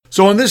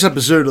So on this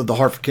episode of the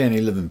Hartford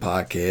County Living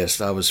Podcast,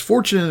 I was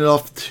fortunate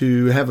enough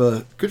to have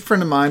a good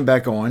friend of mine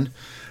back on.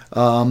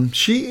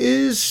 She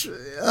is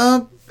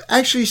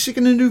actually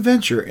seeking a new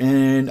venture,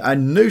 and I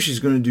know she's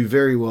going to do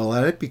very well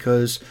at it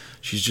because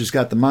she's just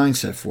got the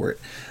mindset for it.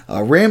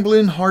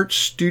 Ramblin' Heart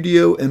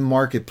Studio and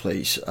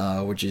Marketplace,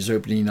 which is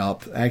opening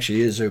up, actually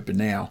is open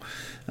now.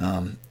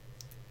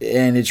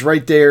 And it's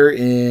right there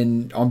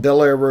on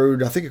Bel Air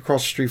Road, I think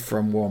across the street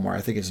from Walmart.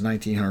 I think it's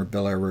 1900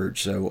 Bel Air Road.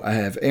 So I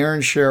have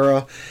Erin,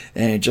 Shara,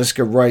 and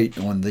Jessica Wright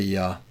on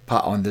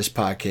this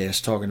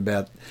podcast talking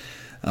about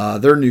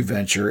their new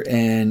venture.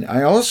 And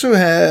I also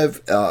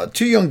have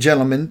two young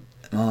gentlemen,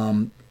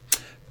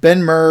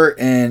 Mehr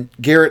and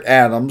Garrett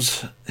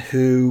Adams,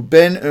 who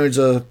Ben owns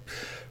a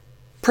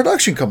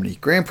production company,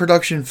 Grand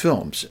Production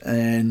Films,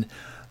 and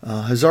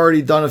has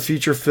already done a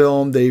feature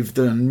film. They've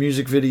done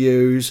music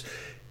videos.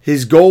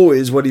 His goal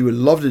is, what he would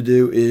love to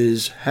do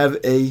is have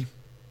a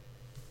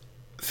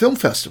film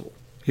festival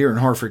here in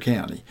Hartford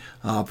County,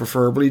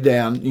 preferably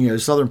down,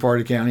 southern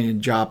part of the county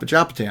in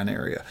Joppatown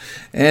area.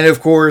 And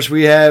of course,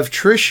 we have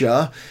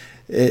Tritia.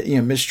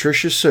 Miss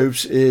Tritia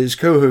Soaps is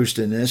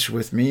co-hosting this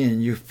with me,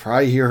 and you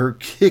probably hear her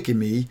kicking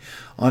me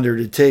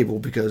under the table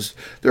because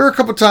there are a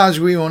couple times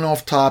we went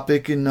off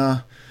topic, and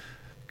God,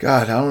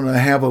 I don't know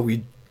how, but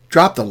we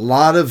dropped a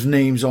lot of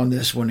names on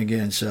this one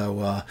again.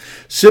 So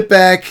sit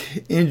back,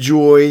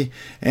 enjoy,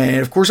 and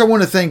of course I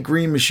want to thank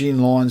Green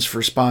Machine Lawns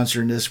for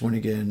sponsoring this one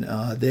again.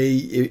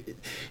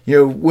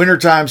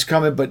 Wintertime's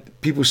coming, but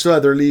people still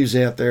have their leaves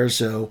out there.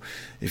 So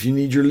if you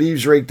need your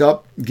leaves raked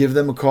up, give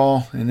them a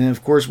call. And then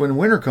of course when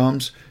winter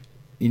comes,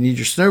 you need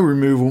your snow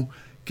removal,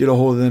 get a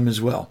hold of them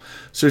as well.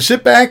 So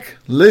sit back,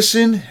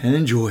 listen, and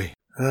enjoy.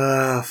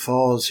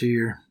 Fall's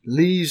here.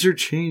 Leaves are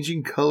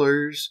changing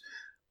colors,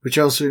 which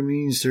also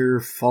means they're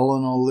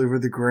falling all over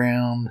the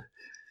ground.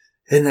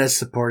 And that's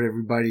the part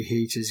everybody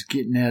hates, is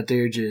getting out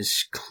there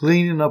just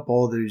cleaning up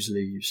all those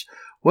leaves.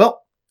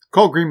 Well,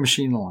 call Green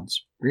Machine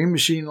Lawns. Green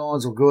Machine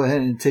Lawns will go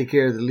ahead and take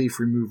care of the leaf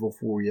removal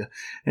for you.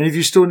 And if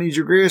you still need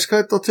your grass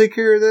cut, they'll take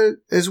care of that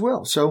as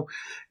well. So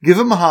give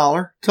them a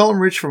holler. Tell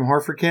them Rich from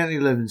Hartford County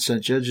Living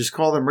sent you. Just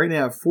call them right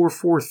now at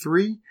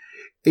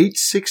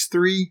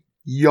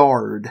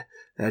 443-863-YARD.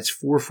 That's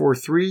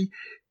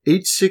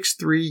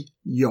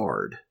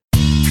 443-863-YARD.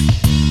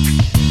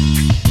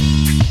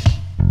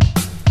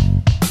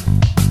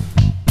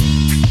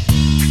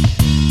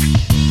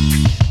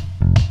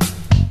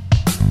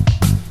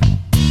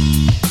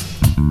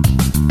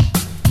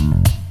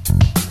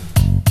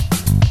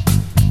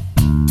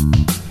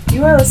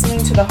 You are listening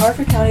to the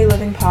Hartford County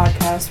Living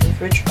Podcast with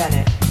Rich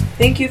Bennett.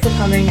 Thank you for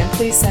coming, and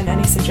please send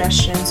any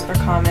suggestions or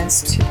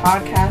comments to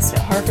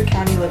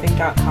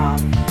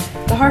podcast@hartfordcountyliving.com.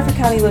 The Hartford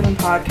County Living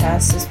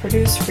Podcast is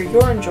produced for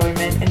your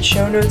enjoyment, and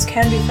show notes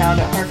can be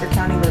found at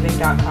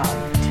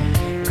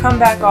hartfordcountyliving.com. Come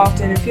back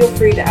often, and feel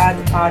free to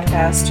add the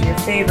podcast to your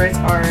favorites,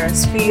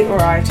 RSS feed, or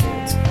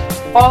iTunes.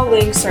 All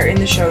links are in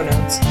the show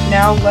notes.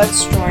 Now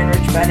let's join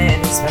Rich Bennett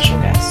and his special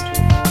guest.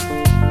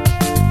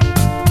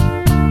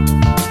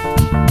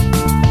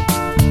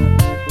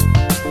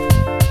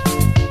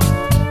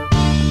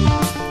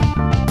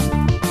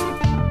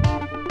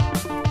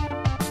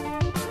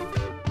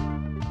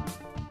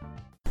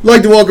 I'd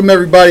like to welcome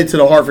everybody to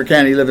the Hartford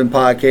County Living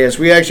Podcast.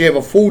 We actually have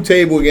a full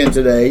table again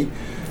today.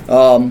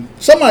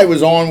 Somebody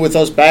was on with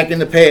us back in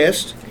the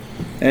past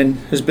and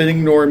has been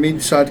ignoring me,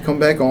 decided to come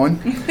back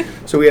on.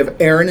 So we have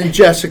Erin and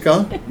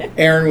Jessica.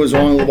 Erin was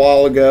on a little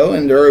while ago,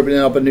 and they're opening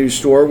up a new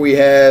store. We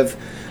have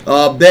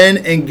Ben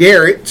and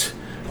Garrett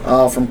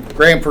from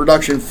Grand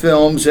Production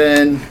Films,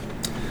 and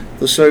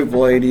the soap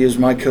lady is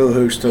my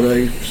co-host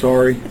today.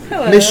 Sorry.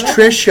 Hello. Miss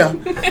Tritia.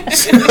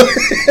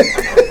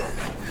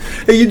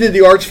 Hey, you did the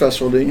Arts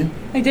Festival, didn't you?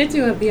 I did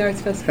do the Arts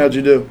Festival. How'd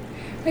you do?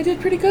 I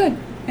did pretty good.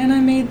 And I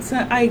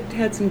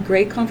had some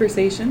great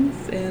conversations,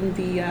 and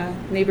the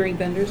neighboring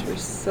vendors were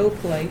so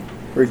polite.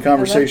 Great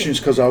conversations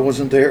because I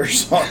wasn't there.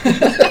 So.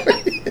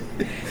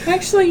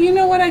 Actually, you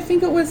know what? I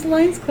think it was the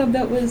Lions Club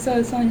that was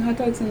selling hot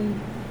dogs and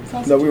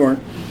sausages. No, we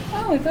weren't.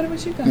 Oh, I thought it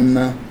was you guys.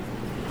 No.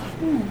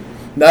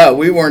 No,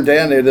 we weren't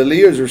down there. The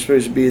Leos were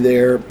supposed to be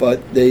there,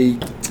 but they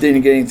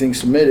didn't get anything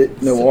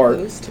submitted. No art.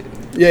 Supposed to.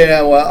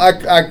 Yeah, well,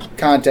 I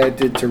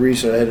contacted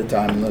Teresa ahead of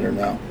time and let her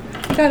know.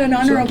 Got an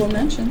honorable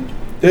mention.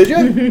 Did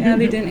you? Yeah,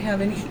 they didn't have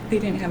a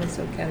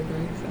soap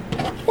category. So.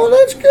 Well,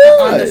 that's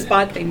good. On the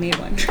spot, they made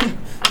one.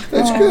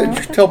 That's good.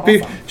 Tell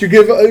people. Did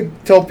you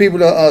tell people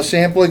to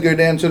sample it, go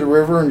down to the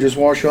river, and just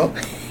wash up?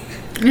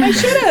 I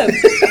should have.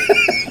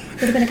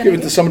 Give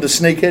it to some of the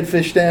snakehead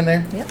fish down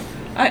there. Yep.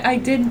 I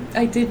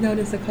did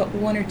notice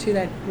one or two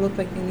that looked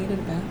like they needed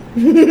a bath.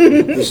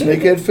 The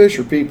snakehead fish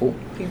or people?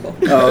 People.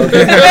 Oh,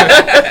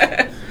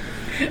 okay.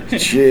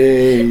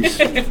 Jeez.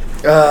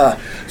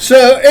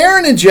 So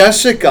Erin and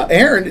Jessica.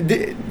 Erin,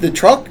 the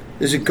truck,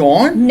 is it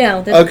gone?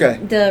 No. Okay.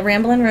 The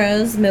Ramblin'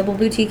 Rose Mobile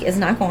Boutique is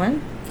not gone,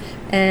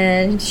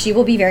 and she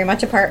will be very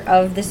much a part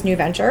of this new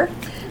venture.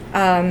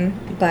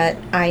 But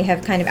I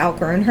have kind of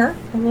outgrown her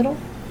a little,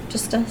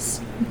 just a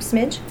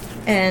smidge,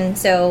 and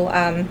so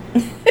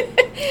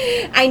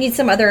I need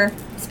some other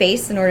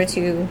space in order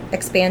to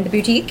expand the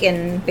boutique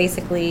and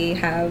basically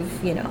have,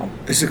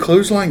 Is the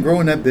clothesline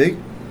growing that big?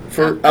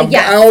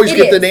 Yes, I always it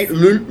get the is.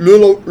 name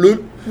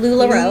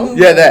LuLaRoe.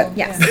 Yeah, that.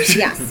 Yes,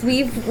 yes.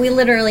 We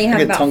literally have I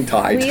get about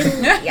tongue-tied.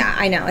 Yeah,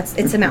 I know.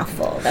 It's a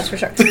mouthful, that's for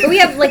sure. But we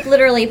have like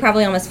literally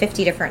probably almost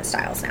 50 different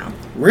styles now.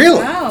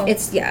 Really? Wow.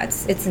 It's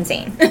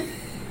insane.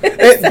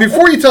 Hey,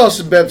 before you tell us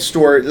about the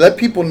store, let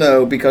people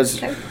know, because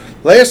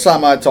last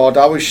time I talked,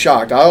 I was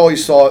shocked. I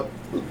always thought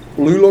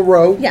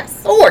LuLaRoe.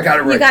 Yes. Oh, I got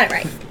it right. You got it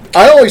right.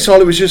 I always thought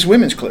it was just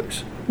women's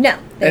clothes. No.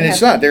 And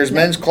it's not. There's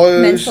men's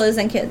clothes. Men's clothes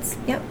and kids.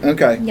 Yep.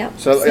 Okay. Yep.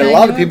 So See, a I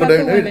lot knew of people about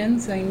don't the know.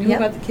 women's. I knew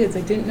about the kids.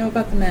 I didn't know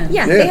about the men.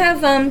 Yeah,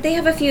 Yeah. they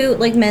have a few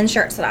like men's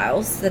shirt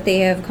styles that they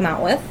have come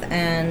out with,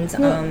 and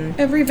Well,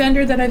 every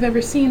vendor that I've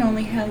ever seen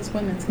only has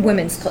women's clothes.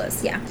 women's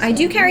clothes. Yeah, I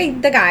do carry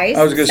the guys.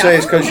 I was going to say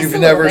it's because stuff, you've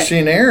just a little never bit.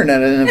 seen Erin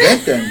at an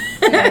event then.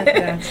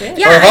 That's it.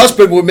 Yeah, Her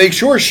husband would make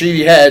sure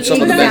she had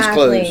some of the men's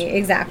clothes.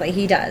 Exactly,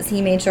 he does.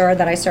 He made sure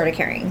that I started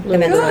carrying the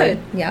men's Good.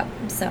 line. Yep.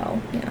 So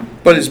yeah,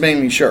 But it's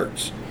mainly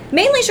shirts.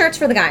 mainly shirts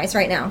for the guys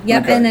right now.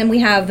 Yep. Okay. And then we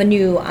have a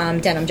new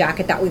denim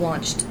jacket that we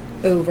launched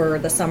over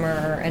the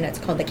summer, and it's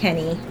called the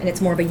Kenny, and it's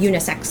more of a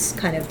unisex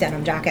kind of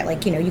denim jacket.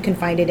 Like, you can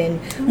find it in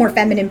more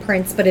feminine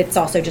prints, but it's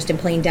also just in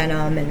plain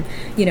denim and,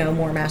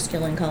 more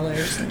masculine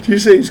colors. Did you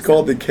say it's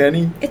called the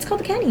Kenny? It's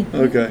called the Kenny.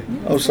 Okay.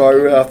 I'm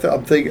sorry.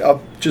 I'm thinking. I'm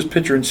just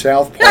picturing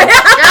South Park.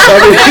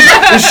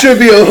 It should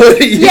be a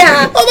hoodie.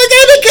 Yeah. Oh my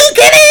God, they killed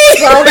Kenny!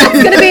 Well,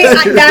 that's going to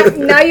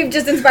be, now you've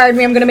just inspired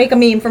me. I'm going to make a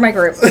meme for my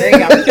group. There you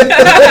go.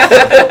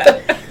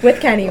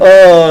 With Kenny.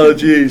 Oh,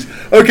 jeez.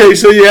 Okay,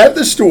 so you have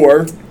the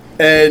store,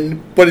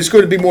 but it's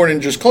going to be more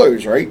than just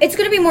clothes, right? It's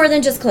going to be more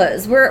than just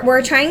clothes.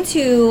 We're trying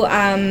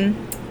to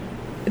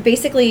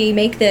basically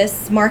make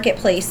this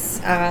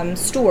marketplace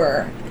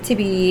store to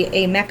be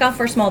a mecca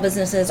for small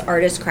businesses,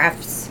 artists,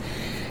 crafts,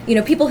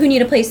 people who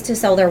need a place to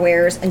sell their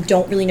wares and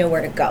don't really know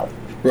where to go.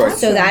 Right.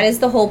 So that is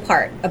the whole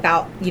part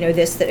about,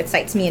 this that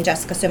excites me and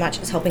Jessica so much,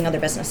 is helping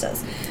other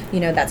businesses.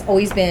 That's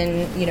always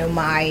been,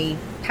 my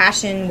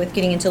passion with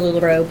getting into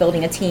LuLaRoe,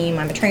 building a team.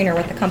 I'm a trainer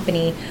with the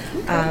company.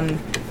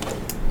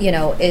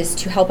 Is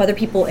to help other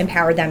people,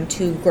 empower them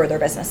to grow their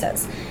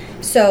businesses.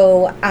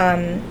 So,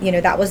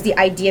 that was the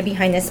idea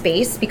behind this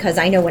space, because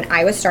I know when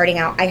I was starting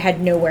out, I had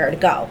nowhere to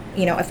go.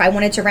 If I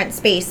wanted to rent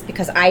space,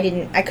 because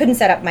I couldn't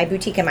set up my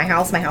boutique in my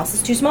house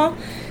is too small.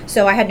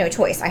 So I had no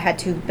choice. I had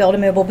to build a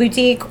mobile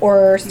boutique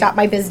or stop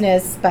my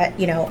business. But,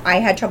 I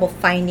had trouble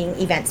finding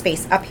event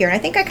space up here. And I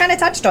think I kind of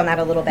touched on that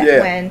a little bit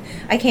when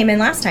I came in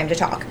last time to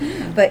talk.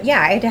 But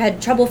yeah, I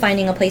had trouble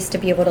finding a place to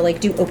be able to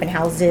do open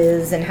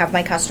houses and have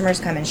my customers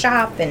come and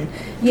shop. And,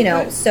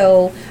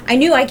 so I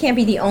knew I can't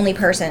be the only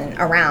person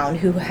around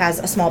who has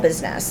a small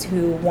business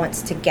who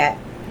wants to get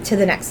to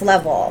the next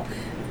level,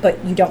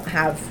 but you don't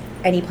have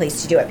any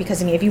place to do it.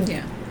 Because, if you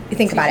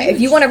think about it, if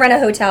you want to rent a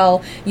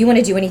hotel, you want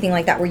to do anything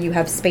like that where you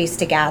have space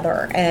to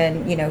gather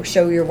and,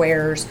 show your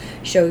wares,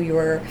 show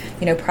your,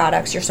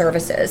 products, your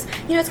services,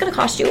 it's going to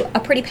cost you a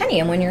pretty penny.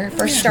 And when you're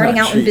first starting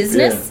out in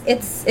business,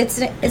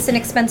 it's an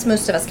expense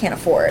most of us can't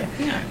afford.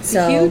 Yeah, it's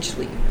so a huge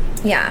leap.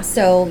 Yeah,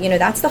 so,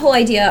 that's the whole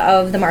idea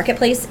of the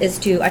marketplace, is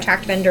to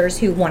attract vendors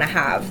who want to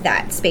have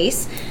that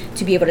space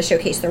to be able to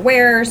showcase their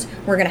wares.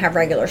 We're going to have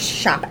regular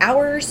shop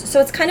hours.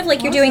 So it's kind of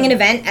like you're doing an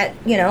event at,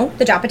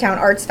 the Joppatown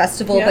Arts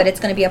Festival, but it's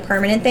going to be a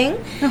permanent thing.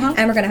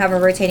 And we're going to have a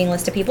rotating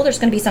list of people. There's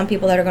going to be some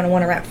people that are going to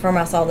want to rent from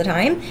us all the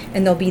time,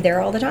 and they'll be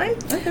there all the time.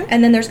 Okay.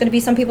 And then there's going to be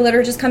some people that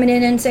are just coming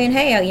in and saying,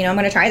 hey, I'm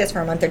going to try this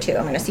for a month or two.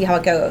 I'm going to see how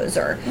it goes,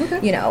 or,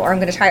 or I'm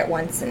going to try it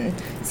once and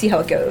see how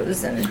it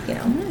goes,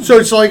 and, So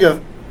it's like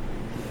a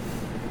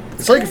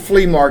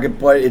flea market,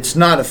 but it's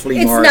not a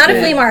flea market. It's not a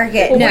flea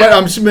market, no.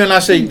 But when I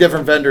say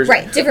different vendors,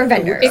 Right, different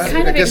vendors. It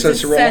kind I of guess is a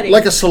that's wrong. setting.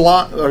 Like a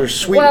salon or a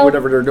suite,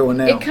 whatever they're doing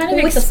now. It kind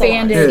of With the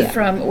salons, expanded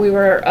from, we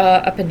were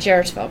up in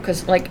Jarrettsville,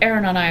 because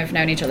Erin and I have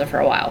known each other for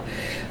a while.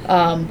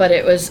 But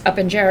it was up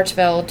in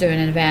Jarrettsville doing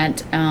an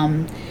event.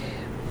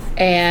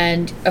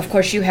 And of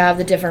course you have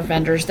the different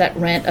vendors that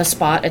rent a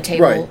spot, a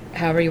table,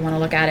 however you want to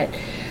look at it.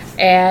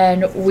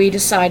 And we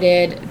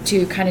decided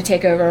to kind of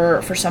take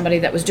over for somebody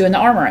that was doing the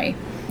Armory.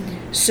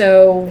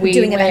 So we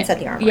Doing events at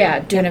the Armory. Yeah,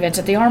 doing events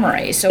at the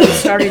Armory. So we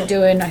started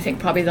doing, I think,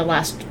 probably the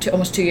last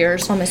almost 2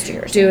 years. Almost 2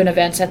 years. Doing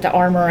events at the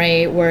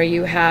Armory, where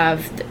you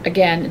have,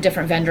 again,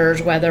 different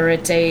vendors, whether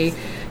it's a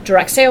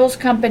direct sales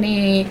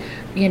company,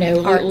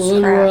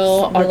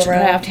 LuLaRoe, arts and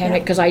craft,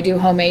 handmade, because I do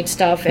homemade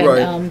stuff,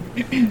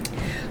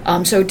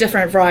 and so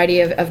different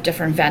variety of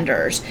different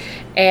vendors.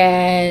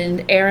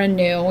 And Erin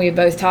knew, we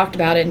both talked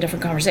about it in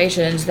different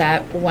conversations,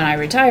 that when I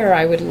retire,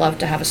 I would love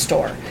to have a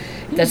store.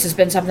 This has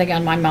been something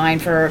on my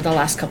mind for the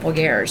last couple of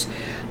years.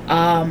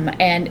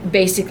 And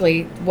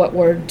basically what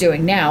we're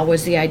doing now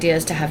was, the idea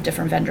is to have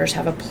different vendors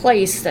have a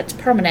place that's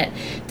permanent.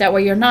 That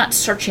way you're not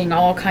searching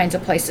all kinds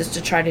of places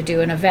to try to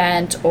do an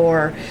event,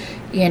 or,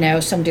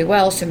 some do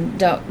well, some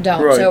don't.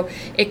 Right. So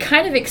it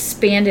kind of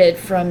expanded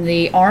from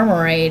the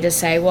Armory to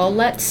say, well,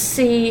 let's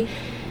see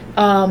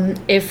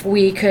if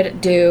we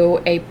could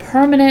do a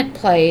permanent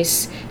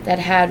place that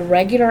had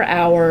regular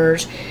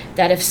hours,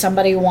 that if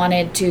somebody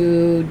wanted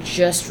to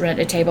just rent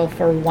a table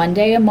for one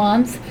day a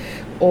month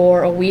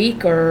or a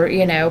week or,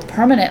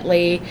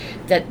 permanently,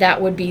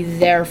 that would be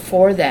there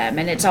for them.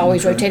 And it's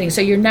always rotating.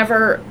 So you're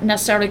never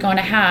necessarily going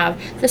to have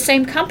the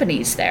same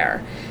companies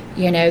there.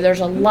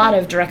 There's a lot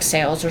of direct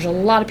sales. There's a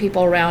lot of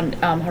people around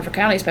Harford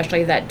County,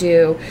 especially, that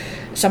do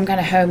some kind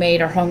of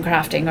homemade or home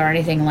crafting or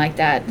anything like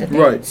that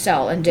they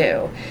sell and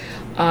do.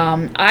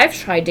 I've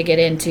tried to get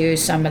into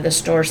some of the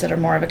stores that are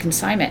more of a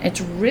consignment.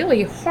 It's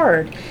really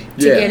hard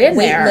to get in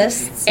there.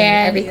 Lists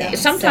and everything.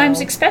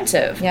 Sometimes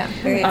expensive. Yeah,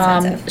 very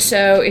expensive.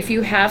 So if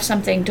you have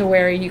something to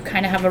where you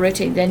kind of have a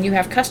routine, then you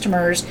have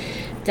customers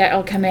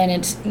that'll come in,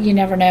 and you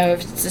never know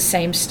if it's the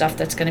same stuff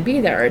that's going to be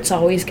there. It's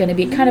always going to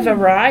be kind of a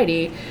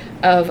variety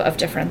of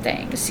different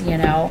things,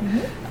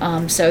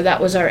 so that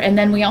was and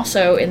then we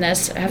also in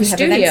this have a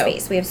studio. Event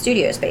space. We have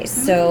studio space.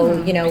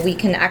 So, we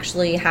can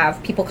actually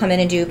have people come in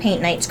and do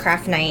paint nights,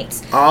 craft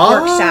nights,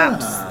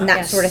 workshops, and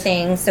that sort of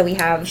thing. So we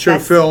have show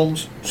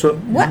films. So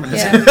what?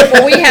 Yeah.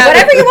 Well, we have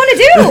whatever you want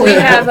to do. We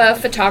have a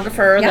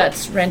photographer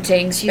that's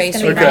renting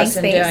space for us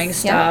and doing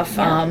stuff.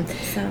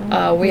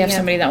 We have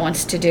somebody that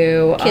wants to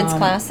do kids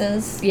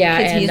classes. Yeah,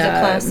 kids and music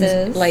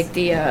classes, like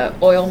the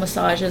oil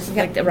massages,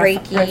 like the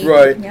Reiki.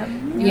 Right. Yep.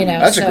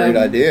 That's a great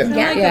idea.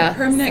 A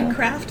permanent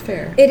craft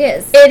fair. It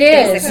is. It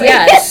is.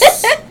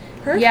 Yes.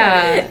 Perfect.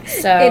 Yeah.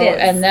 So,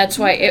 and that's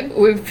why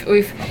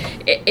we've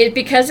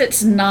because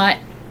it's not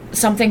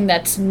something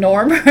that's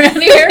norm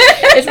around here.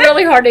 It's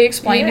really hard to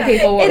explain to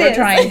people what we're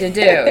trying to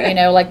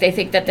do. Like they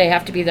think that they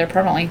have to be there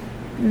permanently.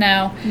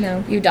 No,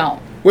 you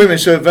don't. Wait a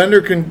minute, so a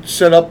vendor can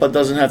set up but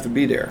doesn't have to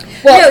be there?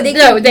 Well, they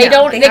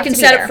don't. They can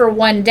set up for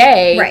one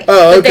day, right?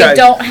 Oh, okay. But they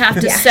don't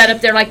have to set up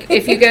there. Like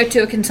if you go to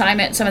a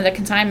consignment, some of the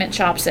consignment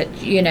shops that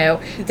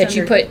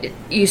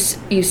you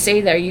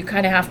see there, you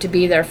kind of have to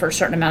be there for a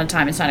certain amount of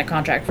time and sign a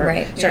contract for.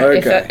 Right.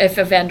 If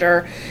a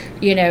vendor,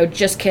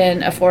 just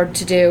can afford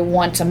to do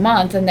once a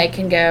month, and they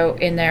can go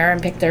in there and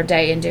pick their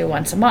day and do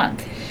once a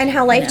month. And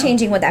how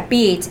life-changing would that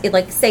be?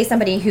 Like, say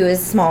somebody who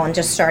is small and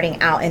just starting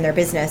out in their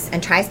business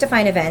and tries to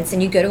find events,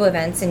 and you go to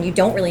events and you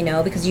don't really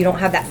know because you don't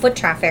have that foot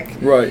traffic.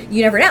 Right.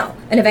 You never know.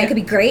 An event could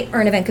be great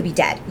or an event could be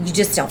dead. You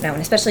just don't know,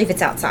 and especially if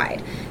it's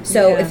outside.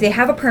 So if they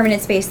have a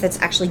permanent space that's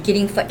actually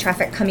getting foot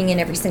traffic coming in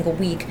every single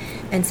week,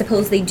 and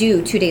suppose they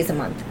do 2 days a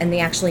month and they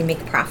actually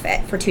make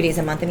profit for 2 days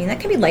a month, I mean, that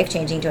can be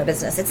life-changing to a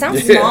business. It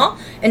sounds small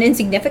and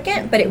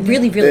insignificant, but it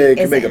really, really is. It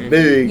can make a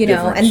big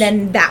difference. And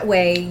then that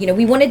way,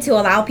 we wanted to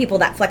allow people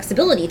that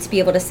flexibility to be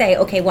able to say,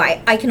 okay,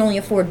 well, I can only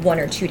afford 1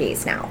 or 2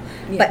 days now,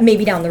 but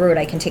maybe down the road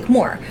I can take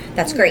more.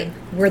 That's great.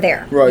 We're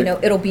there. Right.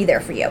 It'll be there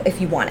for you if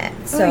you want it.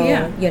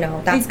 So,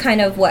 that's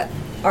kind of what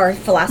our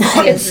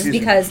philosophy is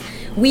because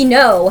we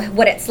know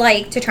what it's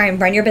like to try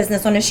and run your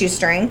business on a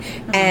shoestring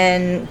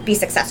and be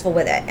successful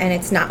with it. And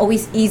it's not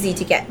always easy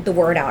to get the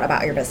word out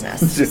about your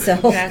business. So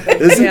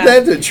Isn't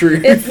that the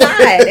truth? It's not.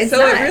 It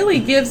really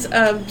gives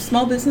a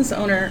small business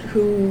owner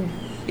who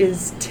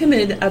is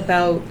timid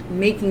about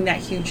making that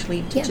huge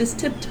leap to just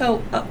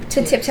tiptoe up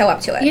to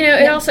it.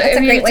 It also, that's a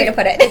great way to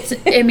put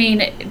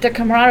it. The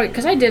camaraderie,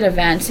 because I did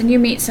events and you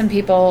meet some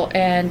people,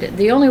 and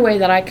the only way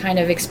that I kind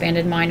of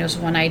expanded mine was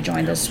when I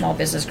joined a small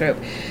business group.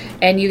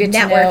 And you get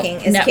networking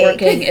to know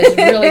networking is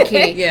really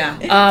key.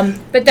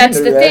 But that's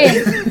the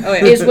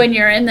thing is when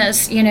you're in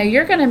this,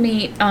 you're going to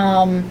meet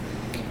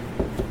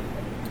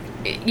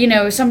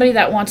somebody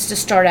that wants to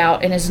start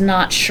out and is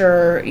not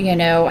sure,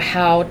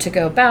 how to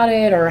go about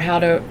it or how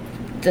to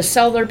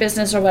sell their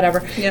business or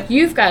whatever.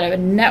 You've got a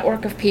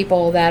network of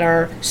people that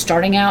are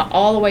starting out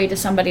all the way to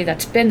somebody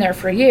that's been there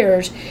for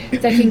years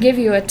that can give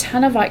you a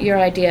ton of your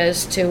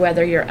ideas to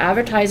whether you're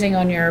advertising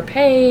on your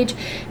page,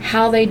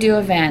 how they do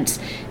events,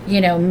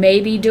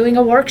 maybe doing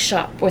a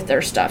workshop with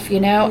their stuff,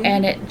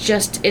 and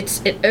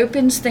it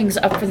opens things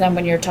up for them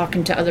when you're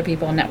talking to other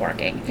people and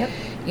networking.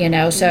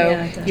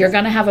 So you're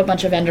going to have a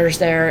bunch of vendors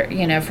there,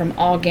 from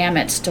all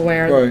gamuts to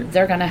where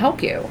they're going to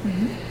help you.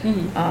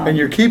 And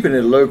you're keeping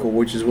it local,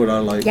 which is what I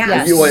like.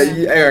 Yes.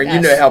 Erin, you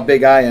know how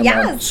big I am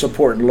on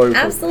supporting local.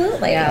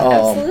 Absolutely.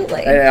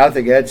 Absolutely. And I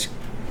think that's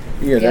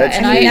that's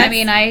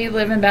and I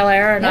live in Bel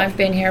Air, and I've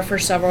been here for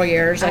several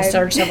years. I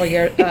started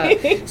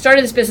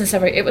started this business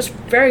it was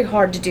very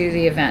hard to do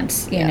the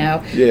events,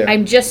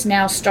 I'm just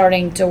now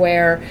starting to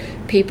where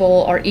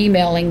people are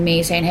emailing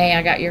me saying, hey,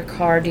 I got your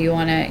card, do you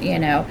want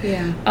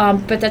to,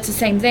 but that's the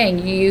same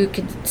thing. You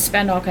could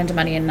spend all kinds of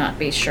money and not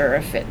be sure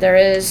if there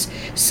is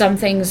some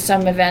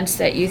events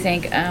that you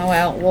think, oh,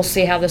 well, we'll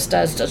see how this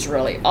does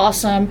really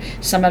awesome.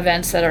 Some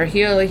events that are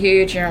really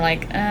huge, and you're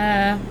like,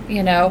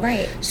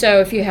 Right.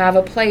 So if you have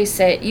a place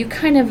that you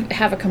kind of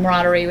have a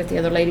camaraderie with the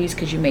other ladies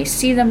because you may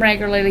see them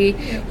regularly,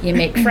 you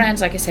make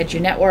friends, like I said, you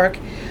network,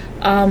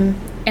 and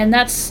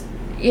that's,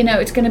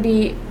 it's going to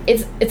be,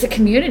 it's a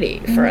community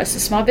for us, a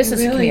small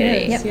business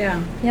community.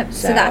 Yep.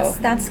 So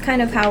that's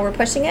kind of how we're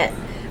pushing it.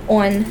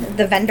 on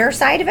the vendor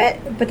side of it,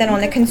 but then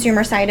on the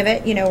consumer side of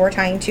it, we're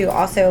trying to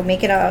also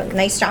make it a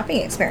nice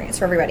shopping experience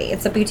for everybody.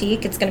 It's a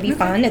boutique. It's going to be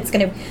fun. There's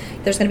going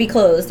to be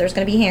clothes. There's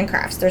going to be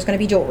handcrafts. There's going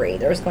to be jewelry.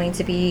 There's going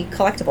to be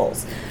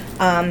collectibles.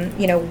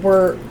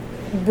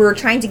 We're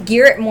trying to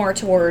gear it more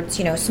towards,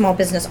 small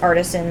business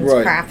artisans,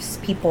 crafts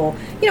people,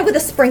 with a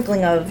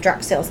sprinkling of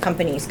direct sales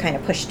companies kind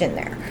of pushed in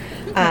there.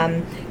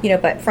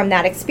 But from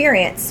that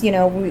experience,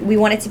 we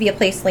want it to be a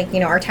place like,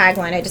 our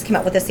tagline, I just came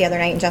up with this the other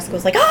night, and Jessica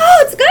was like, oh,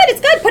 it's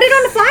good, put it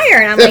on the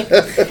flyer. And I'm like,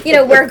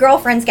 where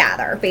girlfriends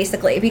gather,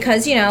 basically,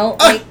 because,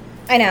 I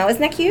know,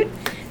 isn't that cute?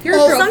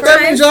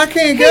 That means I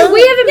can't go?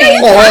 We have a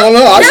man. Oh, I don't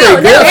know. I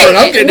say girlfriend.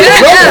 I'm getting in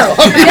trouble.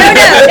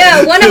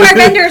 No. One of our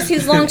vendors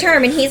who's long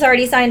term, and he's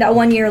already signed a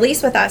 1-year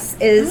lease with us,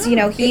 is,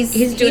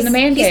 he's doing the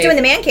man cave. He's doing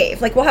the man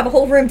cave. Like, we'll have a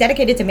whole room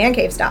dedicated to man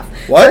cave stuff.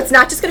 What? So it's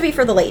not just going to be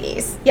for the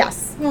ladies.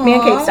 Yes. Aww.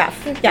 Man cave stuff.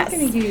 Yes.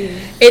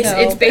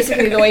 It's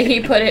basically the way he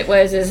put it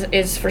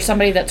is for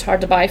somebody that's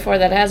hard to buy for,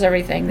 that has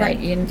everything, that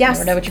you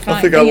never know what you find.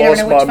 I think I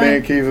lost my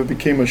man cave and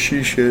became a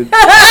she shed.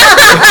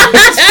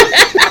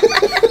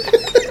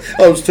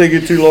 I was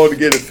taking too long to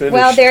get it finished.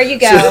 Well, there you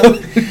go.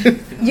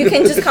 You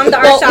can just come to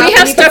our shop. We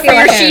have stuff for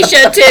your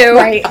shisha too.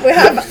 Right.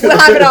 We'll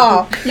have it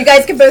all. You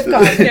guys can both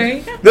come. There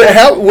you go.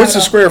 What's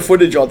the square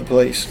footage of the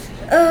place?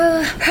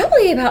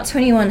 Probably about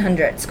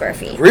 2,100 square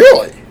feet.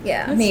 Really?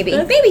 Yeah, maybe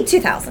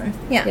 2,000.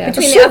 Yeah,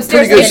 between the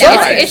upstairs and the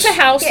downstairs. It's a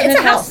house. Yeah, it's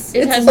a house.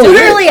 It's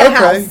literally a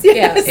house.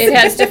 Yeah, it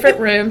has different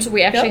rooms.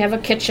 We actually have a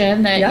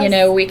kitchen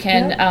that we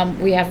can.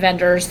 We have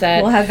vendors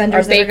that are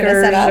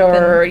bakers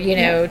or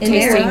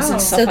tastings and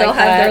stuff like that. So they'll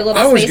have their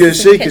little. I was going to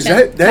say, because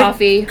that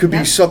coffee could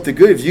be something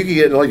good if you could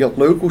get like a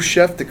local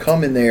chef to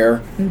come in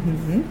there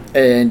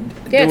and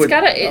it's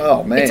got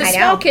oh man, it's a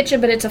small kitchen,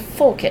 but it's a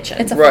full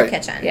kitchen. It's a full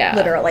kitchen. Yeah,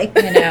 literally.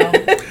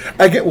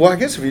 I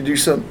guess if you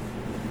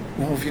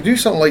do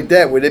something like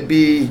that, would it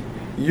be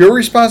your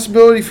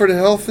responsibility for the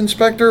health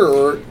inspector,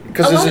 or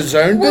because it's his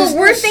own business?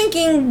 Well, we're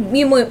thinking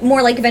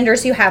more like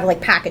vendors who have like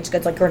packaged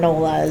goods, like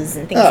granolas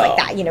and things like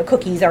that.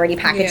 Cookies already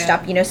packaged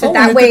up. So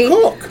that way.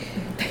 Cook.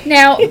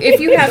 Now, if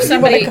you have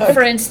somebody,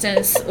 for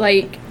instance,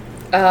 like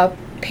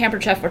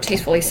Pampered Chef or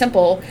Tastefully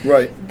Simple,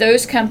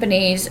 those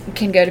companies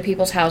can go to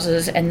people's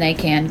houses and they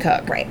can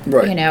cook. Right.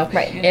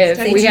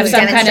 If we have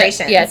some kind of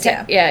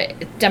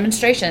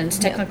demonstrations,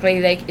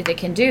 technically they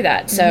can do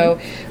that. So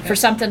for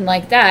something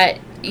like that,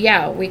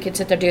 we could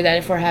sit there and do that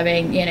if we're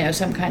having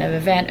some kind of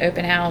event,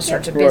 open house, or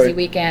it's a busy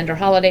weekend or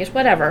holidays,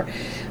 whatever.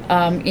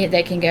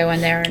 They can go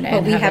in there and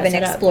But we haven't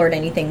explored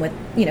anything with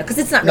because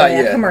it's not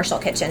really a commercial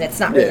kitchen. It's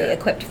not really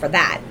equipped for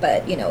that.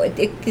 But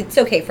it's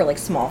okay for like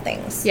small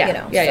things.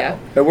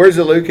 And where's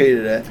it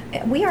located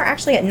at? We are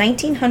actually at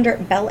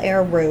 1900 Bel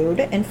Air Road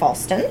in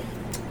Falston.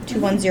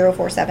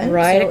 21047.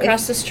 Right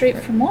across the street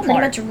from Walmart.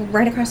 Pretty much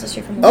right across the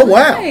street from Walmart. Oh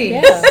wow!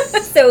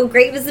 Yes. So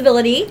great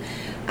visibility.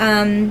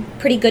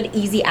 Pretty good,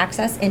 easy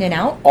access in and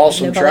out.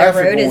 Awesome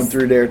traffic going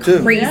through there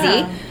too.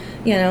 Crazy.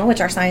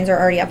 Which our signs are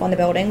already up on the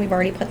building. We've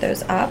already put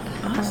those up.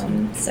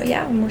 Awesome.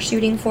 And we're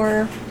shooting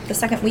for the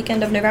second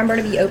weekend of November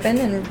to be open,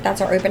 and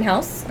that's our open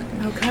house.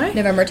 Okay.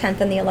 November 10th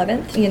and the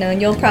 11th,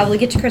 and you'll probably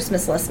get your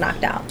Christmas list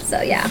knocked out. So,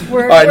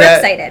 we're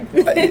excited.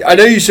 I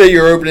know you say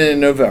you're opening in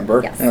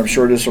November, and I'm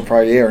sure this will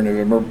probably air in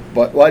November,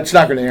 but, it's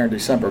not going to air in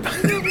December. Do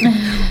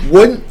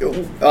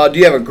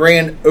you have a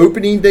grand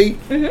opening date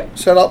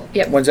set up?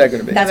 Yep. When's that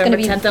going to be? That's going to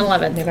be 10th and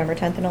 11th. November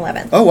 10th and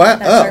 11th. Oh, wow.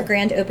 That's our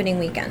grand opening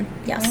weekend.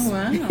 Yes. Oh,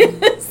 wow.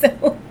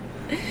 So,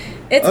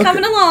 it's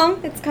coming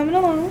along. It's coming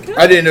along.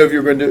 I didn't know if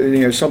you were going to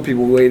do, some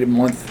people wait a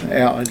month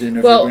out. I didn't know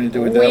if you were going to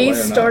do it that way or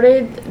not. We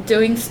started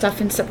doing stuff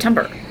in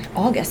September.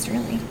 August,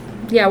 really.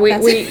 Yeah, we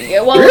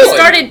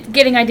started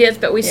getting ideas,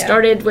 but we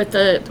started with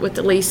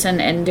the lease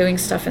and doing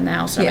stuff in the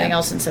house and everything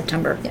else in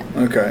September. Yeah.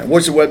 Okay.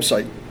 What's the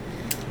website?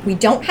 We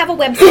don't have a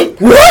website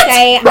per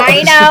se.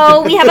 I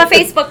know. We have a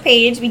Facebook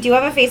page. We do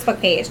have a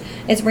Facebook page.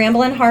 It's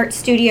Ramblin' Heart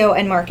Studio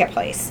and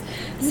Marketplace.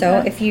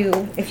 So if you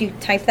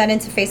type that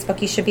into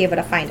Facebook, you should be able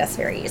to find us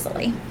very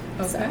easily.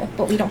 Okay. So,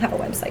 but we don't have a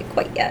website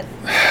quite yet.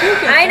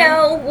 I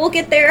know. We'll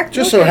get there.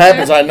 Just so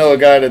happens I know a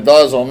guy that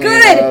does on me.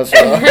 Good.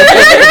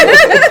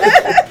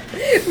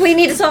 We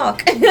need to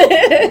talk.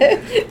 I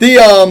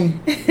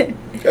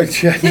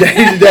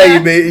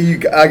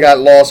got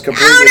lost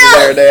completely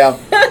there now.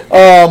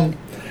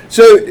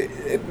 So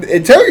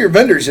tell your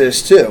vendors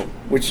this too,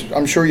 which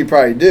I'm sure you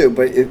probably do,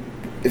 but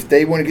if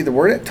they want to get the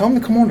word out, tell them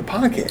to come on the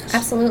podcast.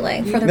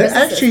 Absolutely. For the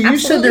businesses. Actually, you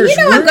said there's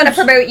rooms. I'm going to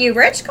promote you,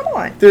 Rich. Come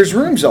on. There's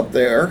rooms up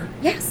there.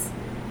 Yes.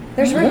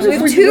 There's rooms. We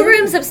have 2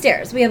 rooms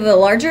upstairs. We have a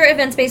larger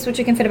event space, which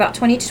we can fit about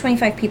 20 to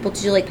 25 people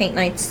to do like paint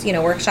nights,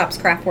 workshops,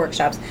 craft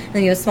workshops. And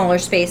then you have a smaller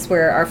space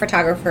where our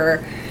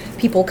photographer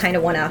people kind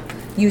of want to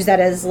use that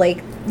as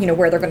like,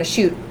 where they're going to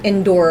shoot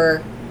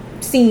indoor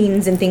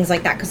scenes and things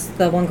like that, because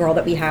the one girl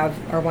that we have,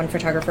 our one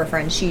photographer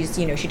friend, she's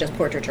she does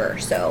portraiture.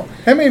 So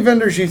how many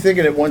vendors are you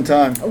thinking at one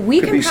time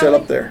could be set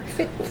up there?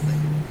 Fit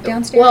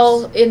downstairs.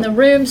 Well, in the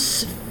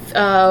rooms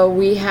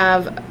we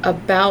have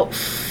about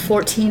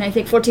 14, I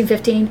think 14,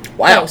 15.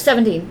 Wow. No,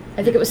 17.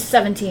 I think it was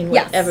 17 with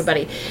Yes.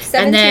 everybody.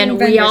 17 And then we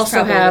vendors also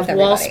probably have with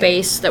wall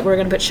everybody. space that we're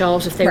going to put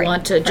shelves if they Right,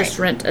 want to just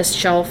rent a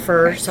shelf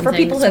or something for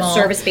people who have small.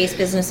 service-based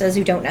businesses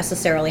who don't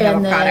necessarily have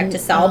And a product then, to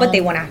sell, but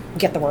they want to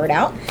get the word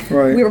out.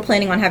 Right. We were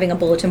planning on having a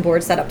bulletin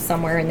board set up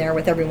somewhere in there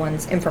with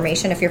everyone's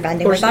information. If you're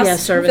vending Or, with us, yeah, feel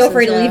services,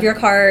 free to yeah. leave your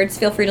cards.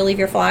 Feel free to leave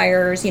your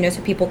flyers.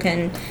 So people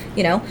can,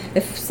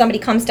 if somebody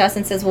comes to us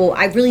and says, "Well,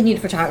 I really need a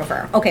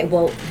photographer." Okay,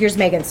 well, here's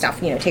Megan's stuff.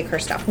 Take her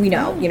stuff. We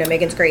know.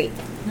 Megan's great.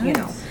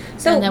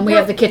 So And then we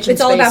have the kitchen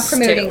It's all about space,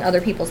 promoting too.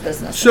 other people's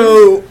business.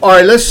 So, all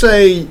right, let's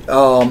say,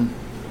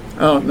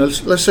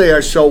 let's say I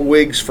sell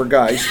wigs for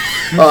guys,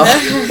 but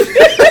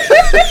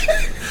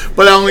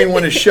I only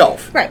want a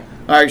shelf. Right.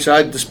 All right, so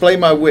I display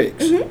my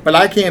wigs, but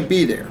I can't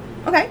be there.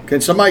 Okay.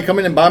 Can somebody come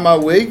in and buy my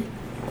wig,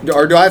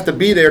 or do I have to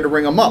be there to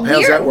ring them up?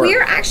 How's that work?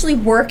 We're actually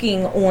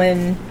working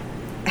on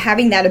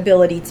having that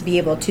ability to be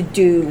able to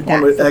do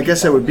that. I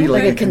guess that would be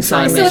like a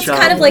consignment So it's shop.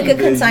 kind of like a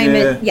Maybe,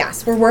 consignment. yeah.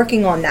 Yes, we're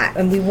working on that,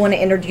 and we want to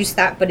introduce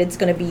that, but it's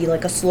going to be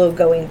like a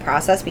slow-going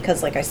process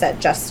because, like I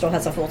said, Jess still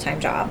has a full-time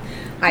job.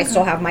 I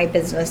still have my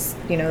business,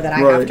 that I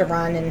have Right. to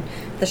run, and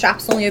the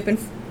shop's only open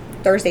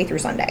Thursday through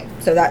Sunday.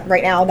 So that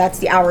right now, that's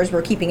the hours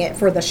we're keeping it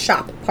for the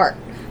shop part.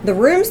 The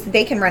rooms,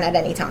 they can rent at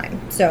any time.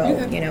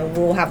 So,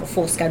 we'll have a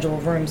full schedule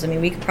of rooms. I mean,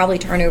 we could probably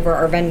turn over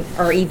our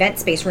event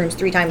space rooms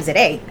 3 times a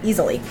day,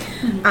 easily.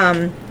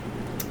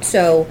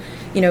 So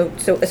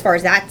as far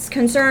as that's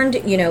concerned,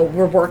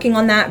 we're working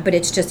on that, but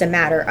it's just a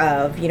matter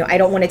of, I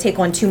don't want to take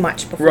on too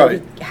much before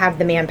Right. we have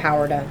the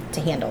manpower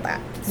to handle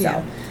that. So.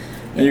 Yeah.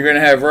 And you're going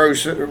to have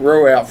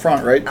row out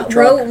front, right? The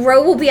truck?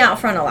 Row will be out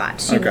front a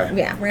lot. Okay.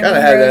 Yeah. we're Gotta gonna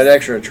have Rose- that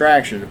extra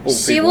attraction to pull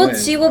She people will. in.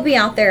 She will be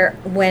out there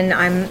when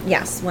I'm.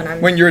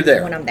 When you're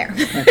there. When I'm there.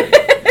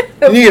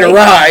 You need a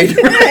ride.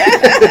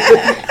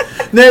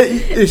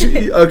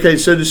 Okay,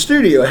 so the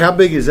studio, how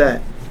big is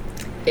that?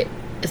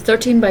 It's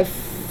 13 by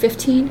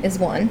 15. Is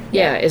one.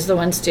 Yeah, is the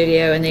one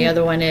studio, and the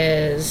other one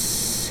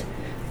is,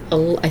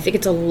 I think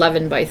it's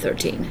 11 by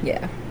 13.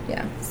 Yeah.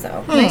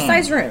 So nice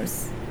size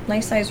rooms.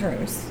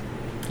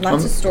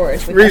 Lots of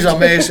storage. The reason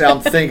I'm asking, I'm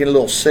thinking a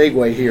little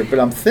segue here, but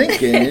I'm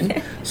thinking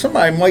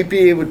somebody might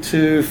be able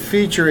to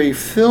feature a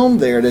film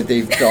there that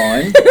they've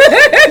done.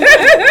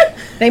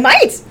 They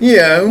might.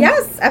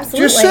 Yes,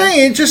 absolutely. Just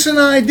saying, just an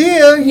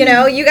idea.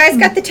 You guys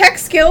got the tech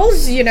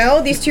skills.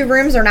 These 2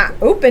 rooms are not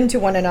open to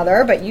one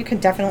another, but you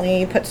could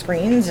definitely put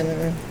screens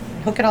and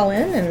hook it all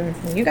in,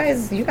 and you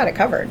got it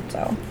covered.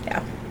 So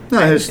yeah. No,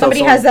 his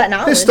Somebody stuff's has that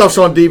knowledge. His stuff's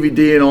on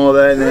DVD and all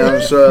that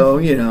now, so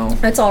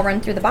It's all run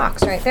through the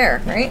box right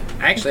there, right?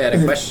 I actually had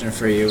a question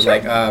for you.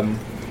 Like,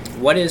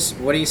 what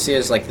do you see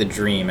as like the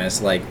dream? As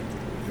like,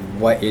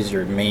 what is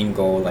your main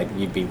goal? Like,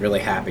 you'd be really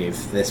happy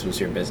if this was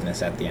your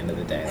business at the end of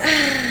the day.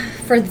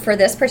 For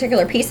this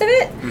particular piece of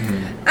it,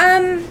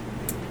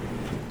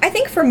 I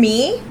think for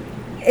me,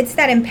 it's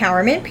that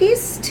empowerment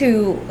piece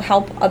to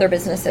help other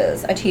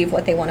businesses achieve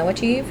what they want to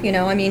achieve.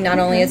 Not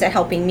only is it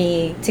helping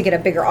me to get a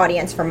bigger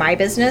audience for my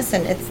business,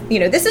 and it's,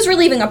 this is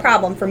relieving a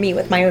problem for me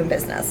with my own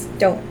business.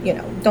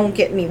 Don't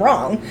get me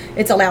wrong.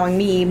 It's allowing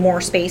me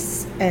more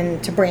space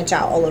and to branch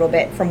out a little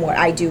bit from what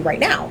I do right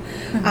now.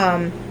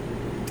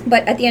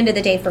 But at the end of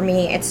the day, for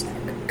me, it's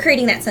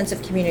creating that sense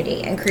of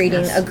community and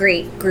creating a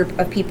great group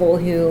of people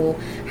who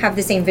have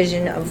the same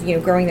vision of,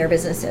 growing their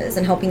businesses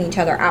and helping each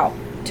other out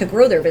to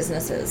grow their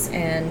businesses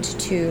and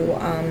to,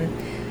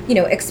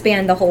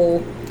 expand the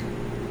whole,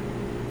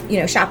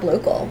 shop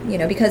local,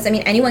 because,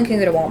 anyone can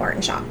go to Walmart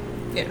and shop,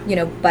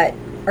 but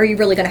are you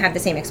really going to have the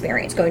same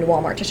experience going to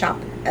Walmart to shop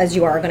as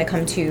you are going to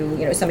come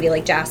to, somebody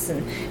like Jess,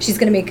 and she's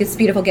going to make this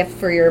beautiful gift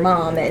for your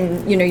mom,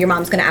 and, your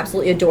mom's going to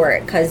absolutely adore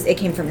it because it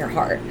came from your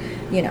heart,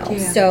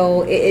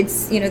 So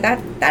it's,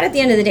 that at the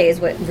end of the day is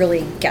what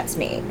really gets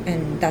me,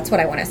 and that's what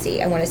I want to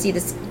see. I want to see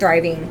this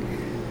thriving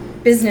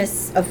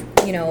business of,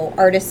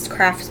 artists,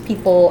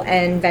 craftspeople,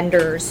 and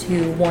vendors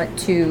who want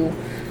to,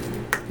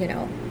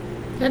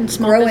 And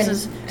grow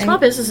small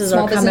businesses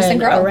are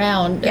coming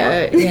around,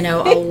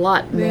 a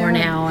lot more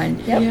now, and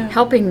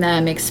helping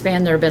them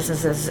expand their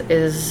businesses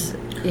is,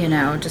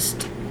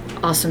 just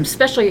awesome,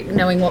 especially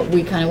knowing what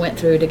we kind of went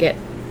through to get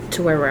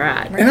to where we're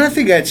at. And I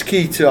think that's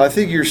key too. I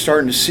think you're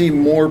starting to see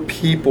more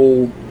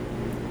people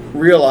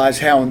realize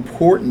how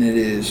important it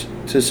is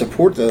to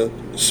support the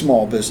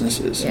small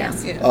businesses.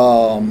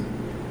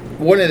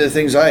 One of the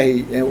things I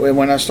hate, and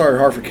when I started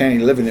Harford County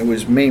Living, it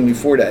was mainly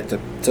for that,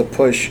 to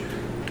push,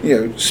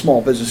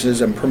 small businesses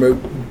and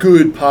promote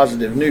good,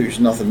 positive news,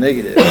 nothing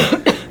negative.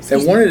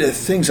 And one of the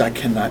things I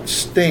cannot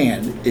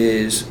stand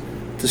is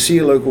to see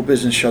a local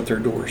business shut their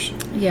doors.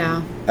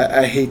 Yeah.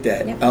 I hate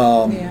that.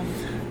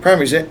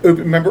 Prime example,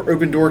 remember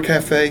Open Door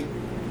Cafe?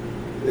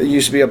 It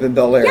used to be up in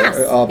Bel Air.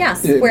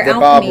 Yes, where that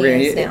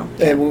Alchemy is now.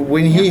 And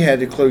when he had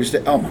to close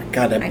down, oh my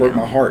God, that broke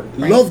my heart.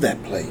 Right. Love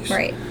that place.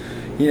 Right.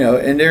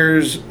 And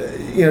there's,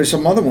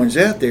 some other ones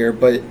out there,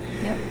 but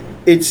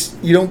it's,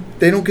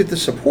 they don't get the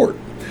support.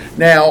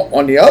 Now,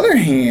 on the other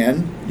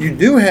hand, you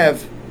do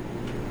have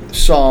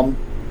some,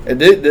 and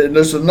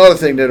this is another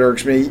thing that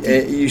irks me,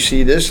 you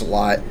see this a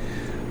lot,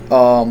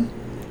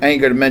 I ain't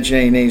going to mention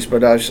any names,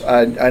 but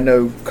I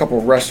know a couple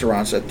of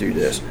restaurants that do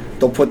this.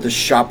 They'll put the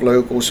shop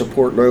local,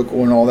 support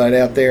local, and all that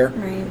out there.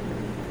 Right.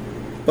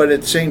 But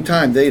at the same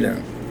time, they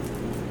don't.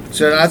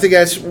 So I think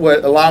that's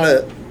what a lot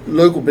of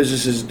local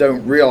businesses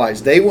don't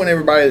realize. They want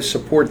everybody to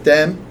support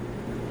them,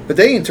 but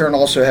they in turn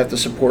also have to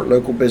support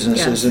local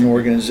businesses and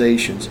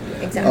organizations.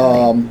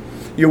 Exactly.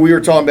 We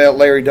were talking about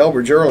Larry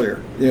Delbridge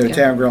earlier,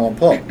 Town Grill and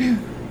Pub.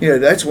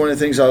 That's one of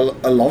the things I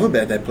love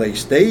about that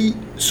place. They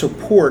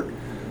support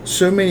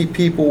so many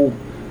people,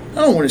 I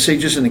don't want to say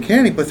just in the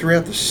county, but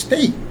throughout the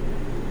state.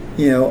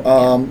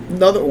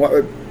 Another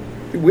one,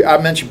 I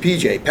mentioned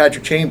PJ,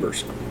 Patrick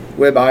Chambers,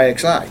 Web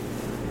IXI.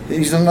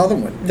 He's another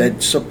one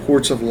that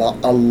supports a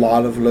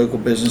lot of local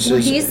businesses.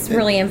 Well, he's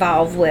really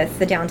involved with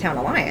the Downtown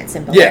Alliance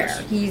in Bel Air.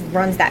 Yes. He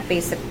runs that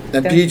basic.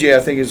 And PJ, I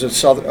think, is a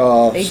Southern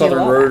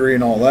Rotary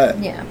and all that.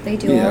 Yeah, they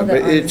do all the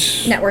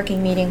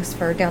networking meetings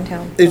for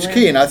downtown. It's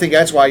key, and I think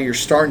that's why you're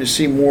starting to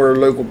see more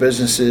local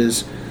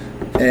businesses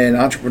and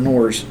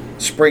entrepreneurs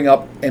spring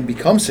up and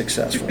become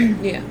successful.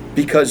 Yeah.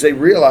 Because they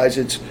realize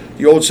it's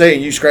the old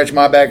saying, you scratch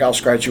my back, I'll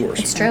scratch yours.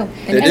 It's true.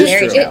 It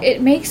is true.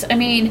 It makes,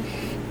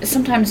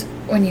 sometimes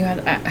when you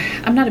have,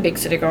 I'm not a big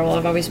city girl.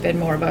 I've always been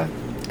more of a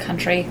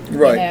country.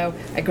 Right.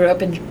 I grew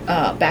up in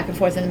back and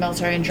forth in the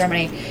military in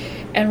Germany,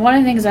 and one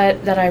of the things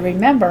that I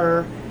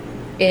remember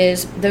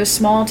is those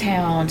small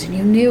towns, and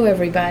you knew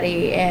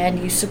everybody, and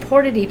you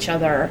supported each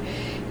other.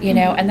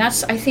 And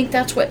I think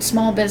that's what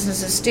small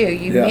businesses do.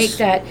 You make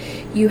that,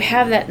 you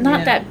have that,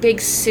 not that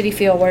big city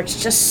feel where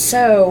it's just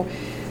so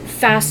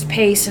fast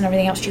paced and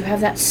everything else. You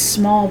have that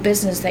small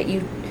business that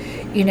you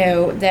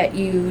know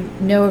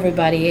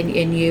everybody,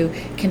 and you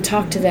can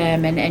talk to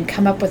them and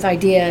come up with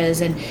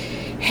ideas, and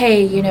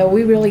hey,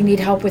 we really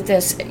need help with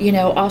this,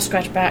 I'll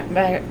scratch back,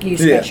 you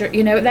scratch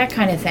your, that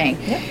kind of thing.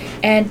 Yeah.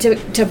 And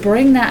to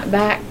bring that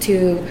back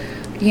to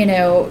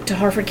to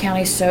Harford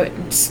County, so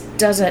it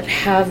doesn't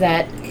have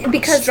that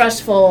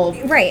stressful,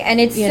 right? And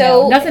it's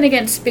nothing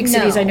against big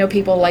cities. I know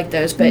people like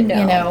those, but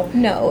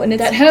no, and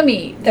it's that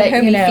homey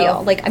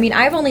feel. Like,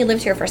 I've only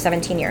lived here for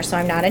 17 years, so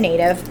I'm not a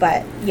native,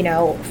 but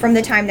from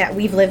the time that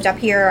we've lived up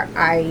here,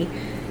 I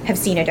have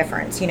seen a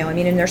difference. And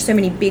there's so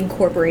many big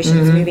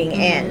corporations moving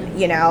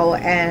in,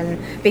 and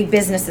big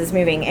businesses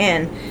moving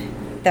in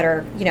that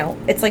are,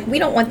 it's like we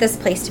don't want this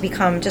place to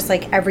become just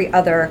like every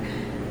other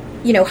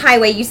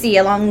highway you see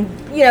along,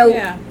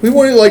 We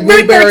want it like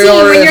Route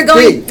 13 when you're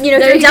going,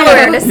 through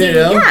Delaware to see.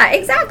 Yeah. Yeah,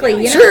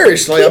 exactly.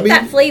 Seriously, keep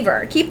that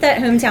flavor, keep that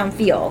hometown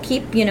feel,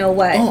 keep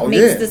what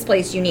makes this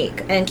place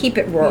unique, and keep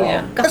it rural.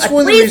 Yeah. God, that's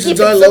one of the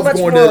reasons I love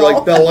going to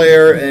like Bel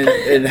Air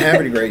and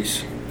Havre de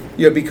Grace.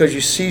 Because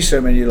you see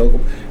so many local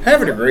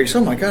Havre de Grace.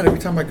 Oh my God! Every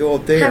time I go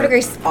up there, Havre de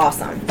Grace is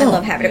awesome. I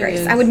love Havre de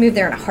Grace. I would move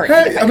there in a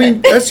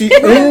heartbeat. That's the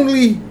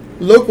only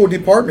local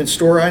department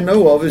store I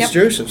know of is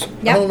Joseph's.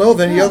 I don't know of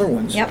any other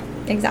ones. Yep.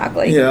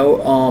 Exactly.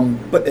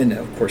 But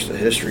of course the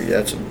history.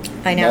 That's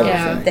I know.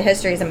 Yeah. The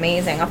history is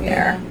amazing up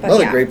there. But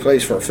another great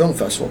place for a film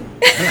festival.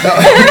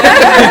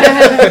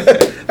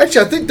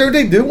 Actually, I think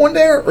they do one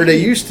there, or they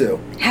used to.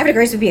 Havre de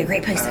Grace would be a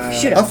great place to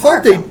shoot. I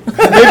thought maybe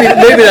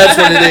that's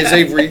what it is.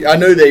 I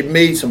know they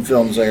made some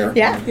films there.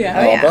 Yeah.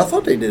 But I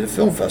thought they did a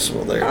film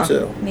festival there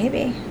too.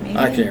 Maybe.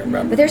 I can't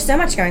remember. But there's so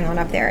much going on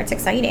up there. It's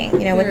exciting.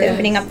 With the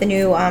opening up the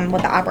new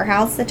with the Opera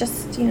House that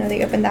just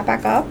they opened that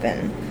back up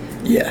and.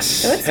 Yes.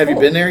 So have you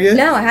been there yet?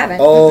 No, I haven't.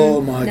 Oh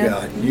my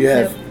God, you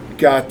have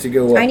got to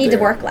go up I need there.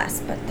 to work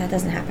less, but that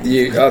doesn't happen.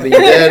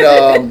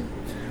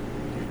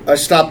 I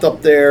stopped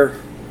up there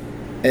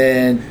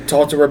and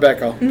talked to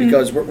Rebecca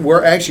because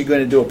we're actually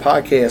going to do a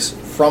podcast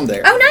from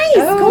there. Oh,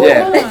 nice. Cool.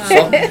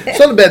 Yeah.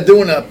 Something about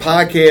doing a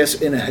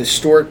podcast in a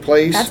historic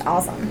place. That's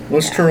awesome.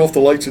 Let's turn off the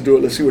lights and do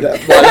it. Let's see what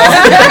happens.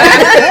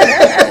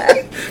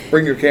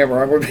 Bring your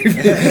camera. You're going to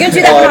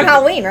do that on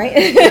Halloween, right?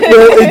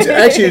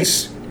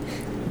 It's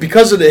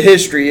because of the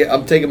history,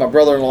 I'm taking my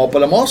brother-in-law,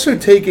 but I'm also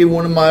taking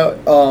one of my,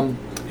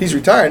 he's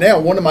retired now,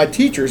 one of my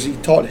teachers. He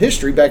taught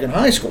history back in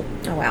high school.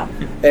 Oh, wow.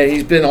 And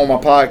he's been on my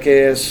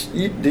podcast.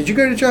 Did you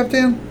go to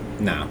Choptown?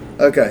 No.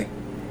 Okay.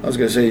 I was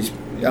going to say,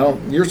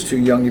 you're too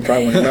young, you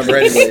probably won't remember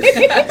anyways.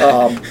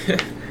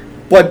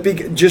 But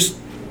just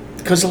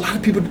because a lot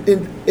of people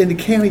in the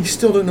county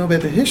still don't know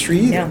about the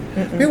history either.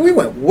 Yeah. Man, we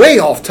went way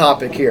off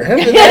topic here.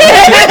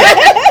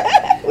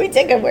 We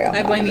did go way off.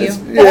 I blame you.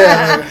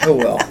 Yeah, oh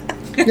well.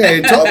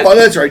 Yeah,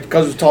 that's right,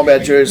 because we're talking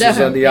about Joseph's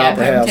and the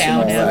Opera House and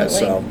all that.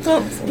 So,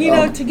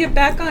 well, to get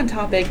back on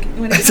topic,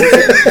 when it comes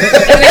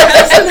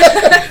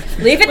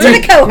to leave it to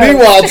the co-host.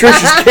 Meanwhile,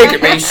 Tricia's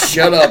kicking me.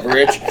 Shut up,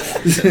 Rich.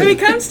 When it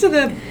comes to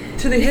the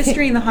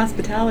history and the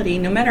hospitality,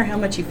 no matter how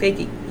much you fake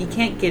it, you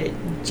can't get it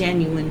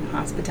genuine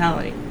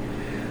hospitality,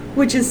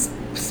 which is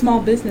small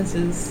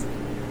businesses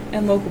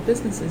and local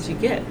businesses you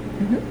get.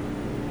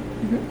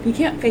 You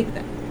can't fake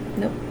that.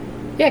 Nope.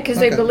 Yeah, because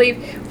they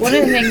believe, one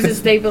of the things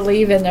is they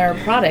believe in their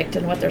product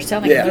and what they're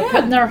selling. Yeah. They're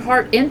putting their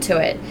heart into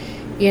it.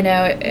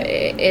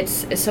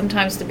 It's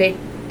sometimes the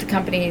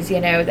companies, they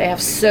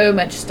have so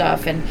much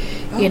stuff, and,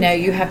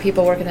 you have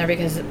people working there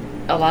because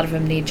a lot of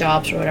them need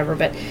jobs or whatever,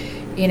 but,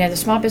 the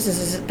small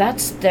businesses,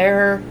 that's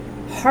their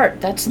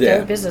heart. That's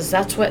their business.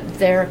 That's what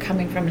they're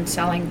coming from and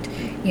selling,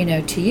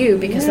 to you,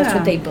 because that's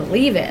what they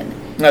believe in.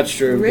 That's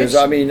true. Because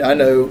I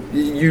know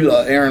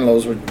Erin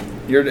knows what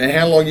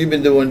how long you've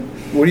been doing.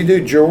 What do you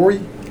do? Jewelry?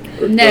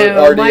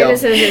 No, my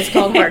business is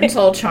called Heart and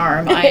Soul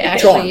Charm. I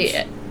actually.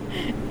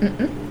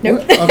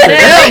 Nope.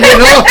 Okay.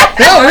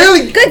 No,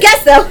 really. Good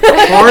guess though.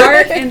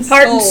 Heart and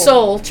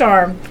Soul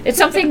Charm. It's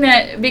something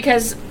that,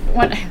 because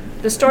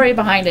the story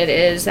behind it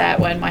is that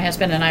when my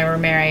husband and I were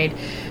married,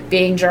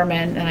 being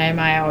German, and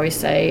I always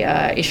say,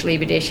 ich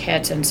liebe dich,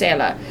 Herz und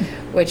Seele,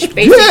 which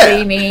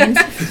basically means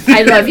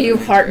I love you,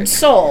 heart and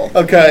soul.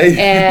 Okay.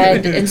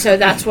 And so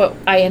that's what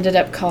I ended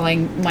up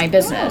calling my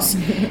business.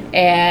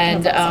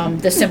 And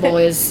the symbol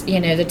is,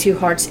 the two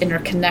hearts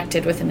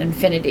interconnected with an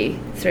infinity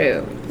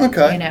through.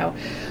 Okay.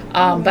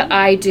 But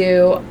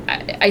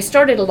I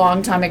started a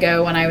long time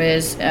ago when I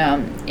was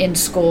in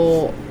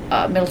school,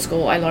 middle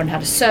school. I learned how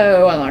to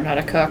sew, I learned how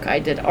to cook, I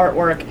did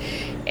artwork.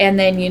 And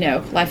then,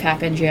 life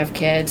happens, you have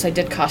kids. I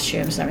did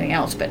costumes and everything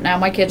else. But now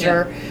my kids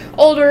are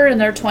older, in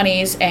their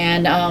 20s,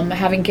 and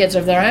having kids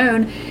of their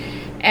own.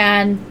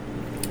 And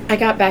I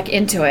got back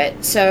into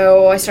it.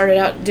 So I started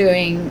out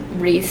doing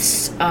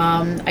wreaths.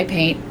 I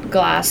paint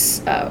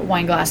glass,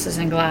 wine glasses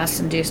and glass,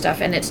 and do stuff.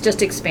 And it's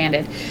just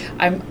expanded.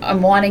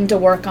 I'm wanting to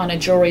work on a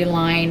jewelry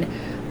line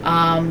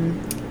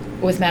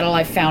with metal.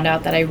 I found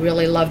out that I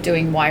really love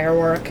doing wire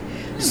work.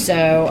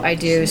 So I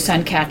do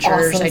sun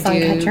catchers, awesome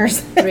dream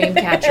catchers,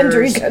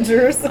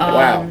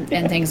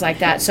 and things like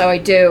that. So I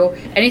do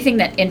anything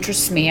that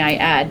interests me, I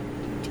add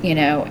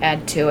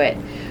to it.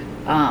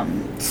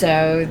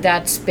 So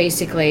that's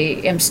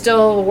basically, I'm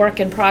still a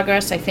work in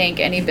progress. I think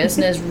any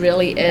business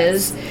really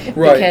is,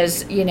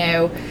 because,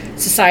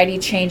 society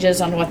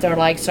changes on what their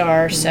likes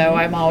are. Mm-hmm. So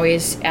I'm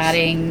always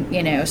adding,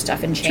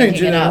 stuff and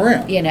changing it up,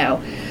 around.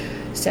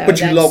 So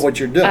but you love what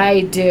you're doing.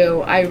 I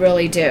do. I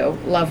really do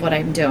love what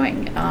I'm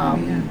doing,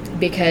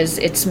 because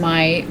it's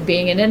my,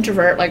 being an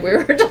introvert, like we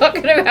were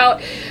talking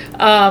about,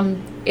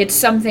 it's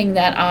something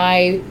that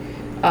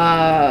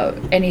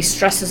any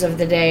stresses of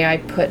the day, I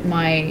put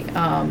my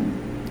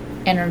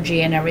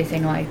energy and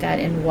everything like that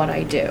in what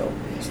I do.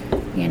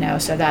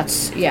 So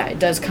that's, it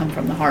does come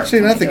from the heart. See,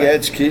 and I think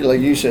that's key,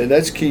 like you said,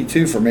 that's key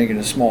too for making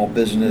a small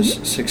business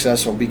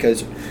successful,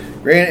 because,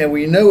 granted, and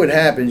we know it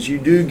happens, you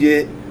do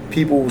get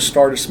people will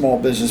start a small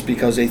business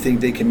because they think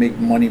they can make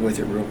money with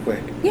it real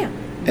quick. Yeah.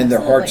 And their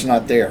heart's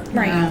not there.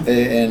 Right.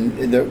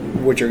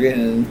 And what you're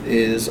getting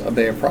is a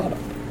bad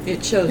product.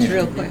 It shows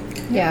real quick.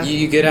 Yeah.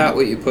 You get out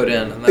what you put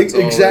in. And that's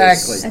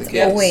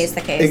always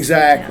the case.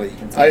 Exactly.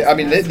 Yeah, I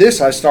mean, this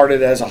I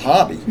started as a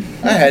hobby.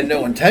 I had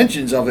no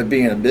intentions of it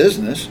being a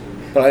business,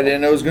 but I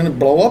didn't know it was going to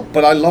blow up,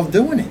 but I love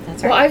doing it.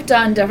 That's right. Well, I've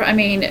done different,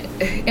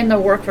 in the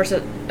workforce,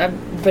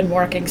 I've been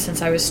working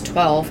since I was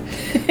 12.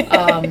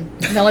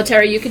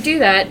 Military, you could do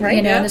that,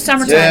 in the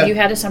summertime, you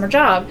had a summer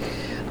job.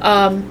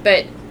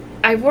 But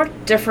I've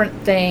worked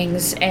different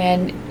things,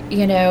 and,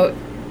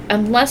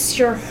 unless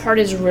your heart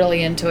is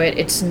really into it,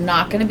 it's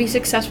not going to be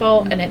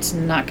successful, and it's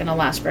not going to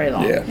last very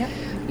long.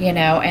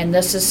 Yeah. And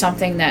this is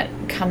something that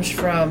comes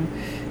from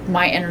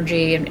my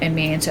energy and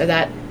me, and so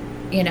that,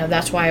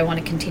 that's why I want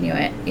to continue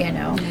it, and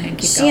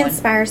keep going. She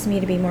inspires me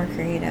to be more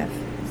creative,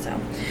 so.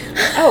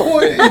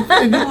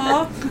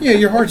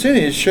 Your heart's in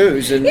it. It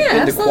shows, and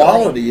the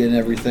quality and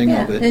everything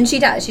of it. And she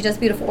does. She does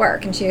beautiful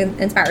work, and she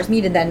inspires me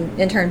to then,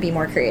 in turn, be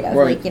more creative.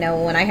 Right. Like,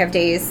 when I have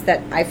days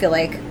that I feel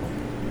like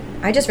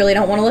I just really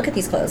don't want to look at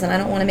these clothes, and I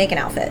don't want to make an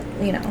outfit,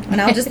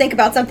 and I'll just think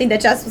about something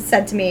that Jess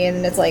said to me,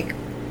 and it's like,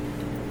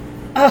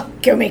 oh,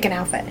 go make an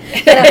outfit.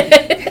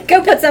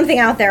 Go put something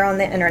out there on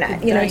the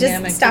internet.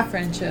 Just stop.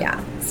 Friendship.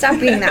 Yeah, stop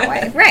being that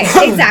way. Right,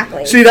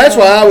 exactly. See, that's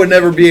why I would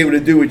never be able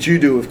to do what you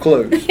do with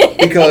clothes,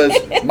 because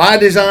my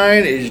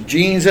design is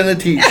jeans and a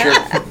t-shirt.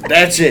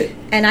 That's it.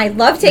 And I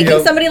love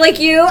taking somebody like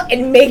you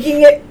and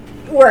making it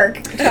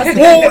work. Trust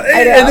me. Well,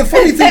 and the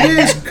funny thing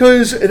is,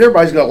 because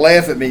everybody's going to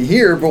laugh at me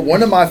here, but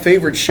one of my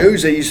favorite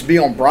shows that used to be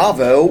on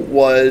Bravo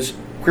was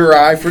Queer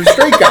Eye for the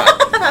Straight Guy.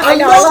 I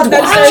loved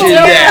watching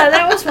that. Yeah,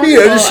 that was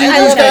wonderful. To see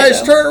those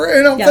guys turn around,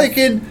 and I'm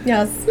thinking,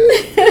 yes.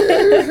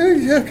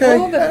 Okay.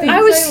 All the things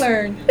I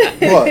learned. What?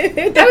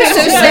 I was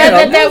so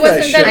sad that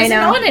wasn't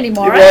on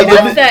anymore. Well,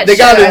 I love that they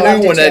got show. a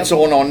new one that's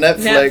on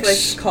Netflix.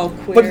 Netflix called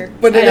Queer.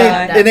 But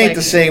it ain't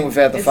the same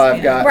without the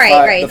five guys.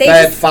 Right. The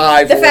Fab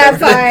Five. The Fab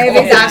Five,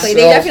 exactly.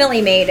 They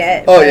definitely made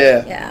it. Oh,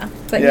 yeah. Yeah.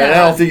 But I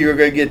don't think you're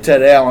going to get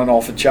Ted Allen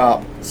off a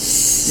chop.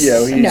 He's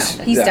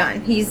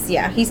done.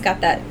 He's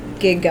got that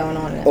gig going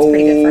on. That's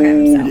pretty good for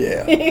him. So.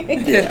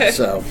 Yeah.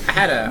 So I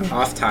had an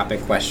off-topic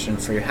question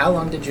for you. How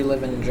long did you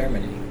live in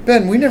Germany?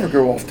 Ben, we never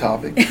go off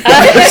topic.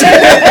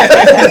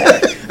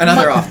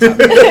 Another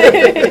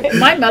off-topic.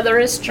 My mother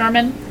is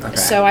German,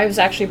 so I was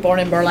actually born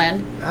in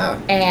Berlin.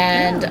 Oh.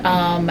 And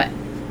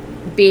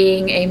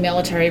being a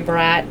military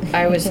brat,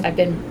 I've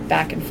been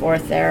back and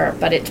forth there,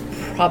 but it's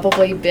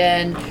probably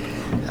been,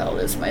 how old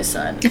is my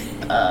son?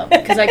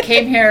 Because I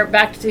came here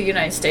back to the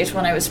United States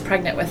when I was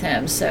pregnant with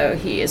him, so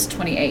he is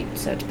 28.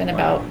 So it's been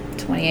about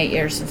 28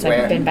 years since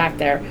I've been back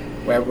there.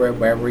 Where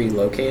were you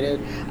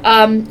located?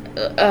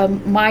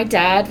 My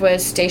dad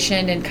was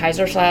stationed in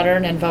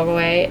Kaiserslautern and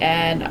Vogelway,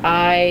 and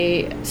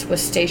I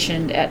was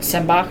stationed at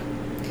Sembach,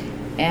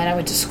 and I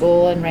went to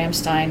school in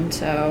Ramstein,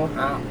 so,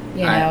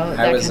 you know, that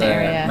kind of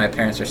area. My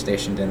parents were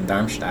stationed in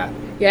Darmstadt.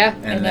 Yeah,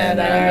 I know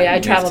that area. I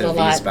traveled a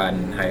lot.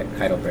 Wiesbaden,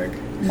 Heidelberg.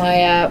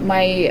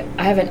 I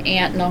have an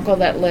aunt and uncle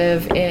that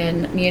live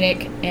in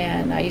Munich,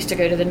 and I used to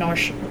go to the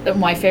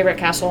my favorite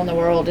castle in the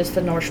world is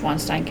the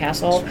Neuschwanstein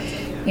Castle.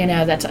 You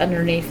know, that's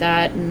underneath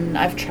that, and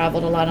I've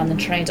traveled a lot on the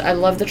trains. I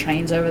love the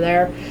trains over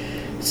there,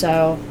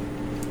 so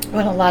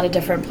went a lot of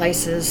different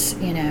places,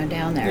 you know,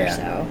 down there. Yeah.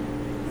 So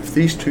If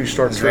these two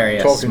start talking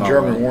small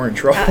German, world. we're in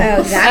trouble.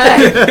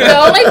 Exactly. the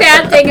only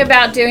bad thing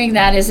about doing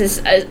that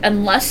is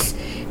unless,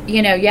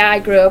 you know, I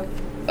grew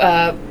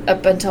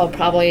up until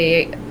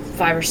probably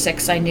 5 or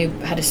 6, I knew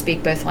how to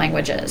speak both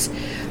languages.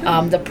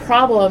 The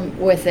problem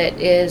with it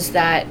is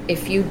that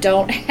if you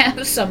don't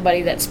have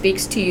somebody that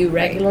speaks to you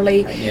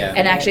regularly,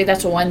 and actually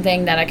that's one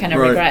thing that I kind of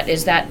regret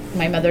is that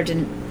my mother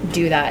didn't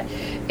do that,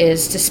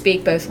 is to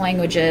speak both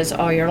languages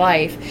all your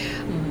life.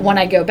 When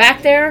I go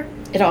back there,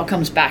 it all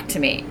comes back to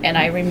me, and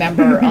I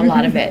remember a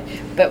lot of it.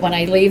 But when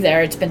I leave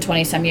there, it's been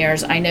 20-some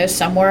years, I know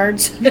some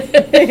words,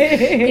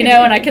 you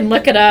know, and I can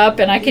look it up,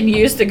 and I can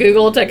use the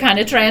Google to kind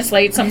of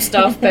translate some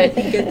stuff, but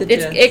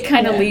it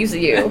kind of leaves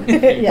you.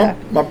 Yeah.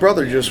 My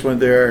brother just went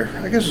there,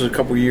 I guess it was a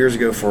couple years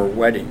ago, for a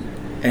wedding.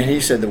 And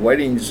he said the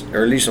weddings,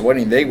 or at least the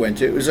wedding they went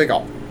to, it was like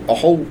the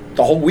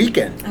whole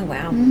weekend. Oh,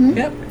 wow.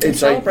 Yep. It's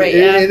like, celebrate,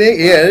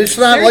 it's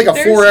not like a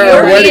There's 4-hour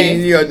European-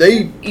 wedding. You know,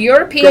 they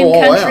European go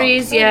all out.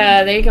 countries,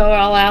 they go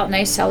all out and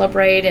they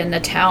celebrate, and the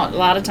town, a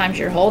lot of times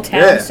your whole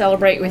town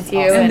celebrate with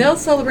you. And they'll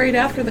celebrate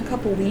after the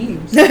couple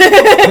leaves.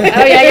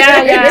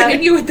 yeah.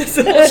 Continue with this.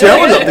 See, I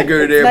would love to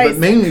go there, but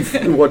mainly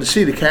to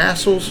see the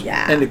castles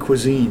and the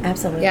cuisine.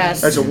 Absolutely.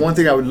 Yes. That's the one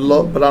thing I would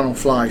love, but I don't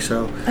fly,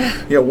 so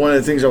one of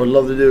the things I would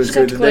love to do is Just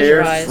go have to to close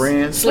your there, eyes.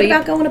 France. What Sleep.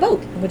 about going on a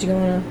boat? Would you go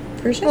on a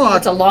cruise ship? Well,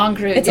 It's a long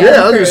cruise. It's I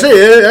was gonna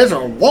say that's a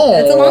long.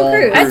 It's a long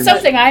cruise. That's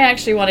something I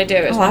actually want to do.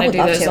 Is Oh, want I to would do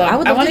love those to. long. I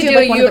would love want to to do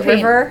like one of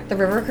European. the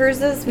river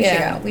cruises. We should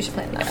Yeah. go. We should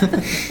plan that.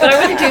 But I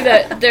want to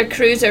do the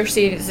cruise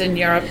overseas in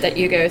Europe that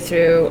you go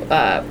through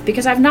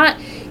because I've not,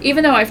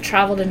 even though I've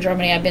traveled in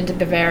Germany, I've been to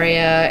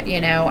Bavaria,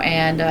 you know,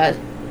 and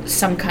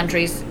some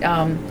countries,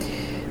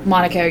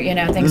 Monaco, you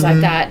know, things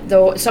like that.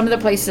 Though some of the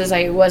places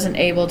I wasn't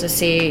able to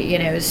see, you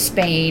know,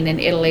 Spain and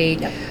Italy.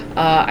 Yep.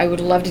 I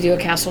would love to do a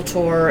castle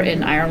tour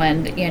in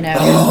Ireland, you know,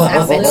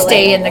 Absolutely. and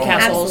stay in the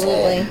castles.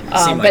 Absolutely.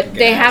 Seem like a But good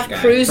they have guy.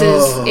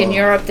 cruises in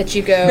Europe that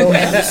you go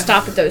and you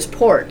stop at those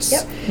ports.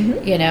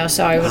 Yep. You know,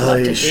 so I would love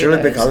to do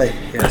those.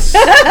 Yes.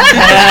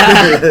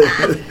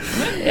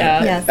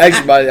 Yeah. Yes.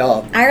 Actually,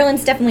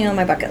 Ireland's definitely on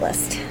my bucket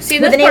list. See,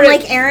 With that's a name part of-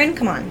 like Erin,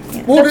 come on.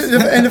 Yeah. well,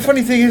 and the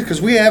funny thing is,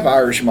 because we have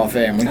Irish in my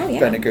family, Oh, yeah.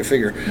 then go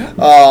figure.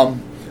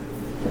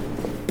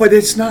 But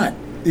it's not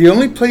the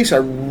only place I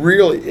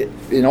really,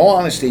 in all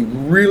honesty,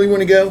 really want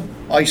to go.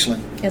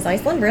 Iceland. Is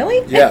Iceland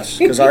really? Yes,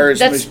 because I heard it's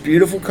the That's- most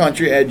beautiful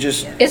country. I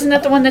just Isn't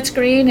that the one that's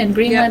green and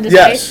Greenland is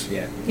yes, ice?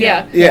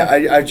 Yeah. Yeah.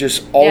 I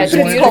just always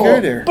it's wanted to beautiful. go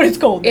there. But it's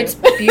cold. It's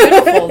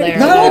beautiful there.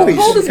 Not though. always.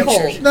 Cold is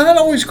cold. Not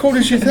always cold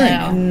as you think.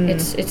 No,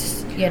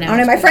 it's you know. I don't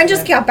know. My friend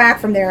just got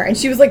back from there, and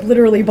she was like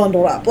literally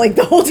bundled up, like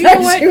the whole time. You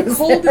know she what? was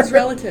Cold there. is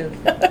relative.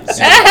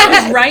 Because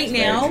right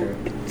Very now, true.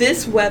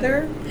 this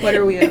weather, what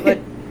are we at? Like,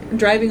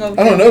 driving over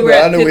I here, don't know, we were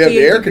but I at know we have the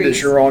 58 air degrees.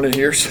 conditioner on in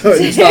here, so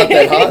it's not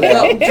that hot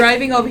Well, out.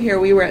 driving over here,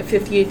 we were at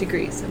 58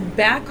 degrees.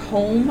 Back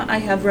home, I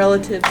have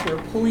relatives who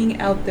are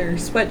pulling out their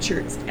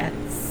sweatshirts at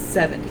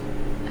 70.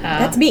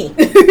 That's me.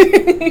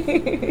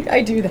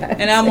 I do that.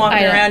 And I'm walking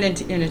I know. around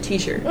in a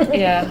t-shirt.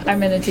 Yeah,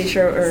 I'm in a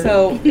t-shirt or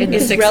So in the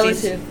it's 60s.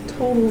 relative,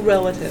 total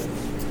relative.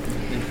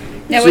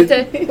 Now with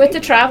the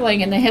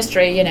traveling and the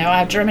history, you know, I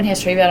have German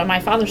history, but on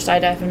my father's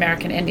side, I have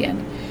American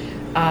Indian.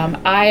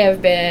 I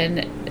have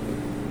been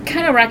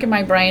kind of racking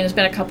my brain. It's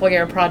been a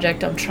couple-year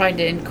project. I'm trying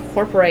to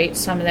incorporate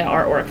some of the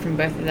artwork from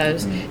both of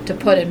those to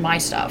put in my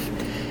stuff.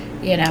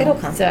 You know, It'll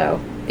come. so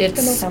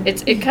It'll come.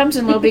 it comes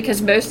in little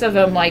because most of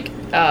them, like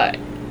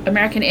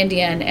American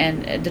Indian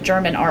and the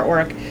German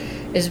artwork,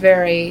 is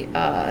very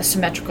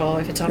symmetrical.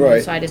 If it's on one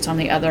Right. side, it's on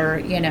the other.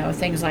 You know,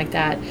 things like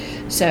that.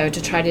 So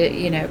to try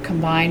to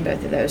combine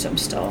both of those, I'm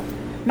still.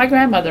 My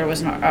grandmother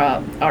was an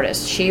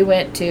artist. She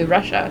went to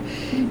Russia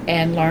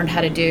and learned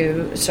how to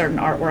do certain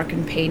artwork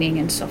and painting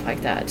and stuff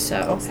like that.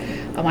 So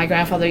my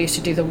grandfather used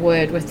to do the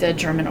wood with the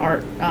German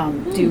art,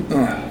 do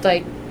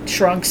like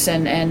trunks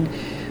and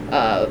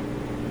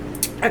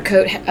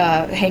coat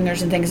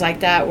hangers and things like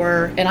that.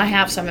 And I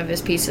have some of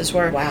his pieces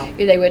where Wow.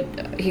 he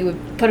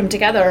would put them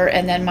together,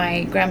 and then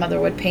my grandmother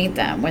would paint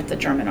them with the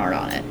German art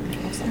on it.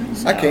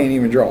 I can't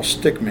even draw a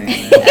stick man.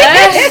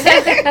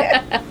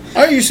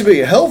 I used to be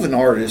a hell of an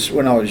artist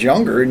when I was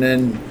younger, and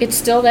then It's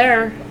still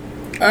there.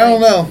 I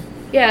don't know.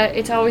 Yeah,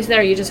 it's always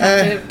there. You just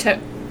have to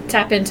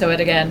tap into it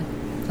again.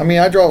 I mean,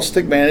 I draw a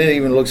stick man, and it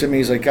even looks at me.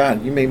 He's like,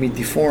 God, you made me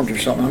deformed or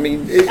something. I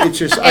mean, it's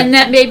just. And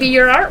that may be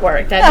your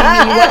artwork. That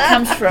may be what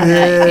comes from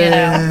it, you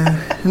know.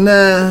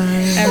 Nah.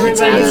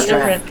 Everybody's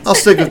different. I'll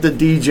stick with the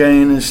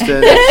DJing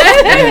instead.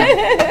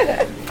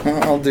 Yeah.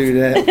 I'll do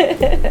that.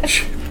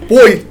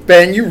 Boy,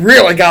 Ben, you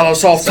really got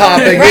us off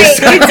topic. Right,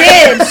 you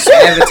did. I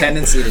have a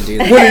tendency to do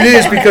that. What it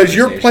is, because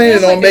you're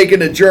planning on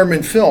making a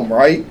German film,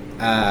 right?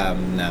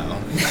 No.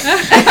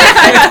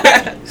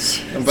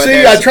 But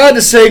See, I tried to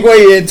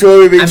segue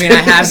into it. I mean,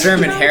 I have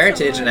German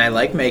heritage, and I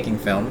like making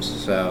films,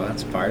 so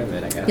that's part of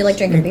it, I guess. You like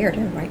drinking beer,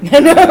 too, right?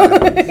 Not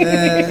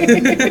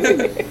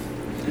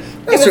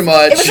so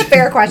much. It was a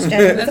fair question.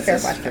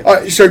 All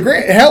right, so,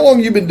 Grant, how long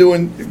have you been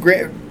doing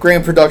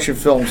Grand Production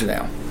Films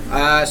now?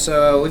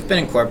 So we've been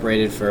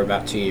incorporated for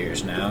about 2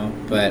 years now,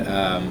 but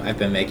I've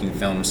been making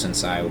films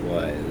since I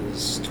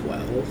was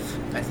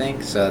 12, I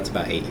think, so that's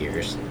about 8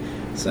 years.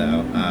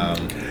 So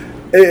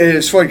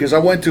It's funny because I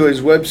went to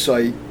his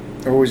website,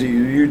 or was it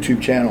your YouTube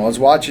channel? I was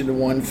watching the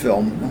one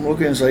film. I'm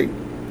looking, it's like,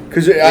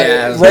 because right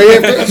after,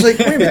 I was like,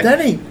 wait a minute,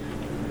 that ain't.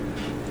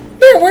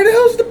 Man, where the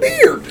hell's the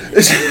beard?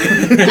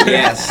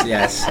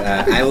 Yes.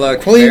 I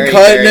look clean very,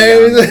 cut very and young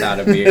everything. without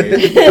a beard.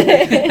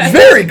 It's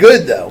very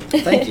good, though.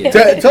 Thank you.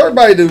 Tell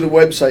everybody the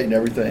website and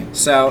everything.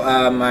 So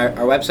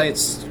our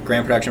website's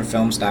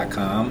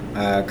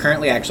grandproductionfilms.com.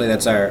 Currently, actually,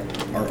 that's our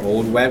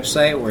old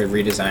website. We're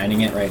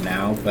redesigning it right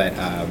now, but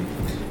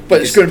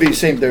it's going to be the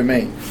same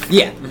domain.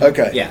 Yeah.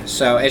 Okay. Yeah.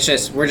 So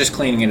we're just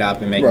cleaning it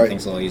up and making Right.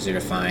 things a little easier to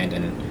find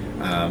and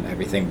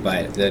everything.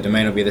 But the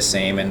domain will be the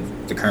same,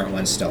 and the current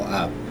one's still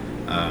up.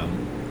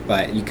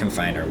 But you can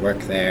find our work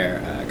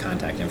there,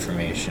 contact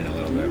information, a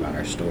little bit about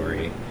our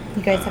story.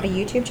 You guys have a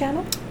YouTube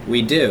channel?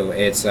 We do.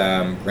 It's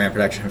Grand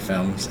Production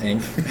Films,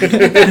 Inc.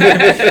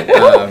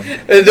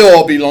 And they'll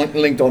all be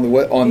linked on the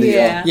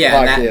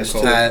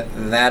podcast.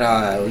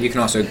 That you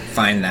can also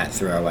find that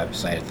through our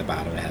website at the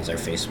bottom. It has our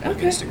Facebook,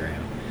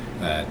 Instagram.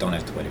 Don't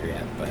have Twitter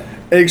yet, but.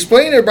 And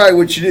explain to everybody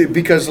what you do,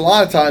 because a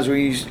lot of times when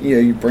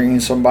you bring in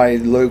somebody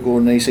local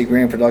and they say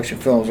Grand Production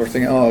Films, they're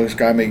thinking, oh, this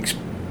guy makes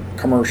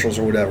commercials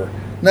or whatever.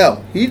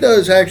 No, he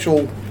does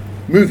actual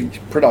movie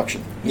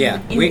production. Yeah,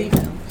 we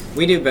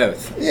do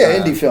both. Yeah,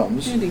 indie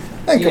films and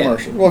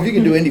commercials. Well, if you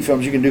can do indie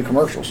films, you can do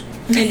commercials.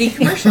 Indie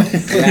commercials.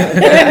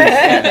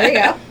 There you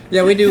go.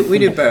 Yeah, we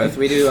do both.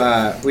 We do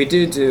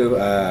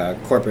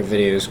corporate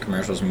videos,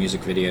 commercials,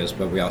 music videos,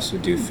 but we also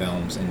do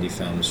films, indie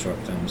films, short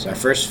films. Our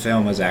first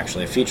film was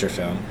actually a feature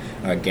film.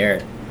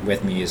 Garrett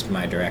with me is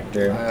my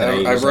director.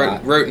 I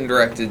wrote and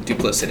directed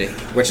Duplicity,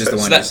 which is the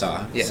one you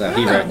saw. Yeah. So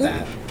he wrote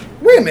that.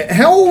 Wait a minute,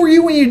 how old were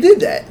you when you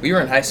did that? We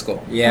were in high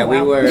school. Yeah, we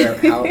were.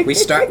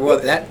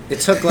 It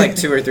took like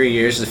 2 or 3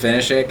 years to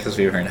finish it because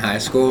we were in high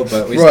school,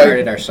 but we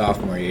started our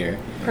sophomore year.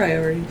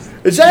 Priorities.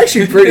 It's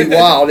actually pretty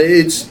wild.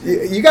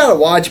 You got to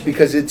watch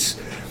because it's.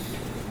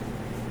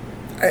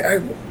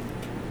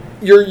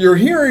 You're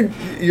hearing.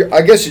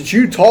 I guess it's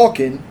you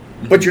talking,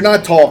 but you're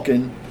not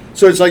talking.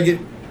 So it's like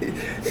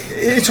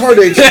it's hard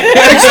to explain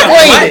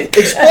it.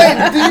 Explain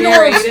it. Do you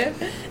know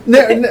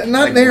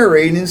not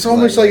narrating. It's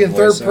almost like in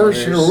third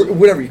person or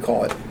whatever you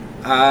call it.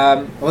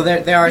 Well,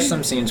 there are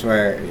some scenes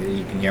where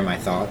you can hear my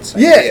thoughts.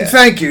 Yeah,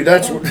 thank you.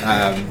 That's what.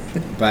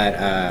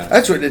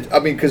 That's what I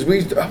mean, because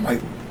I'm like,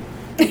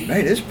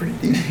 man, it's pretty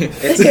deep.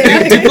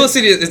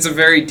 Duplicity. It's a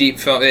very deep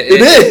film.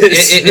 It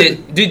is.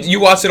 Did you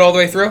watch it all the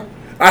way through?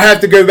 I have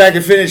to go back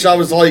and finish. I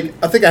was like,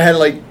 I think I had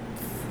like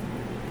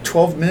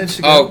 12 minutes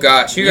to go. Oh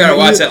gosh, you gotta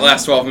watch that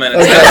last 12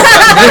 minutes. Okay.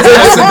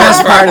 That's the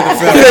best part of the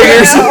film.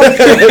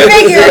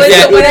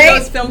 One of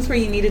those films where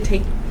you need to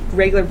take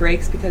regular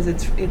breaks because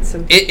it's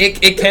so.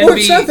 It can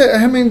be.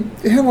 I mean,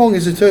 how long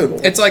is it total?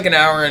 It's like an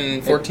hour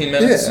and 14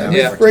 minutes.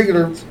 Yeah.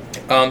 Regular.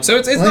 So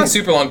it's not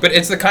super long, but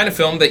it's the kind of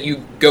film that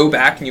you go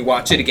back and you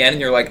watch it again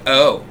and you're like,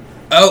 oh,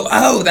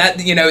 that,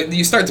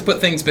 you start to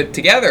put things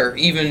together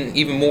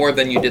even more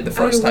than you did the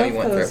first time you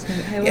went through.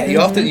 Yeah, you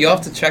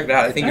have to check it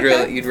out. I think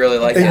you'd really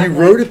like it. And you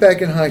wrote it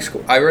back in high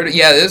school. I wrote it.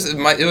 Yeah,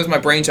 it was my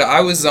brainchild.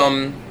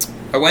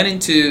 I went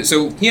into,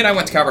 so he and I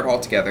went to Calvert Hall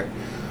together.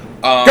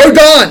 Go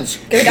Dons!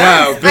 Go Dons!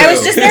 Wow, I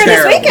was just there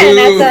this weekend.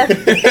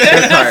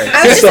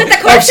 I was just at the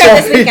car show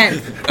this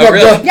weekend. Oh,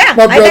 really? Yeah,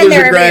 my I've been brother's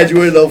there a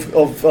graduate of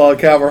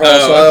Calvert Hall,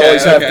 so I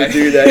always have to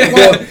do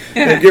that.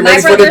 Get my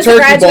ready for the brother's a turkey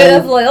graduate bowl.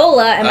 of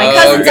Loyola, and my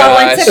cousins all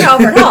went to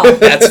Calvert Hall.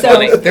 That's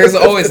funny. There's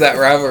always that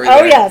rivalry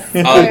there. Oh, yes.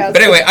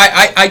 But anyway,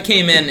 I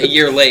came in a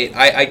year late.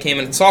 I came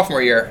in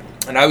sophomore year,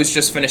 and I was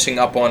just finishing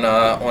up on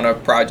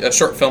a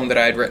short film that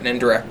I had written and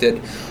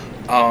directed.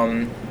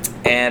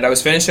 And I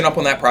was finishing up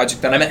on that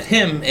project, and I met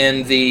him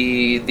in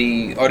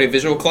the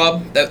audiovisual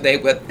club that they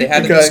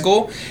had at the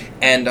school.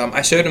 And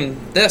I showed him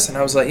this, and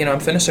I was like, I'm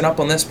finishing up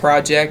on this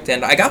project,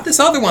 and I got this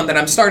other one that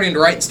I'm starting to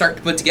write and start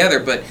to put together,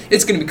 but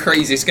it's going to be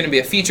crazy. It's going to be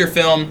a feature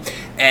film,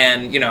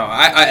 and,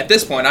 I at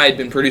this point, I had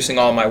been producing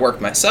all my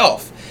work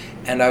myself.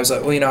 And I was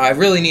like, well, I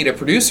really need a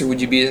producer. Would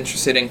you be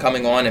interested in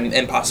coming on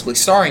and possibly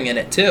starring in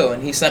it, too?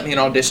 And he sent me an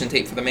audition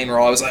tape for the main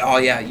role. I was like, oh,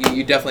 yeah,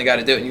 you definitely got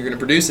to do it, and you're going to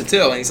produce it,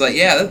 too. And he's like,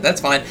 yeah, that's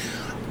fine.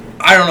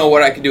 I don't know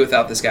what I could do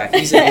without this guy.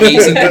 He's an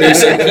amazing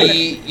producer.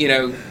 He,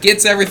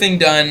 gets everything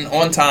done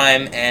on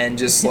time and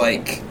just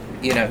like,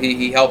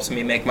 he helps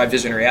me make my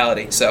vision a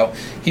reality. So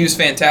he was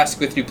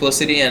fantastic with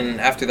Duplicity, and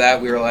after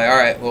that we were like, all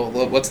right, well,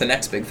 what's the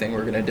next big thing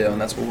we're going to do?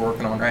 And that's what we're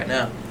working on right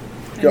now.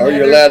 Are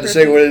you allowed to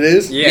say what it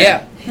is?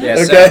 Yeah.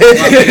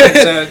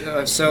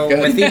 Okay. So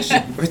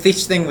with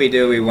each thing we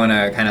do, we want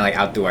to kind of like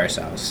outdo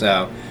ourselves.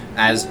 So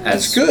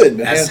that's good.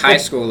 As high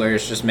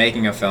schoolers, just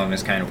making a film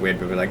is kind of weird,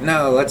 but we're like,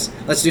 no,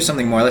 let's do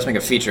something more. Let's make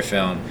a feature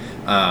film.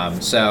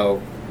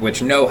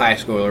 Which no high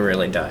schooler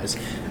really does,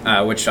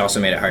 which also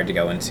made it hard to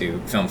go into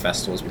film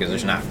festivals because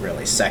there's not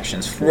really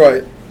sections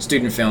for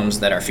student films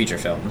that are feature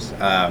films.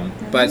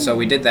 But so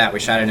we did that. We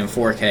shot it in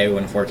 4K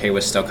when 4K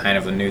was still kind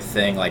of a new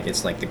thing. Like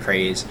it's like the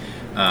craze.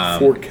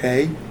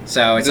 4K.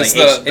 So it's Just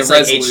like the like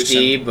resolution.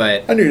 HD,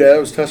 but I knew that. I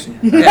was testing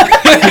you.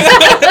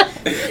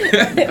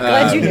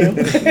 Glad you knew.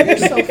 You're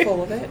so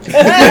full of it.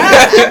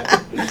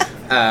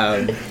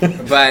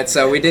 but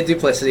so we did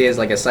Duplicity as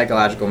like a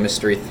psychological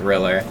mystery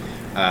thriller.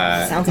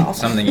 Sounds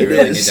awesome. Something you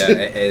really need to.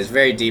 It is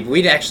very deep.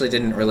 We actually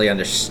didn't really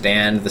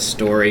understand the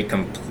story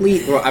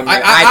completely. Well,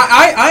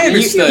 I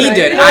understood. He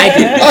did. I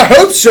did. I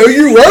hope so.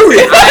 You wrote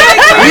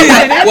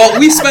it.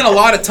 We spent a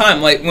lot of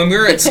time, like when we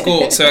were at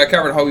school. So I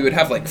covered how we would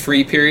have like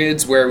free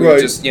periods where we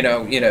would just,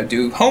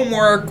 do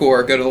homework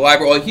or go to the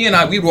library. Well, he and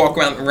I, we'd walk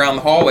around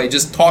the hallway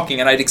just talking,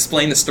 and I'd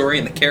explain the story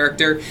and the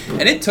character.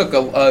 And it took a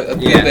little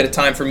bit of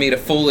time for me to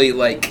fully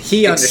like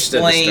understood the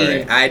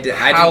story. I didn't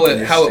how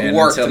it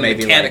worked and the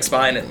maybe mechanics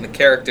behind it and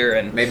the character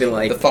and maybe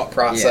like the thought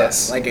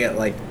process. Like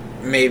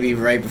maybe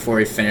right before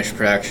we finished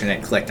production,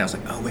 it clicked. And I was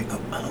like, oh wait,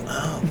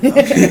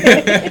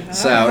 okay.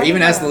 So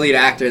even as the lead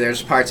actor,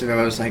 there's parts of it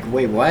I was like,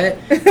 wait, what?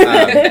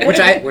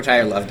 Which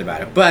I loved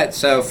about it. But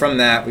so from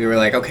that, we were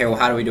like, okay, well,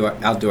 how do we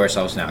outdo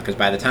ourselves now? Because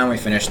by the time we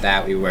finished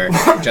that, we were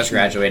just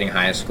graduating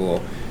high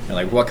school. We're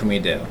like, what can we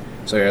do?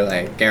 So we were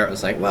like, Garrett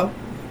was like, well,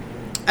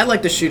 I'd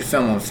like to shoot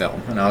film on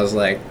film, and I was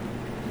like,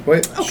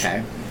 wait,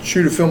 okay,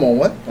 shoot a film on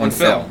what? On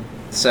film.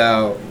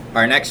 So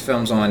our next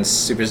film's on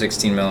Super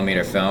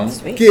 16mm film.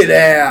 Sweet. Get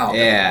out.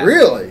 Yeah.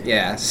 Really?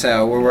 Yeah.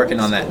 So we're working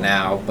on that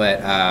now, but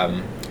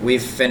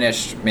we've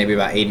finished maybe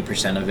about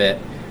 80% of it,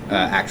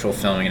 actual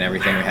filming and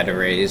everything. We had to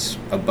raise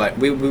but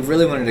we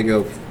really wanted to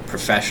go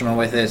professional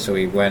with it, so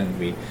we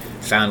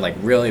found like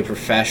really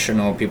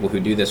professional people who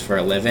do this for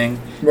a living.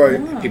 Right.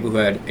 People who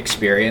had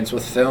experience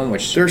with film,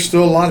 which there's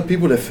still a lot of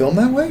people that film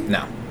that way?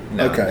 No,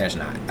 okay. There's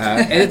not.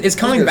 It's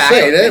coming back.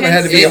 It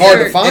had to be hard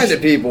to find the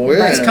people.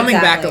 Yeah. It's coming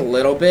back a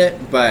little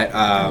bit, but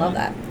I love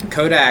that.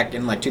 Kodak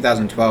in like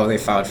 2012 they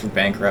filed for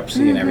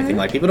bankruptcy and everything.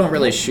 Like people don't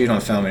really shoot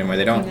on film anymore.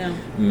 They don't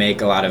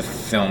make a lot of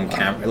film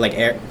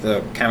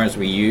the cameras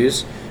we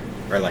use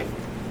are like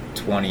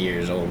 20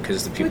 years old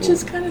because the people. Which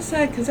is kind of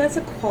sad because that's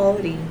a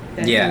quality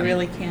that you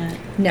really can't.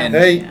 No,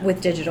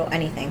 with digital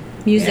anything,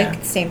 music,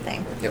 same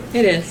thing. Yep.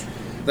 It is.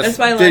 That's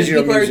why a lot of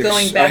people are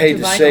going back to vinyl. I hate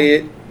to say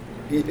it.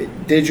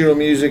 Digital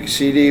music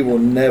CD will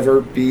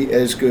never be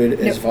as good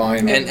as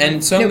vinyl,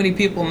 and so many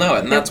people know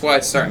it, and that's why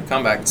it's starting to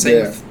come back.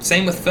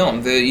 Same with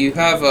film. You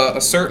have a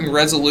certain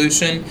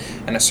resolution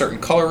and a certain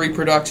color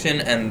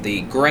reproduction and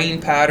the grain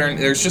pattern.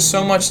 There's just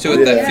so much to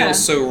it that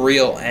feels so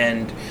real,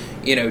 and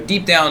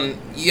deep down,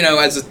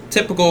 as a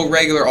typical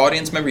regular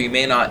audience member, you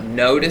may not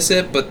notice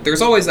it, but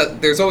there's always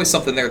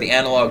something there, the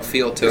analog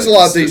feel to it. There's a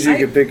lot of things you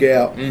can pick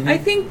out. Mm-hmm. I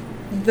think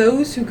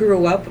those who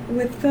grew up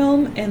with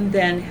film and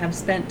then have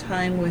spent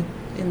time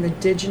in the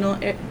digital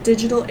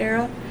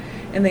era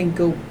and then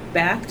go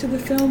back to the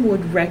film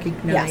would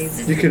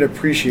recognize you can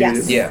appreciate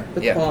it.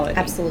 The quality.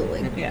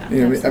 Absolutely. Yeah. I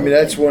mean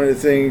that's one of the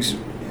things,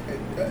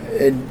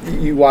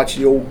 and you watch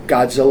the old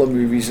Godzilla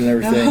movies and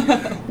everything.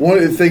 One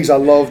of the things I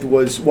loved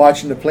was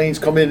watching the planes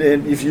come in,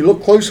 and if you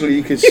look closely,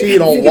 you could see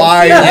it on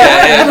wide.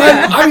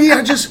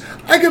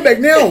 I go back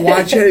now and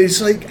watch it.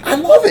 It's like I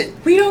love it.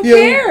 We don't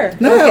care.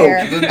 No,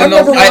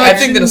 I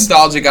think the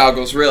nostalgia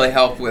goggles really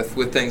help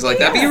with things like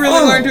that. But you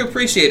really learn to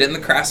appreciate it and the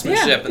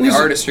craftsmanship and the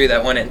artistry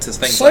that went into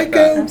things like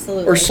that.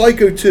 Absolutely. Or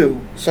Psycho 2.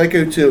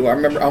 Psycho 2. I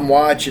remember I'm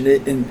watching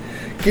it and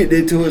getting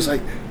into it. It's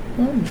like,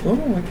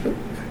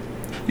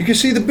 you can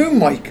see the boom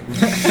mic.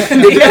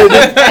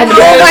 Oh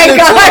my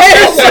gosh!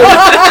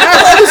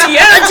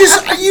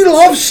 You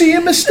love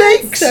seeing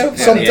mistakes. Some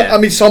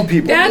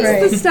people.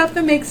 That's the stuff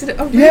that makes it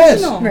original.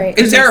 Yes. Right.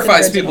 It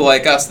terrifies people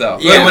like us, though.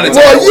 Yeah. When it's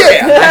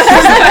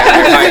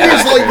The thing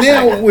is, like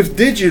now with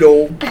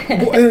digital,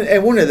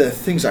 and one of the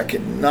things I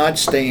cannot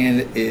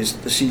stand is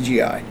the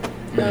CGI.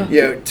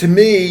 To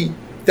me,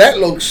 that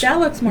looks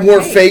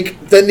more fake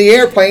than the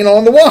airplane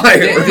on the wire.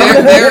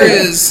 There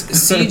is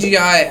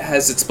CGI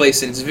has its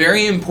place and it's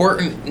very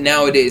important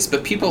nowadays,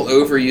 but people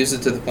overuse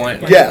it to the point.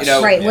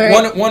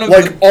 One of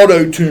like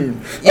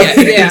auto-tune.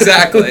 Yeah,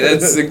 exactly.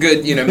 That's a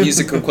good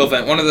music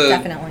equivalent. One of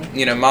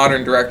the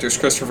modern directors,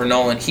 Christopher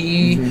Nolan,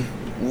 he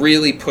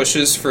really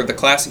pushes for the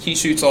classic. He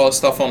shoots all his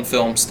stuff on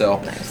film still.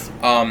 Nice.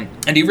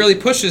 And he really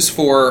pushes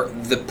for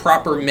the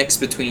proper mix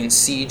between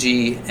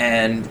CG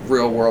and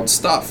real world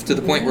stuff to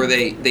the point where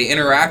they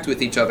interact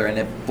with each other and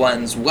it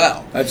blends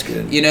well. That's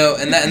good. You know,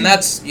 and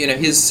that's, you know,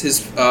 his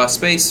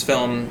space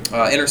film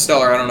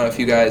Interstellar. I don't know if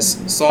you guys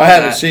saw I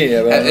that. haven't seen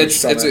it, but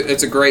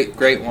it's a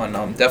great one.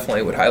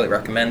 Definitely would highly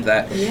recommend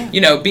that. Yeah.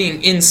 You know,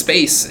 being in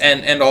space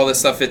and all this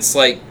stuff, it's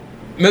like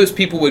most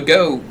people would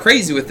go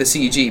crazy with the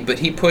CG, but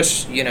he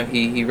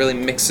really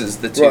mixes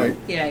the two. Right.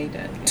 Yeah, he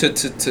did.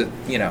 To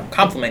you know,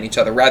 complement each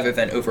other rather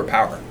than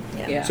overpower.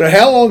 Yeah. So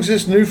how long is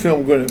this new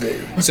film going to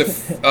be? So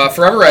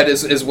Forever Red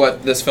is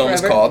what this film is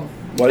Forever? called.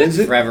 What is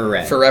it? Forever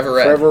Red. Forever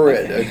Red. Forever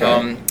Red.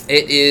 Okay.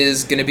 It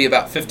is going to be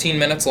about 15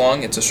 minutes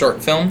long. It's a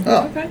short film.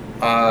 Oh. Okay.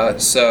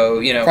 So,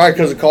 you know. Probably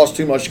because it costs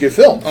too much to get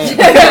filmed. Our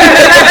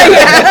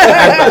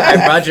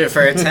budget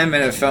for a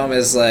 10-minute film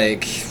is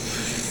like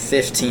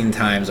 15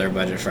 times our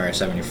budget for our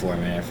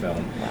 74-minute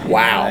film.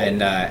 Wow. And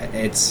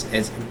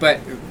but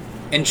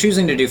in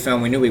choosing to do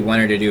film, we knew we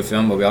wanted to do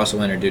film, but we also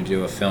wanted to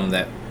do a film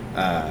that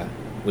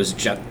was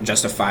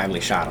justifiably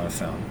shot on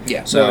film.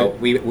 Yeah. So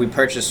Right. we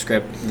purchased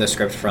the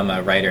script from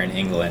a writer in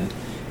England,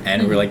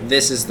 and we're like,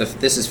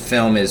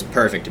 film is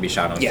perfect to be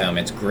shot on film.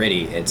 It's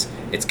gritty. It's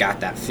got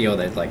that feel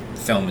that like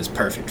film is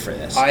perfect for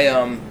this.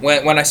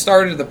 When I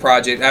started the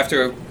project,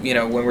 after, you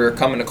know, when we were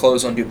coming to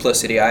close on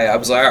Duplicity, I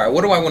was like, all right,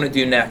 what do I want to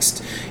do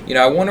next? You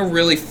know, I want to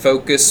really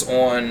focus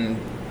on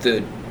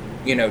the,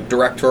 you know,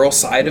 directorial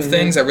side of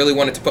things. I really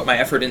wanted to put my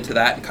effort into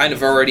that and kind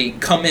of already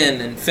come in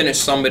and finish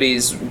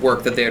somebody's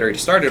work that they had already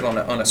started on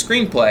a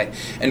screenplay,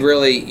 and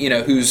really, you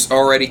know, who's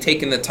already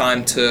taken the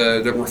time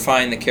to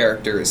refine the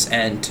characters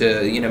and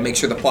to, you know, make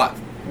sure the plot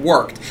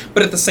worked,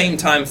 but at the same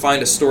time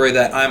find a story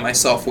that I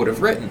myself would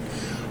have written.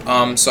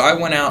 So I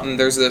went out, and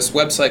there's this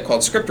website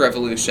called Script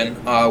Revolution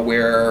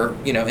where,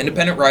 you know,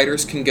 independent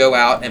writers can go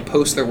out and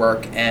post their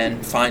work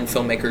and find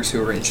filmmakers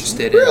who are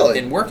interested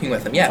in working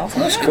with them. Yeah,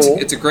 That's cool.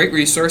 It's a great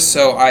resource.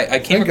 So I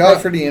came Thank across.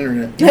 God for the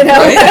internet.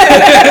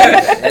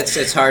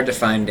 It's hard to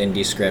find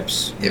indie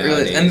scripts. It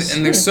really is. nowadays.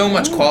 And there's so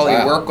much quality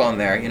Wow. work on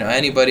there. You know,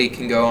 anybody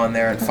can go on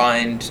there and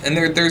find, and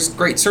there's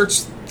great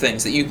search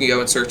things that you can go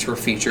and search for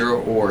feature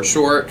or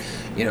short,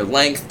 you know,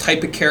 length,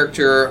 type of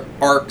character,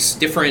 arcs,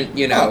 different,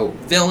 you know,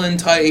 villain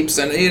types,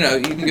 and, you know,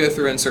 you can go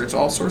through and search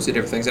all sorts of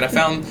different things. And I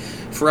found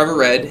Forever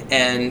Red,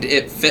 and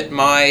it fit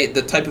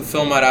the type of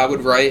film that I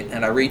would write,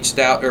 and Ben reached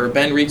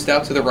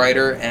out to the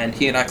writer, and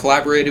he and I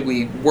collaborated.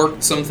 We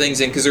worked some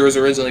things in, because it was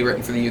originally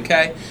written for the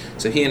UK,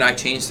 so he and I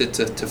changed it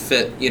to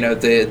fit, you know,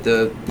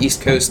 the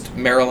East Coast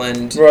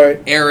Maryland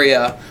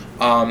area,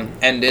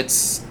 and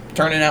it's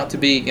turning out to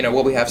be, you know,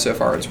 what we have so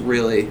far is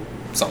really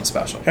something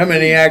special. How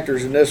many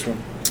actors in this one?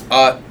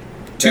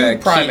 Two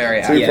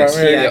primary actors.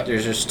 Key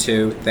actors, just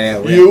two.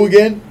 You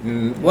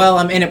again? Well,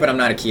 I'm in it, but I'm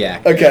not a key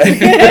actor. Okay.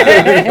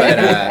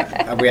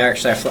 But we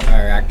actually,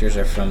 our actors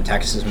are from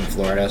Texas and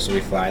Florida, so we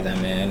fly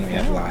them in. We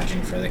have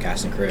lodging for the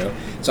cast and crew.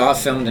 It's all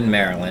filmed in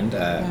Maryland.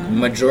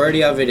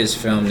 Majority of it is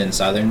filmed in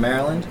Southern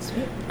Maryland.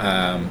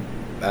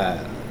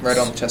 Right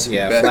on the Chesapeake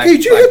Yeah, Bay. Okay,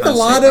 did you hit the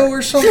lotto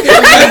or something?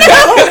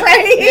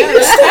 Right?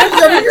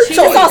 This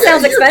all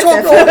sounds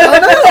expensive.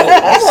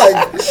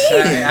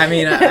 I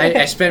mean,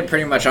 I spent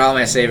pretty much all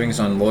my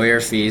savings on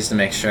lawyer fees to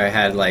make sure I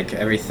had, like,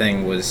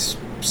 everything was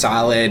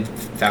solid,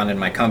 founded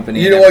my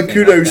company. You know what?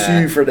 Kudos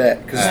to you for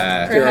that. For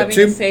having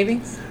a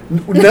savings?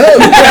 No.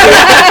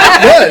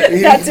 What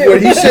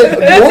he said,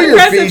 lawyer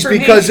fees,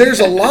 because there's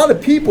a lot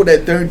of people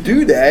that don't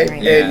do that,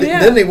 Right. and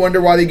then they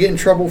wonder why they get in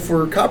trouble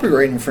for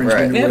copyright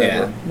infringement or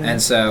whatever. Yeah. And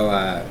so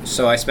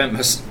I spent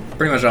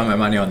pretty much all my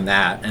money on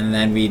that, and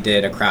then we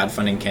did a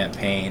crowdfunding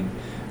campaign,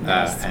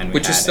 and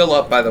which is still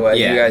up, by the way.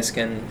 Yeah. You guys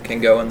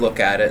can go and look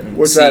at it and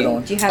What's see. that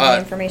on? Do you have the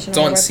information It's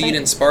on on the Seed website?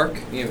 and Spark.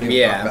 You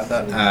Yeah. talk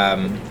about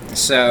that.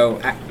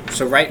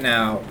 So right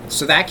now,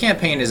 that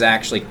campaign is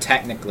actually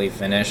technically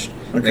finished.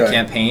 The Okay.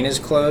 campaign is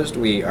closed.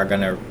 We are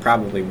going to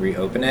probably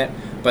reopen it,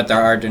 but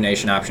there are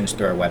donation options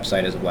through our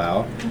website as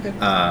well. Okay.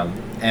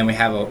 And we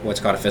have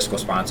what's called a fiscal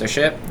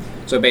sponsorship.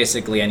 So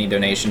basically, any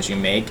donations you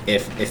make,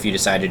 if you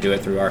decide to do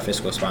it through our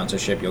fiscal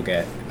sponsorship, you'll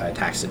get a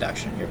tax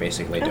deduction. You're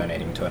basically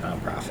donating to a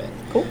nonprofit.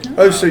 Cool.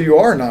 Oh, so you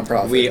are a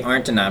nonprofit. We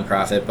aren't a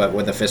nonprofit, but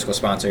what the fiscal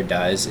sponsor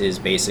does is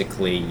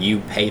basically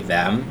you pay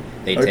them.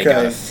 They take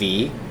out a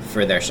fee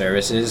for their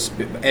services.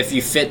 If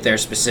you fit their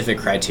specific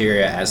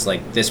criteria as,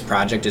 like, this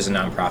project is a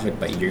nonprofit,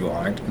 but you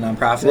aren't a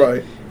nonprofit.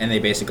 Right. And they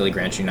basically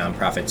grant you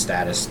nonprofit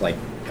status, like,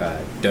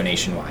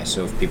 donation-wise.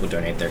 So if people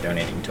donate, they're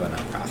donating to a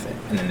nonprofit.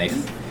 And then they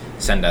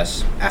send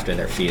us, after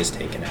their fee is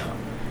taken out,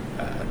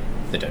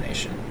 the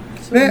donation.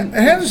 Now,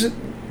 how does it...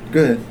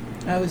 Go ahead.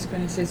 I was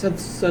going to say,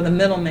 so the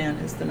middleman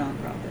is the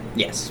nonprofit.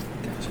 Yes.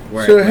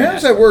 So how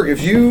does that work?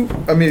 If you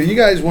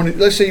guys wanted,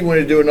 let's say you want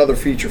to do another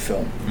feature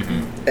film,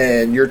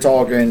 and you're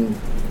talking,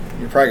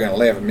 you're probably going to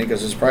laugh at me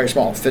because it's probably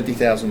small,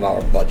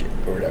 $50,000 budget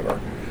or whatever.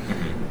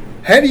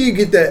 How do you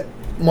get that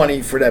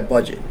money for that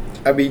budget?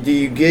 I mean, do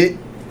you get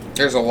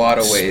There's a lot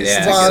of ways.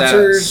 Yeah.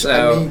 sponsors?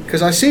 So- I mean,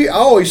 because I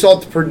always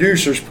thought the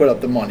producers put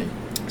up the money.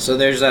 So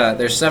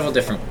there's several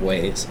different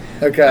ways.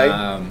 Okay.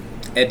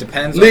 It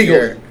depends Legal.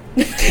 on your...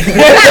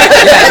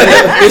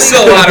 There's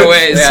still a lot of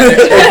ways. Yeah,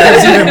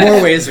 there's even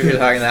more ways if you're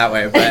talking that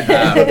way.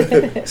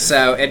 But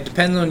so it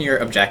depends on your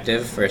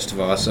objective, first of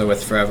all. So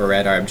with Forever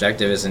Red, our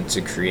objective isn't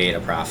to create a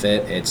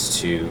profit. It's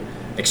to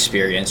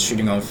experience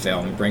shooting on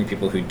film, bring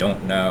people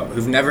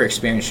who've never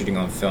experienced shooting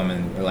on film,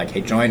 and we're like,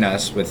 hey, join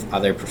us with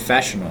other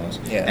professionals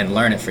and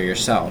learn it for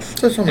yourself.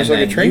 So it's almost like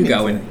a training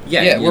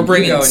thing. We're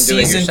bringing go and do it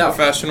seasoned yourself.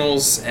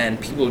 professionals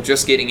and people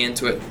just getting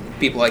into it.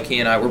 People like he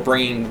and I, we're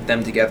bringing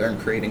them together and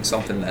creating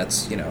something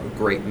that's a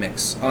great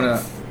mix. On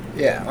a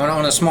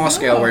small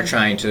scale, we're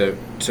trying to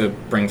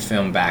bring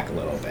film back a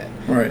little bit,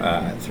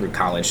 right? Through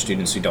college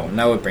students who don't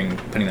know it, putting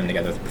them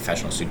together with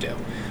professionals who do.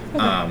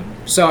 Okay.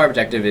 So our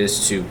objective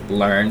is to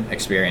learn,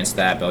 experience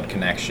that, build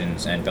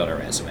connections, and build a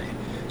resume.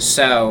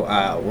 So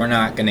we're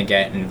not going to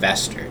get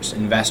investors.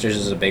 Investors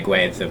is a big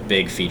way. The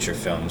big feature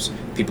films,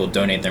 people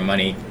donate their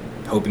money,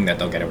 hoping that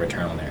they'll get a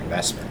return on their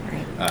investment.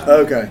 Right.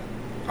 Okay.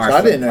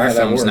 Our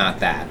film's worked. not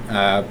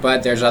that,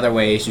 but there's other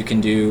ways you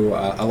can do.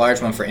 A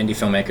large one for indie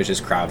filmmakers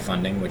is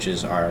crowdfunding, which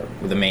is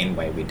the main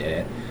way we did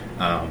it.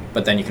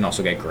 But then you can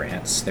also get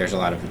grants. There's a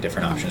lot of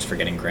different options for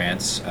getting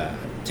grants.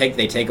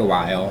 They take a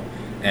while,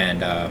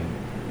 and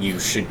you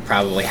should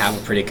probably have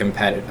a pretty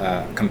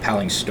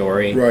compelling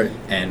story, right,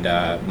 and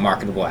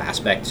marketable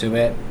aspect to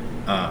it.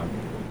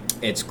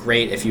 It's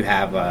great if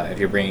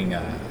you're bringing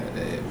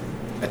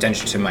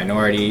attention to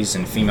minorities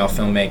and female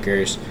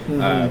filmmakers.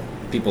 Mm-hmm.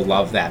 People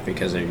love that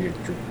because you're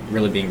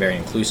really being very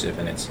inclusive,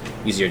 and it's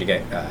easier to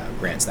get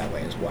grants that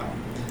way as well.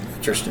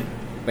 Interesting.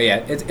 But yeah,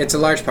 it's a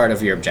large part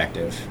of your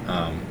objective,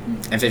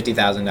 and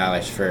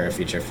 $50,000 for a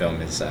feature film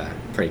is a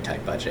pretty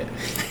tight budget.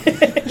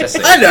 Just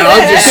so I know.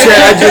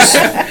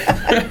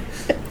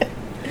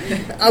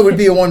 I would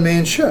be a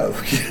one-man show.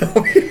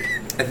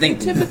 I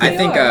think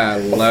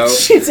low.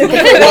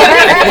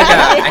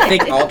 I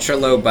think ultra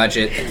low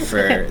budget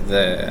for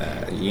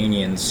the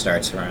unions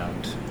starts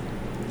around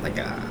like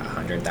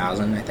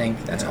 100,000. I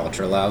think that's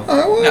ultra low.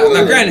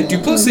 Now, granted,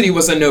 Duplicity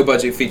was a no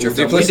budget feature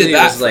film. We did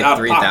that was like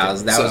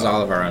 3,000. That was so.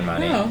 all of our own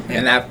money,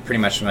 and that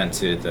pretty much went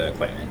to the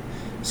equipment.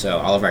 So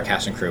all of our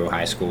cast and crew,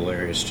 high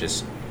schoolers,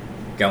 just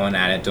going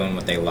at it, doing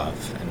what they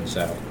love, and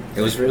so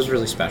it was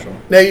really special.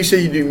 Now you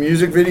say you do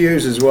music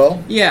videos as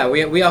well? Yeah,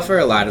 we offer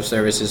a lot of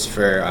services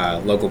for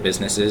local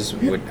businesses.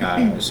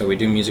 So we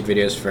do music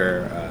videos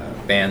for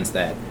bands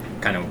that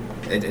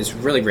it's a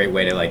really great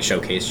way to like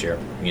showcase your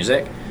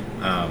music.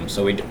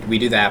 So we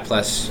do that.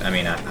 Plus, I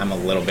mean, I'm a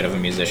little bit of a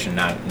musician,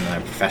 not a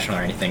professional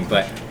or anything,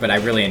 but I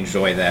really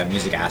enjoy the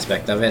music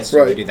aspect of it.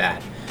 So we do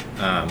that.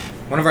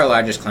 One of our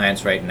largest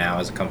clients right now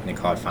is a company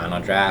called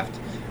Final Draft.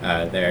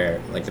 They're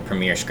like the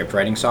premier script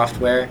writing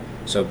software.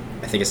 So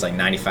I think it's like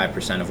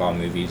 95% of all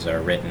movies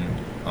are written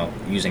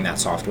using that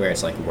software.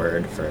 It's like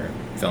Word for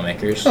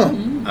filmmakers. Oh.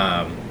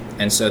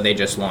 And so they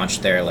just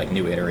launched their like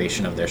new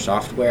iteration of their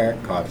software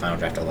called Final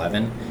Draft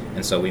 11.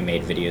 And so we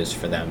made videos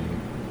for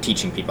them,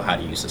 teaching people how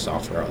to use the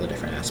software, all the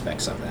different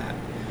aspects of that.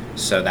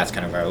 So that's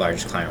kind of our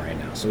largest client right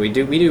now. So we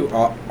do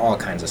all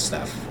kinds of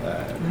stuff,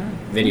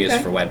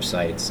 videos for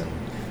websites and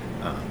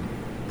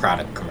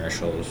product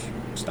commercials,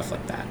 stuff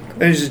like that.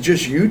 And is it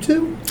just you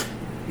two?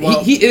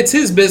 Well, it's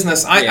his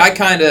business. I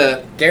kind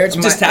of Garrett's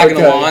just tagging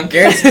along.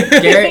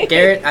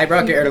 Garrett. I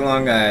brought Garrett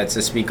along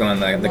to speak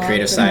on the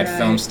creative side,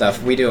 film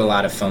stuff. We do a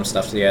lot of film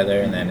stuff together,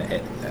 and then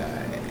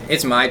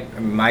it's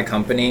my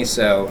company,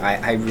 so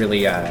I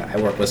really I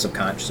work with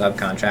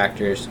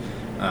subcontractors.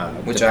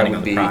 Which depending I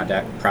would on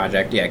the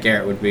project. Yeah,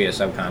 Garrett would be a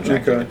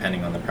subcontractor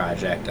depending on the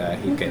project.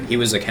 He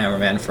was a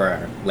cameraman for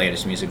our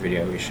latest music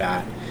video we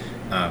shot.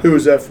 Who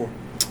was that for?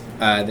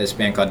 This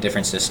band called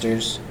Different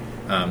Sisters.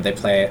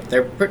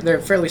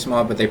 They're fairly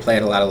small, but they play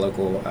at a lot of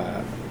local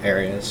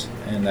areas,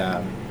 and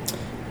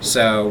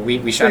so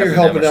we shot. So you're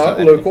helping out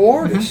local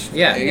artists. Mm-hmm.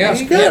 Yeah,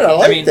 that's good. I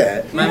like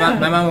that. My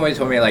mom always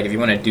told me like if you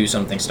want to do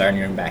something, start in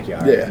your own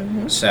backyard. Yeah.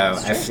 Mm-hmm. So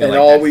I feel and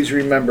like always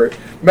remember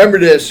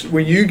this: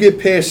 when you get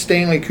past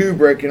Stanley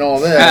Kubrick and all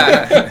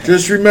that,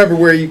 just remember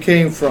where you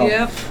came from.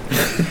 Yep.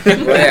 Well,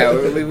 yeah,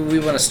 we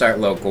want to start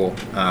local,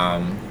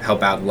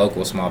 help out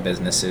local small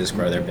businesses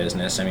grow their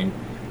business. I mean,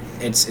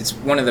 it's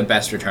one of the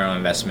best return on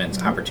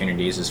investment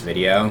opportunities is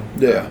video.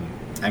 Yeah.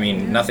 I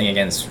mean, nothing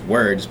against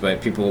words,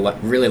 but people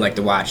really like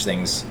to watch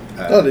things.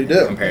 They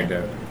do. Compared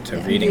to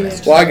reading them.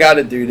 Well, I got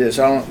to do this.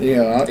 I don't,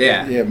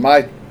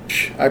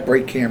 I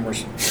break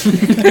cameras.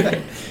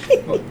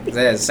 Well,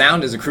 the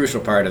sound is a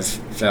crucial part of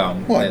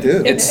film. Well, I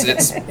do. They say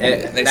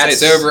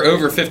it's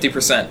over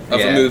 50% of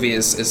a movie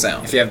is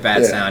sound. If you have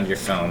bad sound, your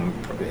film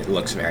it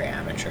looks very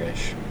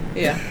amateurish.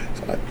 Yeah.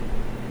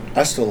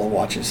 I still love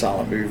watching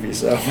silent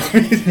movies, though.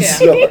 Yeah.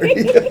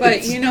 Sorry.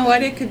 But you know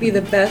what? It could be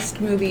the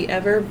best movie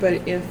ever,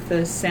 but if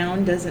the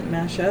sound doesn't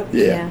match up.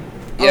 Yeah.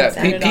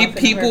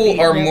 People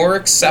are more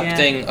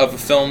accepting of a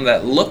film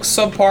that looks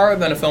subpar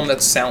than a film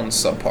that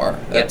sounds subpar.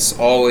 That's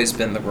always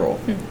been the rule.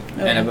 Okay.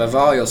 And above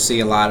all, you'll see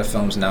a lot of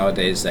films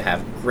nowadays that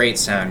have great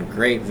sound,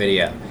 great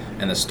video,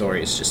 and the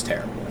story is just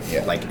terrible.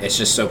 like it's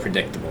just so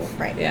predictable.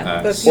 Right.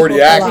 Yeah. But Or the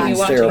people acting's continue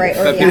watching. terrible. Right.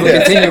 Or But the people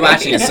acting. continue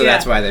watching it, so Yeah.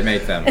 that's why they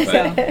make them.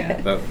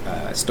 Yeah.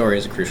 But story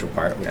is a crucial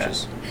part, which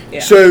is Yeah.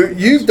 So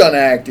you've done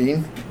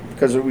acting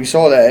because we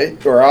saw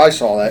that, or I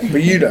saw that,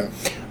 but you don't.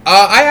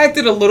 I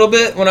acted a little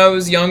bit when I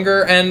was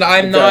younger, and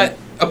I'm Okay. not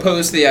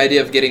opposed to the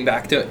idea of getting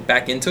back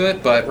into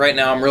it. But right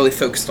now, I'm really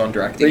focused on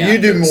directing. But you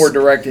do actors. more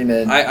directing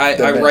than I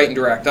than write and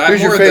direct.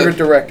 Who's your favorite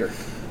director?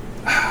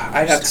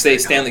 I'd have to say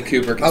Stanley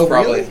Kubrick. Oh,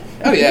 Probably. really?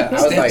 Oh yeah. I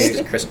thought you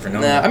Stanley. was Christopher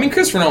Nolan. Nah, I mean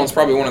Christopher Nolan's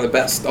probably one of the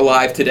best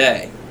alive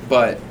today,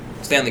 but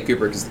Stanley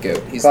Kubrick is the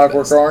GOAT. He's the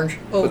Clockwork best. Orange?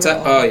 What's that?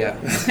 Overall. Oh yeah.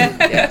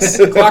 Yes.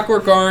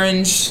 Clockwork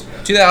Orange,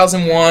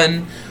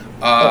 2001.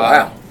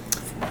 Wow.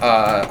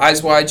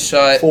 Eyes Wide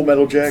Shut. Full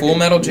Metal Jacket. Full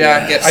Metal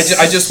Jacket. Yes.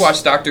 I just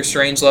watched Doctor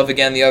Strangelove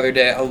again the other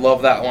day. I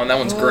love that one. That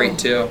one's great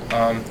too.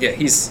 Yeah,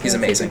 he's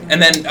amazing.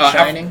 And then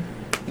Shining.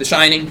 The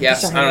Shining.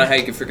 Yes, The I don't know Shining. how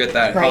you could forget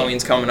that. Right.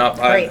 Halloween's coming up.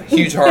 I'm Right. a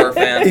huge horror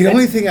fan. The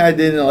only thing I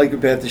didn't like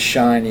about The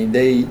Shining,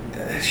 they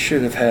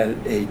should have had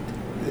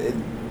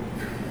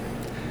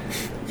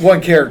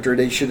one character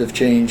they should have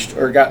changed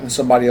or gotten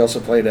somebody else to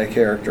play that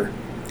character.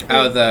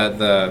 Oh,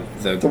 the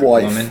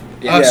wife. woman. Oh,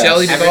 Yes.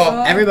 Shelley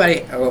Duvall.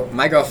 Everybody. Oh,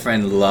 my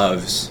girlfriend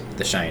loves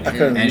The Shining, I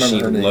couldn't and she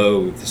remember her name.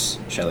 loathes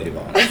Shelley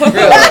Duvall.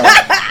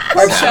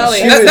 Poor Shelley.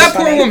 She That was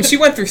poor woman, she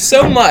went through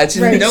so much,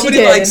 and Right, nobody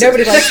she did, likes and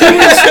nobody her. likes She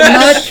was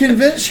not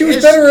convinced. She was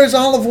better as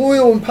olive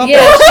oil and Popeye.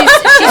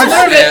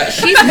 Yeah, Yeah.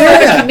 she's more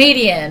of a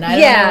comedian. I don't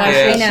Yeah, know. I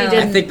Actually, know. she I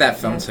didn't. think that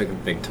film took a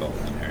big toll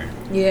on her.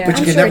 Yeah. But you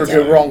I'm can sure never it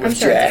go did. wrong I'm with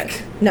sure it Jack.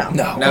 did. No.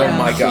 No, No, oh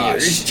my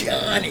here's gosh.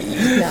 Johnny.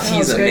 No.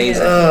 He's good,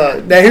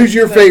 amazing. Now, who's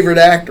your favorite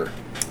actor?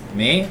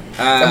 Me?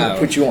 I'm going to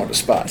put you on the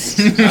spot.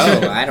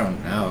 Oh, I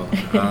don't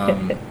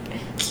know.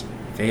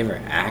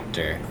 Favorite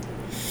actor?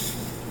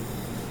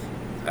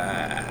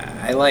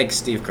 I like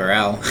Steve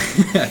Carell.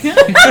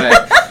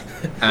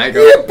 But I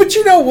go. Yeah, but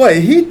you know what?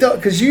 He does,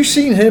 because you've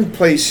seen him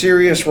play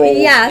serious roles.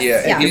 Yes.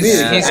 Yeah,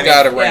 yes. he's Yeah.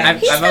 got a range. Yeah.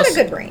 He's got a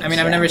good range. I mean,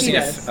 I've yeah. never He seen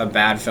does. a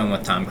bad film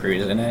with Tom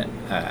Cruise in it.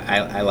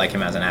 I like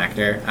him as an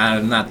actor.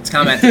 I'm not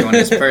commenting on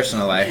his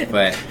personal life,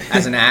 but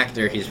as an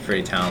actor, he's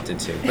pretty talented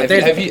too. But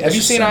Have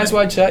you seen Eyes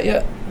Wide Shut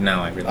yet? No,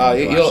 I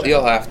really. need to watch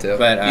You'll it. have to.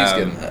 But, he's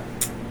good in that.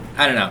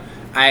 I don't know.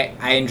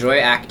 I enjoy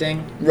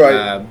acting.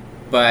 Right.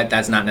 But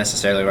that's not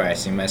necessarily where I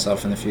see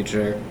myself in the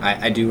future.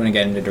 I do want to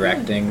get into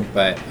directing,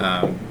 but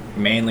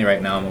mainly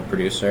right now I'm a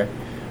producer.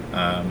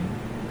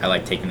 I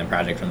like taking the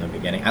project from the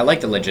beginning. I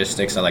like the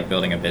logistics. I like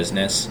building a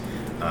business.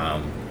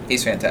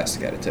 He's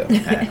fantastic at it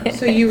too.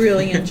 So you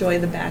really enjoy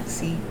the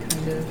backseat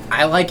kind of.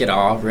 I like it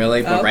all,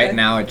 really, but Okay. right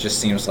now it just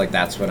seems like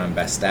that's what I'm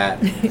best at.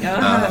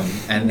 Ah,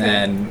 And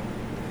then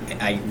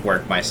I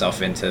work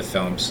myself into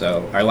film.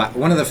 So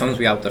one of the films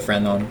we helped a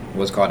friend on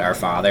was called Our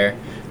Father.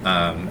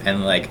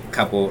 And like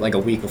a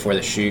week before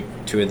the shoot,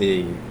 two of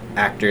the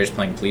actors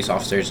playing police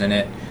officers in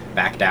it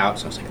backed out.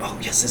 So I was like, oh,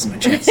 yes, this is my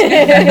chance.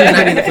 And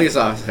I be the police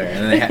officer.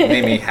 And then they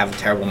made me have a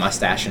terrible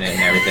mustache in it and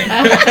everything.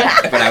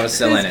 But I was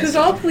still in it. Because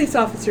So. all police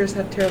officers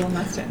have terrible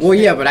mustaches. Well,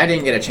 yeah, but I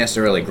didn't get a chance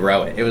to really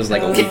grow it. It was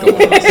like a week old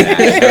mustache.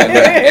 So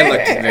it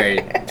looked very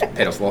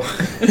pitiful.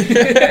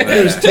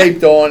 It was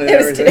taped on and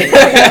everything.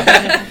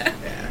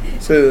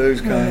 So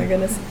those Oh my kind of.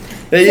 goodness.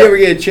 Now, you ever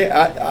get a chance?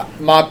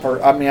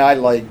 I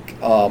like.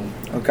 Oh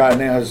God!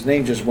 Now his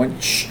name just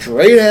went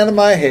straight out of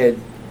my head.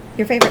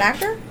 Your favorite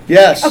actor?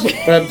 Yes,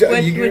 Okay. but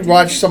What- you what can did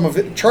watch you- some of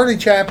it. Charlie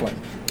Chaplin.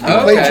 He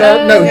Oh, played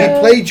okay. he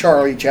played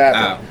Charlie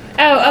Chaplin.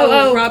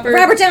 Oh. Robert.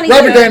 Robert Downey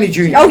Robert Jr. Downey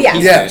Jr. Oh,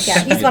 yes. Yes. Yeah,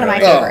 he's one of my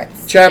Oh,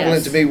 favorites. Chaplin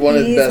Yes. to me one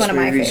of the He's best one of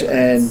my movies,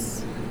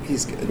 favorites. and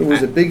He's good.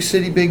 was it Big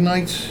City, Big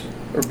Nights,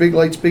 or Big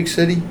Lights, Big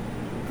City?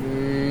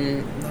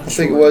 I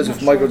think it was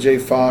with Michael J.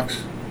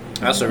 Fox.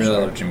 I also really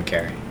love Jim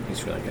Carrey.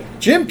 He's really good.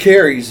 Jim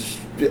Carrey's.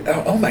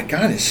 Oh my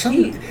God! Is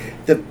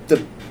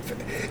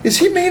is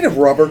he made of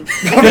rubber?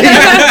 I mean,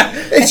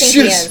 it's think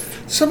he just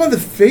is. some of the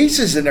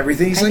faces and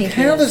everything. He's I like, think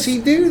he how is. does he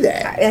do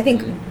that? I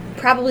think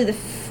probably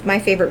my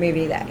favorite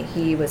movie that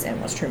he was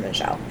in was Truman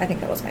Show. I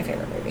think that was my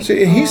favorite movie.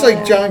 See, he's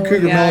like John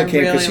Cougar yeah, I Mellencamp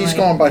because really he's like-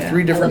 gone by yeah.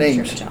 3 I different love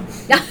names. Truman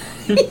Show.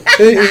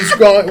 He's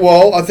gone.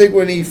 Well, I think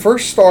when he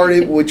first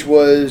started, which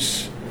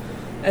was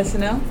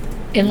SNL.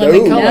 In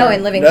Living Color. No,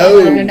 in Living no,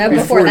 Color. No,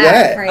 before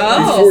that. Right.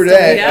 Oh. Before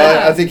that,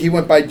 yeah. I think he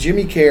went by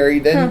Jimmy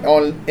Carrey. Then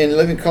in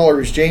Living Color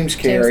was James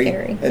Carrey,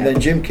 Carrey, and yeah.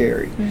 then Jim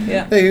Carrey.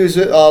 Yeah. He was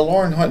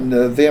Lauren Hunt in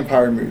the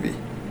vampire movie.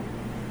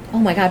 Oh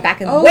my God!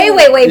 Back in Oh. way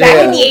back in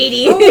Yeah. the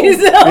 80s.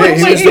 Oh. Yeah,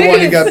 he my was the one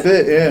who goodness. got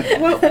bit. Yeah,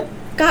 What?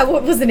 God,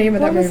 what was the name of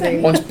that What was movie?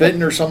 that? once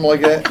bitten or something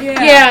like that.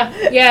 Yeah,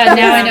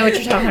 now I know what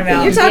you're talking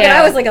about. You're talking. Yeah.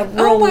 I was like a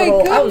real Oh my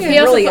little. I was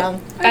goodness. really He also-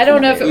 young. I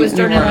don't know if it was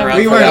during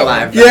We weren't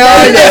alive. Yeah,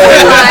 I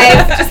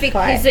know. Live. Just be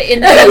quiet. He's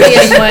in the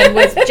Alien one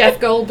with Jeff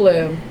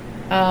Goldblum.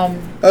 Oh,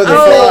 they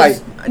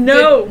fly.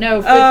 No.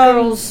 No, Good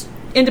Girls.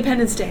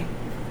 Independence Day.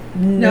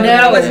 No, No.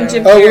 that wasn't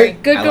Jim Oh, Carrey.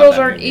 wait. Good I Girls love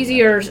that aren't movie.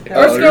 easy. Or Oh,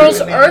 Earth Girls.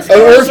 really? Earth Oh,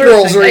 Girls Earth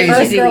Girls are easy.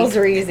 Earth Girls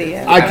are easy.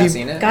 Yeah. I I haven't keep.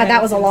 seen it. God,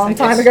 that was a long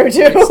time It's-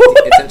 ago too.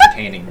 It's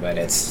entertaining, but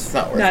it's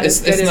not worth Not it. as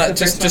good It's as not the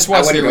just first just I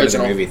watch the wouldn't go to the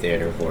original. movie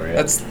theater for it.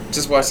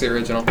 Just watch the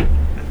original.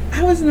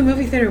 I was in the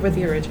movie theater with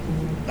the original.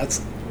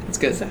 That's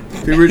good.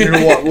 The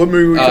original what? What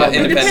movie were we talking about?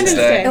 Independence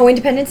Day. Oh,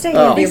 Independence Day.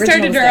 Oh. Yeah, the We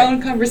started original our was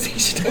own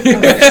conversation.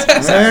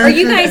 Are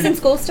you guys in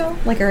school still?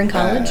 Like, are in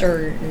college,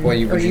 or Would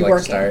you are you like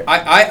working? to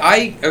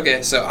start?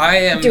 Okay, so I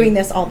am Doing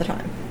this all the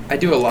time. I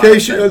do a lot In of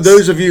case things.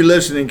 those of you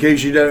listening, in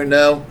case you don't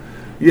know,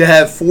 you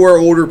have 4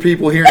 older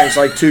people here, and it's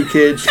like 2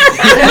 kids.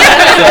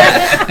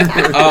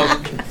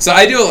 So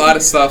I do a lot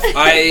of stuff.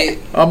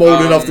 I'm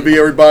old enough to be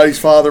everybody's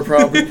father,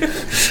 probably.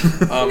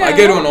 I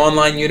go to an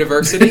online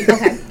university.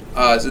 Okay.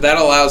 So that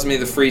allows me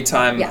the free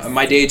time. Yes.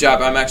 My day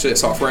job, I'm actually a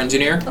software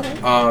engineer.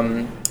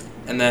 Okay.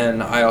 And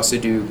then I also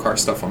do car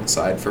stuff on the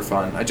side for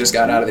fun. I just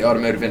got out of the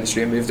automotive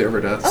industry and moved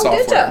over to Oh, software.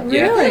 good job.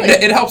 Yeah, Really?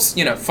 it helps,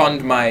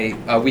 fund my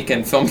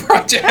weekend film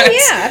projects. Oh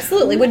yeah,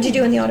 absolutely. What did you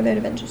do in the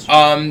automotive industry?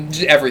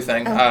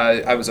 Everything. Oh.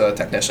 I was a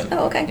technician.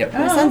 Oh, okay. Yep.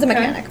 My son's a okay.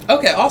 mechanic.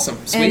 Okay, awesome,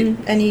 sweet,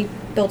 And he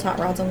built hot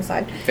rods on the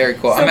side. very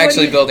cool. So I'm what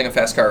actually do you- building a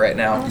fast car right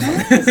now.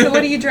 So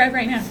what do you drive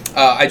right now?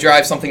 I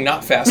drive something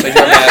not fast.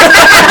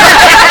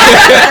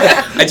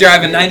 I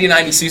drive a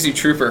 9090 Isuzu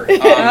Trooper.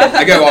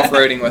 I go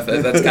off-roading with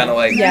it. That's kind of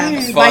like Yeah.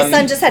 a My fun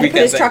son just had to put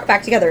weekend his thing. truck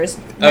back together. His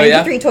Oh, yeah?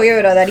 93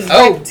 Toyota that he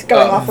wrecked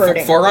going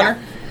off-roading. 4Runner?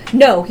 Yeah.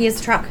 No, he has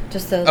a truck.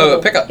 Just a Oh, a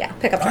little- pickup. Yeah,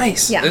 pickup. truck.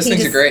 Nice. Yeah, Those he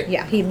things are just- great.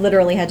 Yeah, he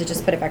literally had to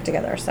just put it back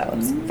together. So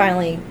it's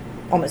finally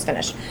almost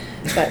finished.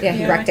 But yeah,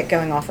 he Yeah. wrecked it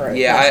going off-road.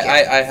 Yeah, last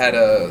year. I had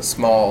a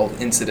small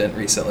incident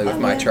recently with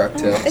my Yeah. truck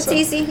too. It's so.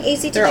 easy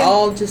to They're do.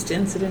 all just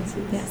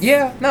incidences. Yeah.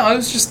 Yeah, no, I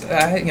was just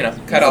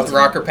cut out the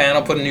rocker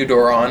panel, put a new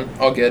door on,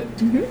 all good.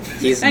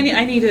 He's I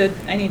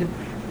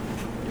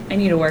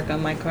need to work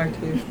on my car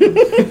too.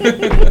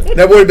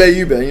 Now, what about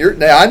you, Ben?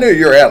 Now, I know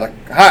you're out of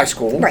high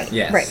school. Right.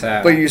 yes. Right.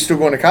 But you still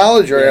going to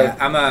college? Or Yeah,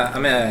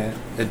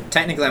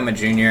 technically I'm a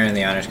junior in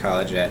the honors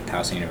college at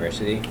Towson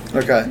University.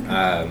 Okay.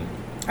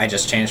 I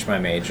just changed my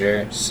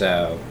major,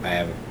 so I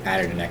have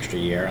added an extra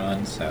year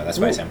on, so that's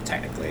why I say I'm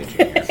technically a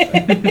junior.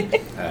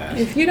 But,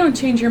 If you don't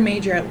change your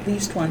major at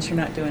least once, you're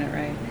not doing it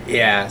right.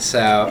 yeah,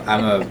 so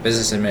I'm a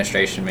business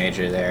administration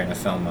major there and a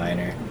film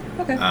minor.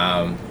 Okay.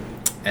 And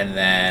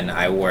then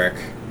I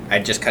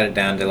just cut it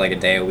down to like a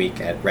day a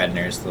week at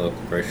Redner's, the local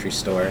grocery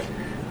store.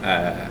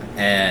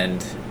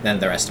 And then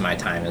the rest of my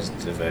time is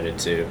devoted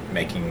to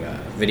making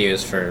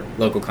videos for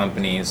local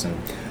companies and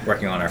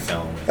working on our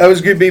film. That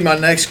was going to be my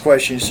next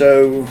question.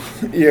 So,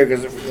 yeah,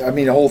 because,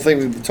 the whole thing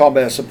we've been talking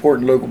about is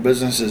supporting local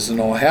businesses and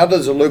all. How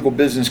does a local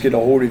business get a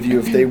hold of you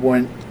if they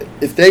want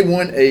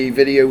a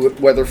video,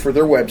 whether for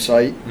their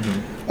website,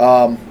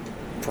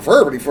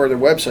 preferably for their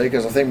website,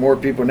 because I think more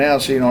people now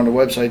see it on the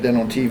website than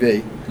on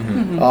TV.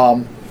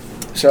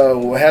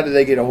 So how do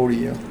they get a hold of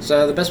you?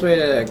 So the best way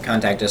to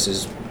contact us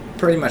is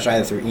pretty much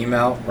either through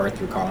email or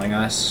through calling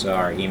us. So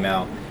our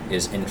email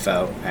is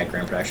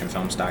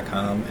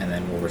info@grandproductionfilms.com, and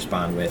then we'll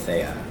respond with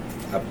a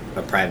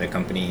private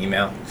company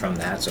email from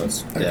that. So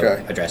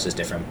the address is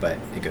different, but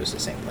it goes to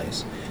the same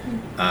place.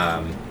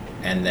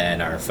 And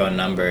then our phone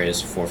number is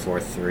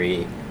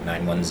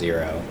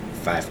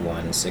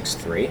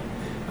 443-910-5163.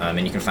 And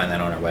you can find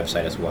that on our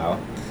website as well.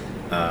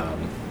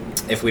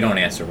 If we don't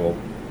answer, we'll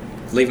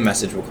leave a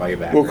message. We'll call you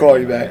back. We'll call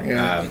you back.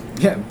 Yeah.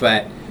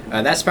 But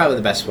that's probably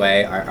the best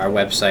way. Our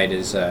website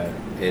is a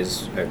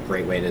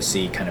great way to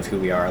see kind of who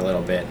we are a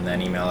little bit, and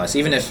then email us.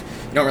 Even if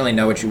you don't really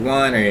know what you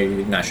want, or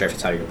you're not sure if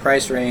it's out of your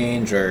price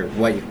range, or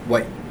what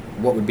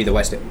would be the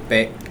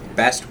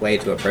best way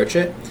to approach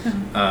it,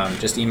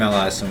 just email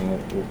us, and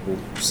we'll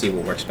see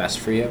what works best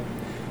for you.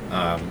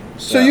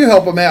 So you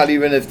help them out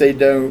even if they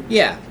don't.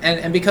 Yeah,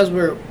 and because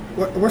we're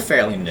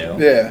fairly new.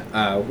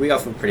 Yeah. We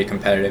offer pretty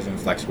competitive and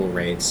flexible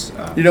rates.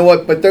 You know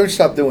what? But don't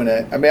stop doing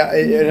that.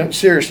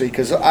 Seriously,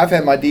 because I've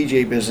had my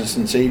DJ business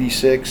since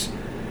 '86,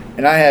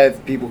 and I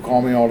have people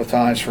call me all the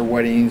times for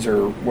weddings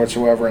or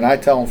whatsoever, and I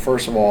tell them,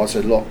 first of all, I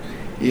said, look,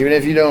 even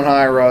if you don't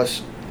hire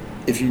us,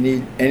 if you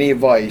need any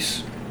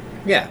advice,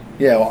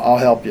 I'll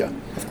help you.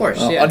 Of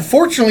course.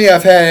 Unfortunately,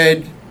 I've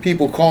had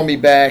people call me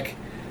back.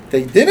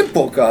 They didn't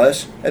book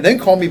us, and then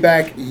call me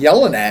back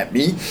yelling at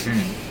me.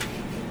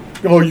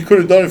 Oh, you could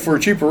have done it for a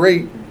cheaper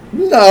rate.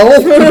 No.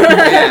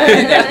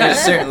 There's a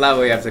certain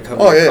level you have to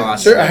cover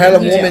costs. I had a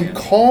woman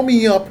call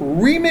me up,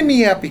 reaming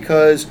me up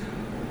because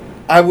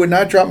I would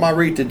not drop my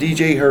rate to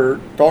DJ her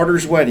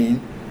daughter's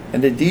wedding,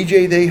 and the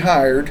DJ they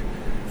hired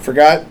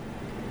forgot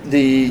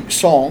the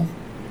song,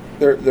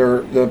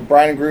 the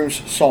bride and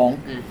groom's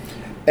song,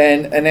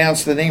 and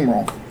announced the name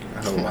wrong.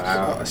 Oh,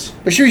 wow.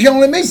 But she was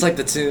yelling at me. It's like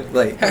the two,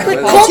 like...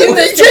 Call the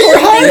DJ you're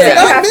hiring,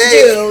 not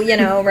me.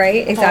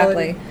 Right?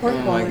 Exactly. Oh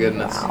my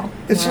goodness. Wow.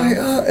 It's like,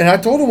 and I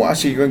told her, I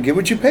said, you're going to get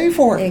what you pay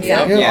for.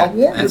 Exactly. I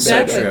warned her that's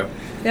about so that. true.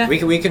 Yeah.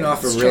 We can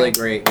offer It's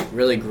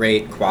really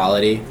great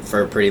quality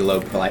for a pretty low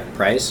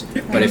price,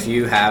 but if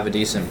you have a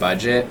decent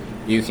budget,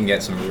 you can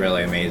get some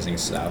really amazing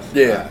stuff.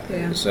 Yeah.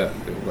 So,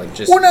 like,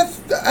 just... Well,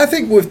 I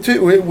think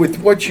with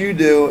what you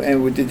do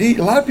and with a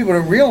lot of people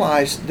don't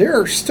realize there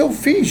are still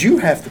fees you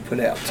have to put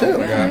out too. Oh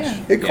my gosh.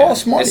 It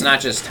costs money. It's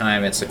not just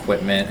time; it's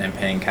equipment and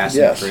paying cast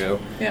Yes. and crew.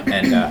 Yeah.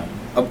 And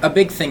a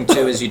big thing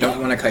too is you don't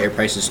want to cut your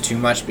prices too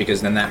much,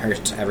 because then that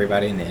hurts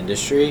everybody in the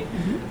industry.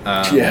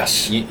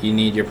 Yes. You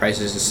need your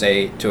prices to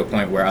stay to a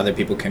point where other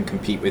people can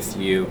compete with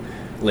you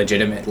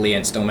legitimately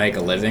and still make a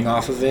living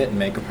off of it and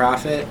make a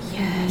profit.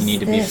 Yes, you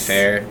need to be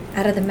fair.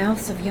 Out of the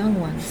mouths of young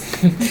ones.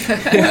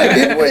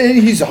 And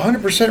he's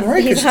 100%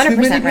 right. He's 'cause too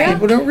 100% many right.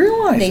 people don't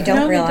realize They that. don't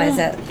No, they realize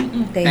don't.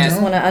 it. They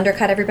just want to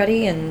undercut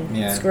everybody and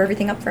Yeah. screw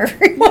everything up for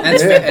everyone. And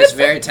it's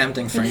very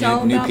tempting for It's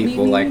all new about me,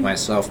 people me, like me.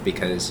 myself,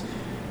 because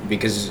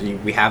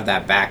we have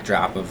that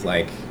backdrop of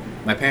like,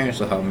 my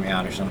parents will help me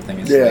out or something.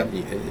 It's Yeah.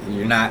 like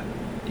you're not,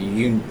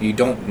 you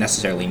don't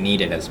necessarily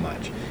need it as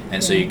much,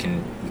 and so you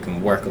can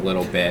work a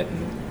little bit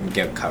and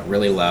get cut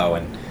really low.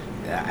 And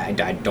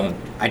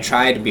I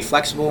try to be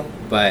flexible,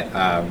 but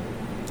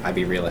I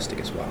be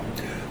realistic as well.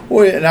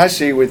 Well, and I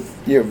see with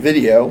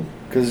video,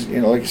 because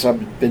like I said,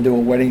 I've been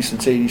doing weddings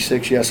since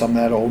 '86. Yes, I'm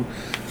that old.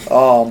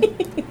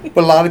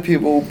 But a lot of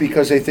people,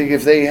 because they think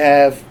if they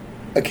have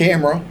a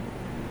camera,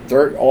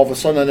 they're all of a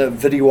sudden a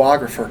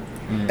videographer,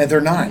 and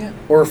they're not, Yeah.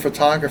 or a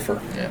photographer.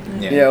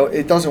 Yeah.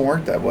 It doesn't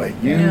work that way.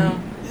 No.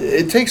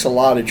 It takes a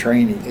lot of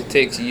training It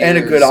takes years. and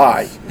a good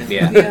eye.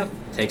 Yeah. Yep.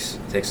 takes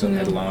a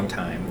long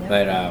time,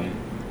 but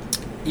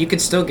you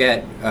could still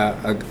get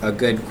a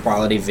good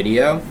quality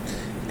video,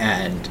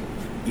 and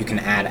you can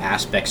add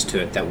aspects to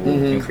it that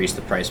will increase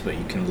the price, but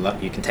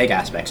you can take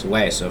aspects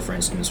away. So for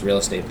instance, real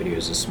estate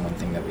videos is one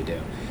thing that we do.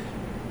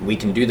 We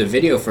can do the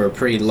video for a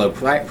pretty low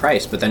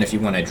price, but then if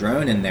you want a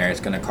drone in there, it's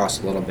going to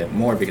cost a little bit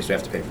more because we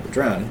have to pay for the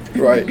drone.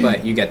 Right.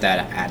 But you get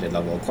that added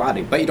level of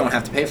quality. But you don't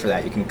have to pay for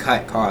that. You can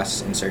cut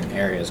costs in certain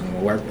areas, and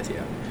we'll work with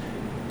you.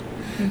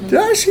 Did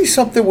I see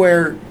something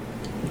where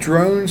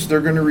drones, they're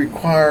going to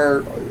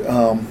require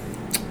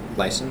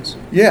License?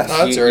 yes,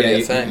 Oh, that's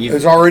already a thing.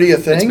 it's already a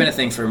thing? It's been a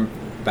thing for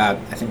about,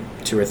 I think,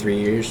 2 or 3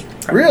 years.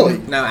 Probably. Really?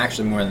 No,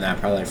 actually more than that,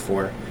 probably like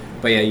 4.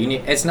 But yeah,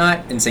 it's not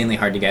insanely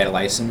hard to get a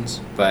license,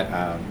 but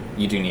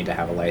you do need to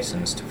have a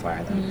license to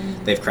fly them.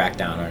 They've cracked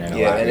down on it a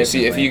Yeah, lot and if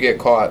recently. you get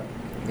caught,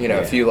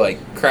 if you like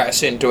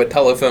crash into a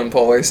telephone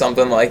pole or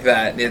something like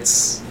that,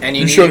 it's And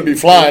you shouldn't be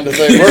flying the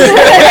thing.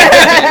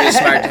 It's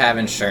smart to have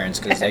insurance,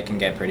 because they can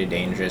get pretty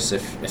dangerous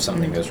if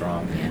something goes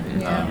wrong.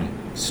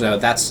 So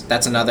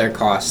that's another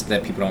cost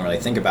that people don't really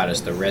think about,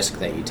 is the risk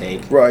that you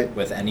take Right.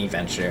 with any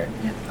venture.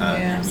 Yeah,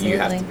 You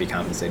have to absolutely. be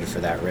compensated for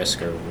that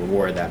risk, or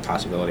reward that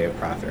possibility of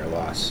profit or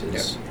loss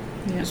is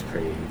Yeah.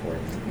 pretty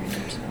important.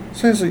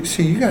 Sounds like,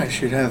 see, you guys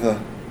should have a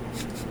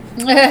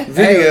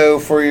video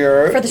for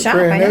your For the shop,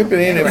 grand I know.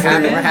 opening and We're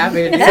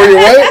happy to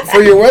do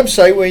for your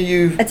website when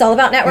you. It's all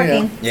about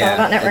networking. It's Yeah, all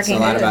about networking. it's a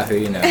lot about who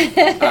you know.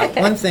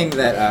 One thing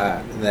that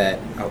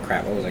oh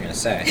crap, what was I going to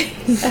say?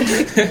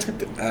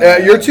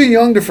 You're too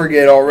young to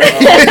forget already.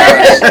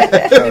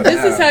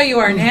 This is how you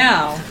are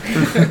now.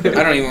 I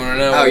don't even want to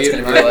know what it's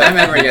going to be my like.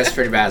 memory gets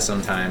pretty bad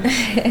sometimes.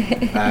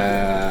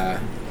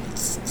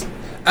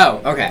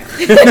 Okay.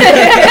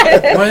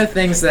 One of the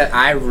things that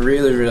I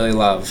really, really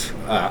love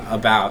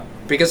about,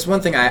 because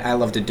one thing I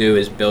love to do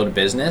is build a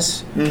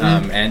business,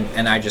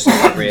 and I just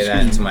incorporated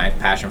that into my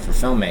passion for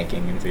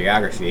filmmaking and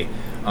videography,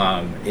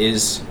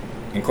 is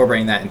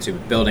incorporating that into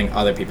building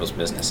other people's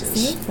businesses.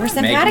 See? We're Making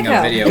simpatico.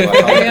 a video will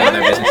help build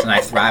their business, and I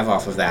thrive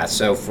off of that.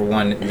 So for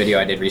one video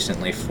I did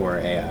recently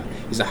for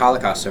he's a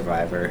Holocaust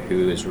survivor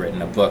who has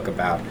written a book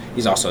about,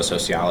 he's also a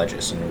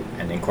sociologist,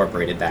 and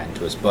incorporated that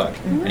into his book,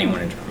 and he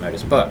wanted to promote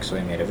his book, so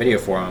we made a video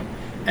for him,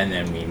 and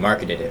then we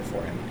marketed it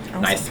for him.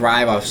 And I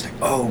thrive off, like,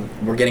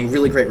 we're getting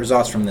really great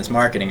results from this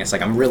marketing. It's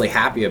like, I'm really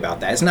happy about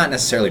that. It's not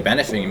necessarily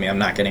benefiting me. I'm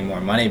not getting more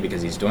money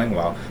because he's doing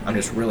well. I'm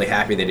just really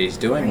happy that he's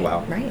doing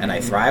well, right. and I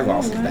thrive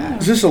off of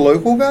that. Is this a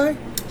local guy?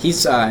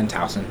 He's in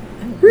Towson.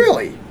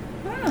 Really?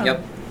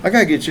 Yep. I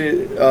gotta get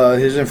you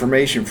his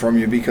information from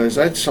you, because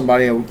that's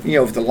somebody,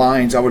 with the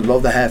Lions, I would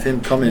love to have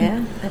him come in.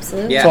 Yeah,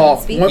 absolutely. Yeah,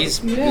 Talk. Speak. What- he's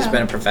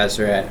been a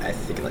professor at, I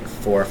think, like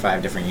 4 or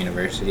 5 different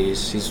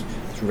universities. He's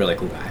a really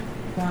cool guy.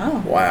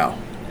 Wow. Wow.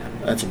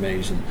 That's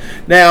amazing.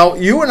 Now,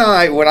 you and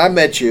I, when I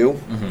met you,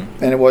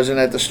 and it wasn't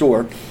at the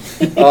store,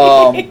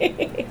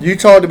 you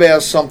talked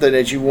about something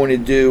that you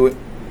wanted to do,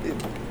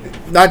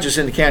 not just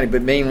in the county,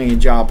 but mainly in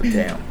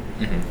Joppatown,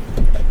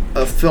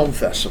 a film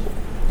festival.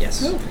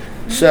 Yes.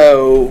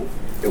 So,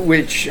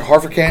 which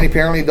Harford County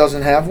apparently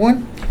doesn't have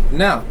one?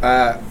 No,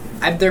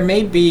 there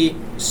may be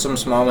some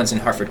small ones in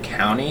Harford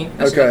County,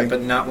 Okay.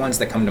 but not ones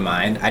that come to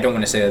mind. I don't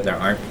want to say that there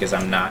aren't, because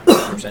I'm not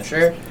 100%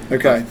 sure.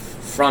 Okay.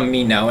 From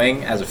me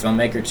knowing, as a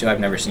filmmaker too, I've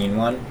never seen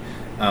one,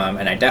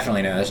 and I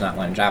definitely know there's not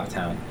one in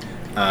Joppatown.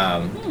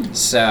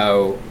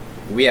 So,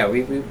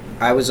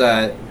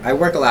 I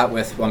work a lot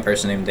with one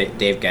person named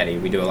Dave Getty.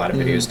 We do a lot of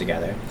videos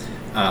together,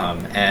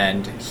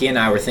 and he and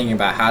I were thinking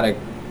about how to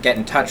get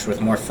in touch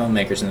with more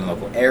filmmakers in the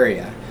local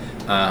area.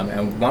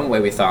 And one way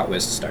we thought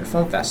was to start a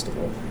film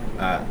festival.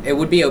 It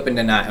would be open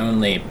to not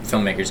only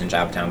filmmakers in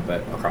Joppatown,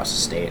 but across the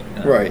state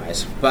and Right.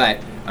 otherwise. But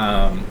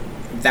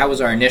that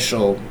was our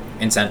initial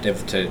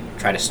incentive to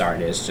try to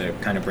start, is to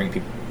kind of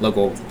bring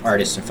local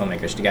artists and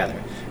filmmakers together.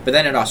 But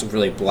then it also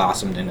really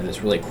blossomed into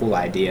this really cool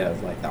idea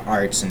of like the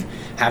arts and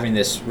having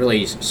this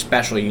really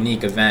special,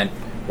 unique event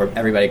where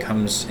everybody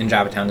comes in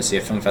Joppatown to see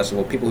a film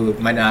festival. People who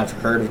might not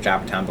have heard of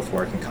Joppatown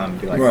before can come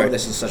and be like, Right. oh,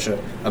 this is such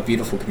a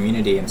beautiful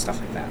community and stuff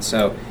like that.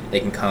 So they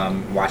can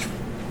come watch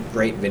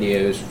great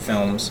videos,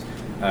 films.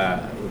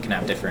 We can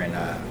have different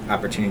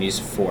opportunities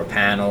for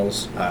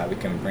panels. We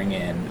can bring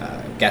in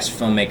guest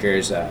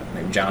filmmakers,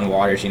 maybe John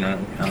Waters, I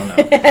don't know.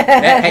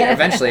 Hey,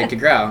 eventually it could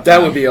grow.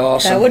 That would be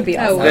awesome. That would be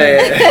awesome.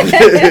 We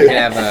can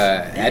have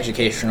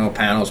educational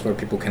panels where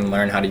people can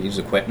learn how to use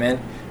equipment,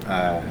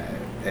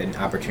 and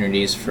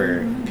opportunities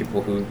for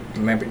people who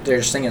remember. They're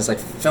just thinking it's like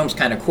film's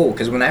kind of cool,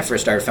 because when I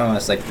first started filming, I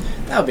was like,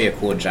 that would be a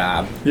cool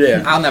job.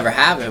 Yeah. I'll never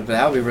have it, but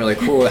that would be really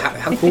cool.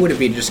 How cool would it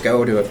be to just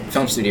go to a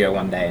film studio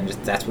one day and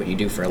just that's what you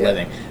do for a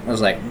living? I was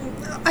like,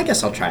 I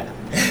guess I'll try that.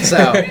 So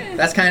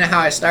that's kind of how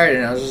I started,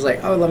 and I was just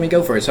like, oh, let me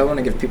go for it. So I want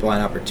to give people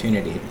an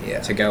opportunity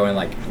to go and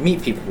like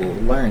meet people,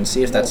 learn,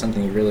 see if that's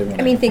something you really want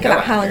to think go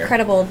about how after.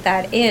 incredible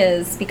that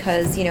is,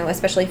 because,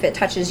 especially if it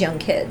touches young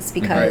kids,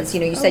 because,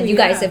 you said you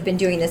guys have been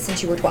doing this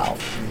since you were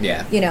 12.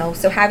 Yeah.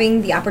 So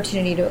having the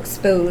opportunity to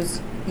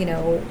expose,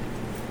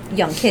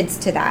 young kids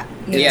to that,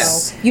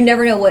 Yes. you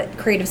never know what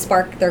creative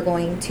spark they're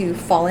going to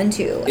fall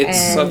into. It's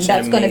and such an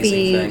that's going to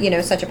amazing be,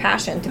 thing. such a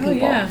passion to Oh,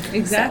 people. yeah,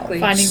 exactly.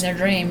 Finding their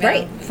dream.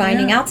 Right.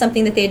 Finding Yeah. out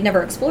something that they had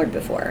never explored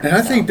before. And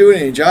I think doing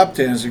it in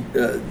Joppatown is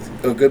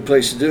a good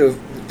place to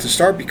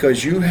start,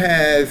 because you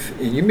have,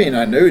 and you may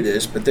not know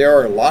this, but there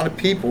are a lot of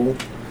people,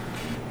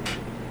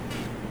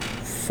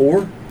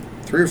 3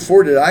 or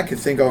 4 that I could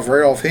think of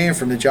right offhand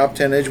from the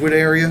Joppatown Edgewood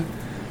area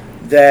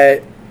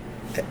that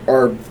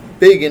are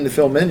big in the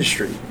film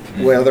industry,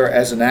 whether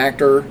as an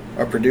actor,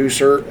 a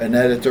producer, an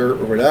editor,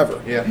 or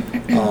whatever. Yeah.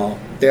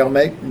 Dale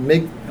I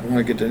want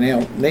to get the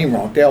name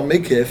wrong. Dale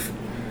Midkiff,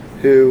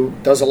 who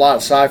does a lot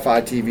of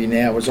sci-fi TV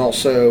now, was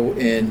also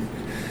in.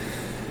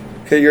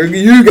 Okay,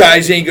 you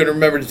guys ain't gonna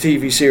remember the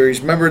TV series.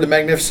 Remember the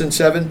Magnificent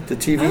Seven, the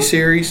TV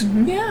series?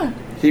 Yeah.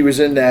 He was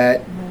in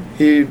that.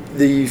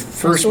 The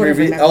first sort of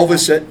movie, remember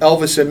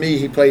Elvis and Me.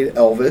 He played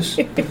Elvis.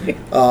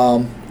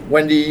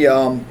 Wendy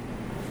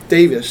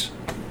Davis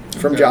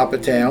from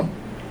Joppatown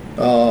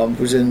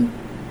was in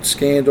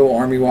Scandal,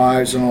 Army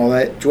Wives, and all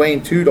that.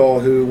 Dwayne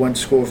Tudall, who went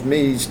to school with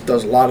me,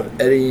 does a lot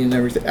of editing and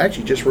everything.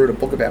 Actually, just wrote a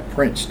book about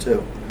Prince too,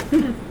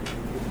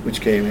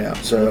 which came out.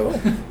 So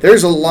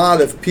there's a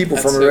lot of people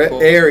That's from so our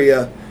cool.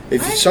 area.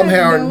 If I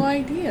somehow, had no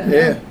idea.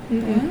 yeah,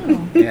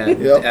 Wow. Yeah,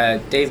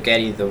 Yep. Dave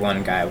Getty, the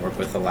one guy I work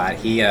with a lot,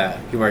 he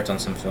worked on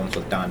some films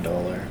with Don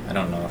Dohler. I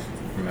don't know if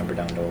you remember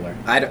Don Dohler.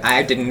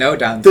 I didn't know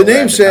Don the Dohler name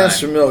at the sounds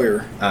time.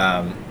 familiar.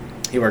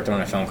 He worked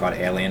on a film called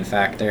Alien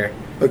Factor.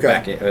 Okay.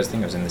 I think it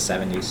was in the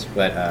 70s.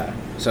 But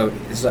so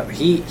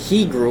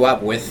he grew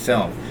up with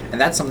film, and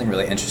that's something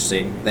really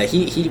interesting, that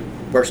he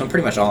works on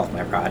pretty much all of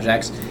my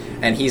projects.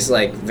 And he's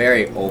like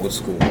very old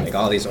school, like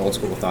all these old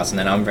school thoughts, and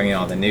then I'm bringing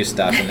all the new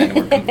stuff, and then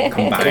we're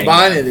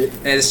combining it,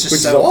 And it's just which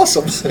so is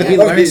awesome. We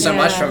learn so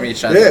much from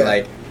each other. Yeah.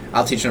 Like,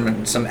 I'll teach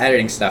him some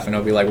editing stuff, and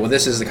he'll be like, well,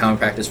 this is the common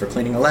practice for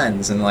cleaning a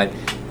lens, and like,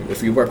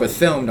 if you work with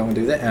film, don't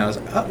do that. And I was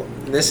like, oh,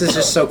 this is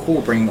just so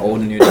cool, bringing old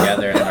and new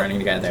together and learning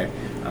together.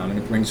 And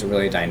it brings a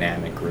really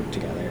dynamic group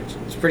together.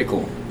 It's pretty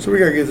cool. So we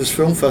gotta get this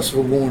film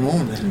festival going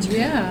on then.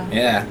 Yeah.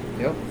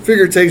 Yeah.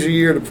 Figure it takes a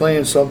year to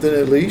plan something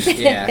at least.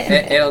 Yeah.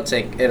 It'll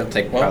take Well,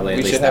 probably at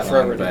we least should that have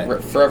Forever, long,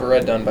 but Forever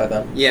Red done by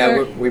then. yeah,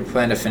 Sure. we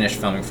plan to finish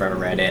filming Forever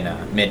Red in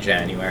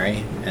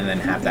mid-January, and then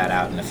have that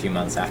out in a few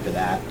months after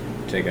that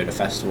to go to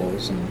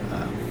festivals. And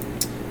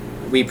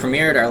we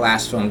premiered our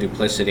last film,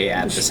 Duplicity,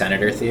 at the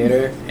Senator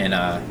Theater in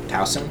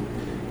Towson.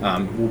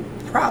 We'll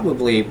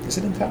probably... Is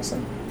it in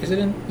Towson? Is it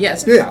in? Yeah,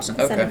 it's in Yeah. Towson.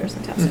 Okay. Senators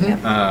in Towson,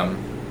 yeah.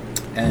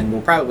 And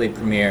we'll probably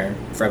premiere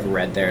Forever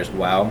Red there as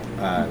well,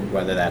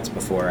 whether that's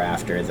before or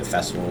after the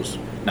festivals,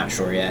 not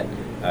sure yet,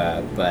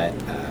 but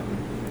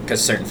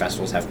because certain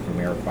festivals have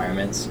premiere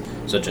requirements,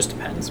 so it just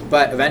depends.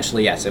 But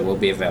eventually, yes, it will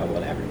be available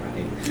to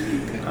everybody.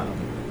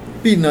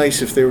 Be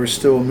nice if there was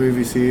still a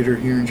movie theater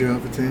here in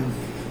Joppatown.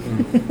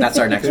 That's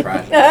our next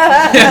project.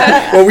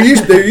 Well,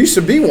 there used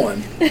to be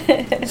one.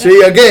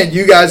 See, again,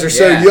 you guys are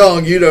so Yeah.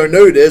 young, you don't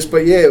know this,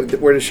 but yeah,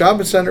 where the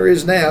shopping center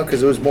is now,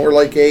 because it was more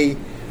like a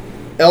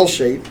L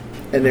shape,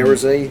 and there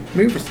was a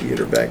movie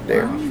theater back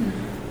there.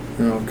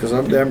 Because I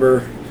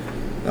remember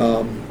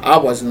I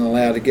wasn't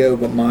allowed to go,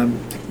 but my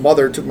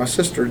mother took my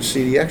sister to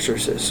see The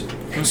Exorcist.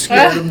 I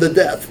scared them to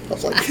death. I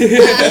was like,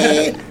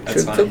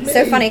 That's "Took fine. me."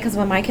 So funny, because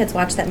when my kids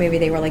watched that movie,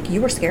 they were like,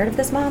 "You were scared of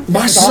this, Mom?"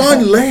 My This is son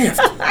awful." laughed.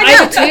 I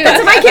did too.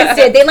 That's what my kids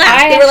did. They laughed.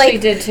 I They were actually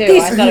like, did too.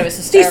 These, I thought it was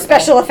these hysterical.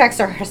 special effects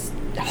are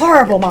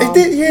horrible, Mom. It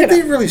did, yeah, You it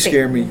did know. really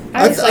scare me.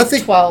 I was like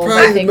think 12,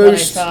 probably I think, the when I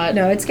most, saw it.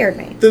 No, it scared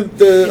me. the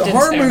didn't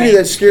horror scare movie me.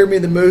 that scared me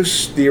the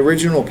most, the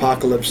original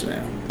Apocalypse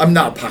Now. I'm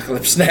not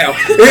Apocalypse Now.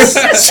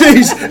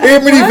 Jeez,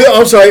 Amityville.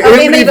 I'm sorry,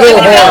 Amityville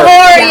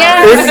Horror.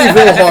 Yeah.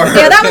 Amityville Horror.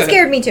 Yeah, that one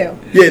scared me too.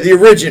 Yeah, the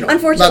original,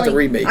 Unfortunately, not the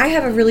remake. I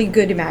have a really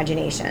good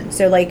imagination.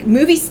 So, like,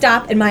 movies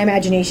stop and my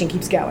imagination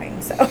keeps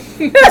going. So,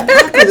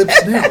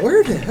 Apocalypse Now.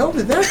 Where the hell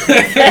did that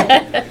come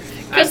from?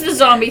 Because the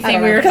zombie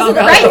thing we were Because talking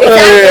of about. the right,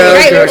 exactly,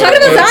 right. We were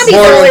talking about zombies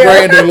Marlon earlier.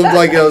 Brando looked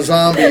like a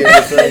zombie in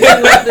the thing.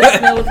 You love the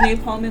smell of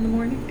napalm in the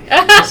morning?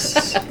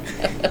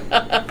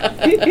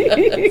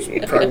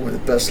 Probably one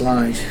of the best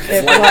lines.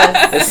 It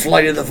was. The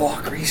Flight of the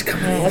Valkyries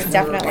coming in. It was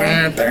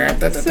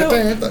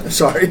definitely.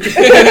 Sorry.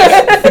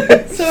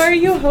 So are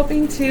you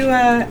hoping to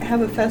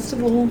have a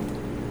festival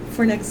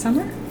for next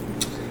summer?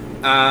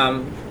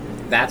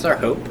 That's our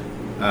hope.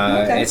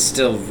 Okay. It's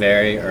still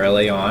very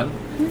early on.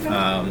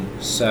 Okay.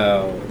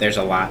 So there's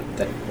a lot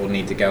that will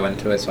need to go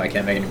into it, so I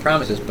can't make any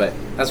promises, but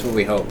that's what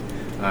we hope.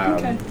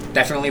 Okay.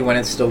 Definitely when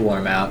it's still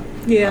warm out.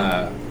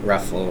 Yeah.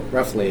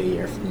 Roughly a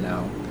year from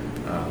now.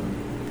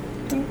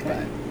 Okay. But,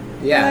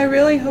 Well, I yeah.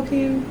 really hope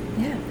you.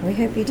 Yeah, we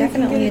hope you can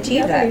definitely get it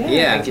achieve together, that.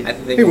 Yeah, Thank you. I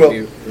think He it will.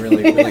 would be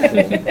really,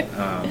 really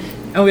cool.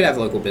 And we'd have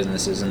local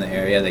businesses in the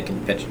area. They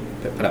can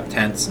put up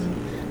tents and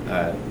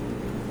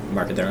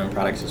market their own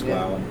products as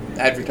well.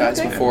 Advertise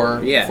Okay. before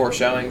Yeah. before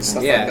showings,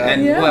 stuff Yeah, like that.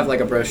 and Yeah. we'll have like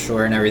a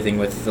brochure and everything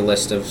with the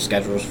list of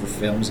schedules for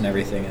films and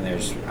everything, and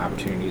there's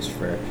opportunities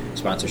for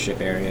sponsorship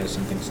areas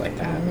and things like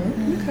that.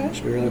 Okay.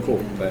 Should be really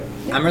cool. But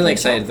I'm really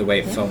excited the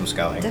way film's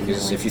going, because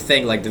Definitely. if you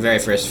think like the very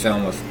first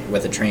film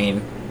with a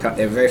train,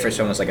 the very first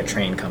film was like a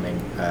train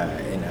coming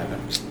in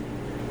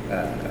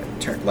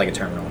like a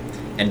terminal.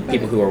 And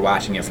people who were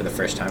watching it for the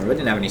first time, really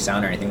didn't have any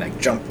sound or anything, like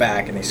jumped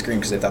back and they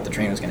screamed because they thought the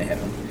train was going to hit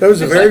them. That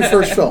was the very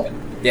first film.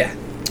 Yeah,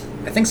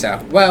 I think so.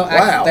 Well,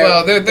 Wow.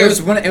 Well, there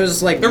was one. It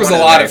was like There was one a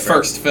the lot very of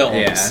first films.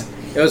 Yeah,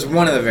 it was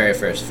one of the very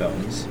first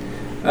films.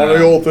 One of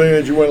the old thing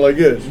that you went like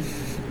this.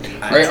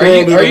 Are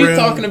you around.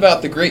 talking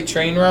about the Great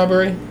Train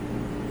Robbery?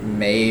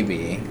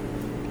 Maybe.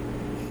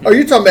 Oh,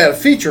 you're talking about a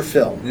feature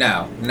film.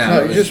 No,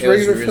 No, it was, just it was,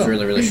 regular it was film.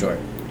 really, really short.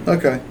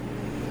 Okay.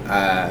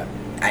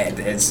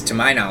 It's to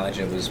my knowledge,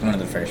 it was one of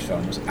the first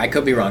films. I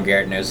could be wrong.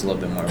 Garrett knows a little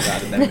bit more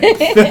about it than me.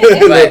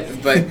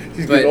 but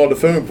He's getting on the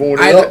phone pulling it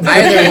either up.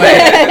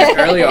 way,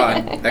 early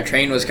on, a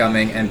train was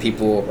coming and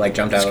people like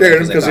jumped out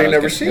Scared him because they thought it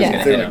never was seen gonna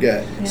anything hit like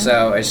them. that.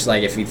 So it's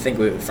like if you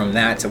think from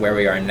that to where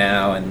we are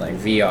now and like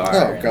VR.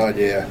 Oh and- God,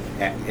 yeah.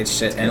 It's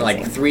just, and like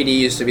 3D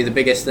used to be the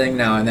biggest thing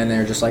now, and then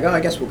they're just like, oh, I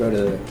guess we'll go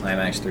to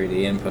IMAX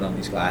 3D and put on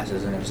these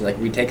glasses, and it's like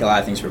we take a lot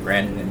of things for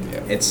granted,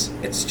 and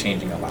it's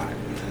changing a lot.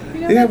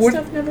 You know, Yeah, that what-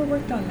 stuff never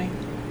worked on me.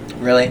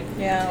 Really,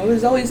 Yeah, it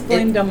was always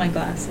blamed on my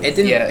glasses. it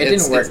didn't. Yeah, it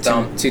it's- didn't work it's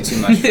dumb. too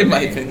much. For In my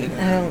me. opinion.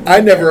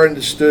 I never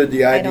understood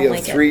the I don't idea of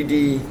like it.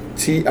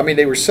 3D. I mean,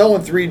 they were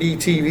selling 3D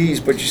TVs,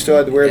 but you still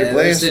had to wear the It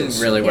glasses.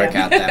 didn't really work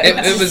Yeah. out that It,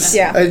 much. it was.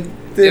 Yeah. It It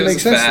didn't was make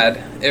sense. bad.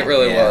 It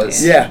really Yeah.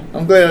 was. Yeah,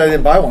 I'm glad I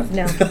didn't buy one.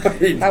 No.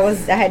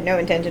 I had no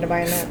intention of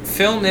buying that.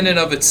 Film in and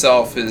of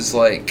itself is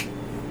like,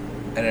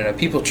 I don't know.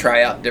 People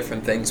try out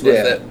different things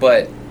with Yeah. it,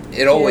 but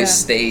it always Yeah.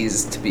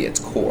 stays to be its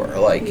core.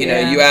 Like, you know,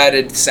 Yeah. you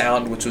added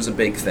sound, which was a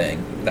big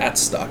thing. That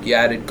stuck. You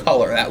added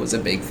color. That was a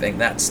big thing.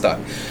 That stuck.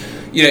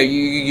 You know,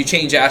 you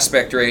change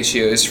aspect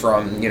ratios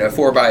from,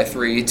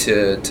 4:3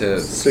 to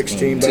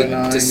 16 by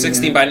 9. to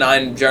 16 by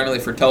 9 generally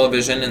for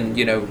television, and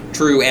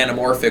true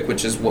anamorphic,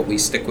 which is what we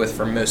stick with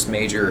for most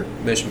major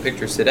motion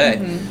pictures today.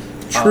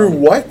 True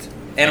what?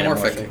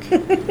 Anamorphic.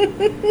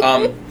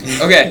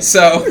 Okay,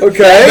 so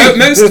Okay.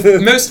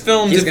 most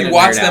films, He's if you gonna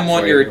watch nerd them out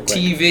on for your you real quick.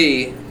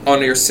 TV,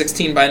 on your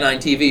 16 by 9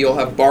 TV, you'll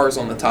have bars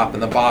on the top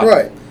and the bottom.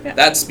 Right. Yeah.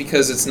 That's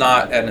because it's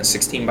not at a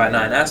 16 by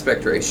 9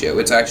 aspect ratio.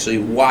 It's actually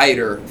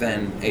wider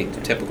than a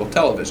typical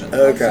television.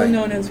 Also Okay.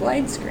 known as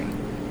widescreen.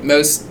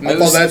 Most I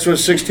thought that's what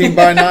 16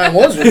 by 9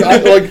 was. I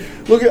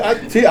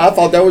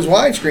thought that was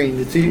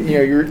widescreen. The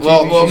your TV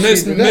well, you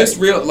see today. most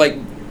real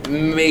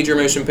major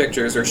motion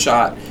pictures are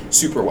shot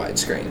super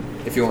widescreen,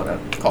 if you want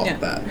to call Yeah.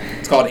 it that.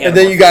 It's called anamorphic. And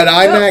then you got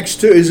IMAX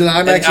too. Is it IMAX?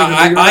 And even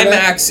bigger than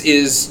that? IMAX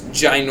is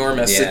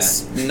ginormous. Yeah.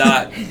 It's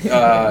not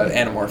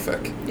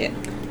anamorphic. Yeah.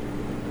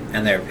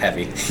 And they're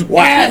heavy.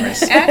 Wow. And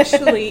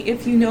actually,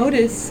 if you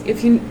notice,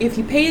 if you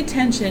pay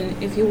attention,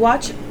 if you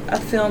watch a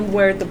film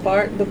where the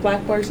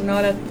black bars are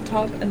not at the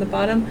top and the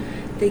bottom,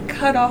 they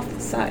cut off the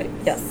sides.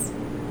 Yes.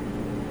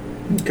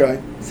 Okay.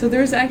 So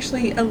there's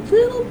actually a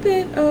little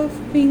bit of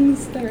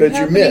things that are That you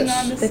happening miss.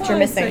 on the That sides you're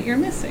missing. that you're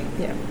missing.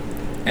 Yeah.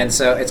 And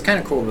so it's kind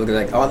of cool because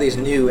like all these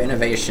new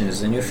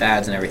innovations, the new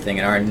fads and everything,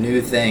 and our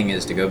new thing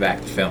is to go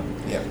back to film.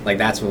 Yeah. Like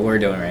that's what we're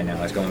doing right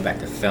now, is going back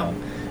to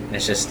film. And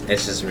it's just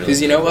really.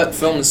 Because you know what,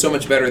 film is so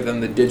much better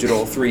than the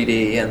digital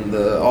 3D and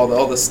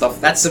all the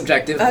stuff. That's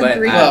subjective,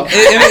 Agreed. Well,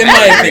 in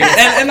my opinion,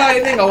 and I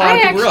think a lot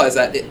of people realize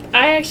that.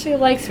 I actually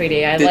like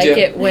 3D. I Did like you?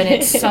 it when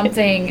it's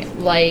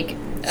something like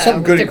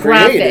Something good the and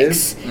creative.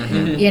 graphics.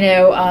 Mhm. You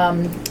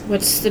know,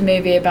 what's the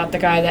movie about the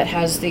guy that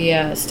has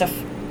the stuff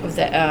with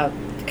the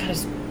God,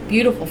 it's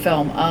beautiful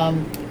film.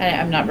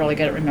 I'm not really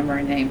good at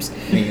remembering names.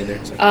 Me either.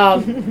 It's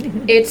like,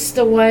 It's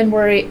the one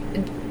where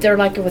they're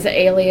like with the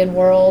alien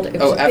world. It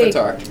was Oh, a big-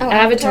 Avatar.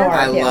 Avatar.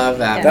 I Yeah. love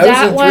that. That was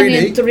That in one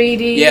 3D? in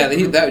 3D. Yeah,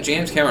 that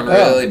James Cameron Oh.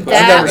 really pushed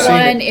I've never That seen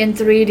one it. in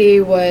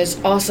 3D was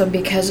awesome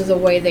because of the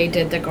way they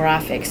did the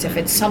graphics. If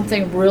it's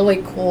something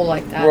really cool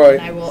like that, Right.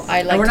 then I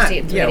And like we're to not, see it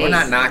in 3D. yeah, we're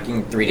not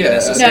knocking 3D Yeah,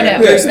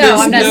 necessarily. there's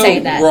I'm not no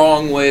saying that.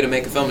 wrong way to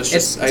make a film. It's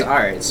It's just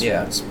art. It's,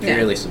 yeah. it's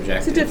purely It's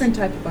subjective. a different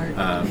type of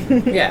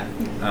art. Yeah,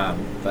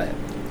 but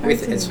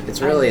Art's it's an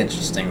really island.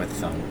 interesting with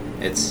film.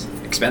 It's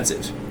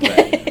expensive.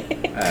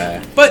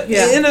 But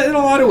Yeah. in a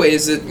lot of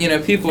ways,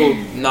 people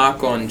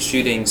knock on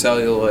shooting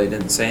celluloid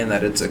and saying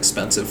that it's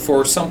expensive.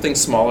 For something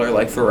smaller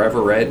like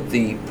Forever Red,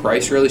 the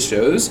price really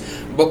shows.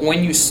 But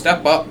when you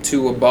step up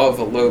to above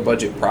a low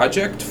budget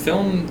project,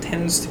 film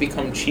tends to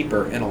become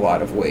cheaper in a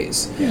lot of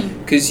ways.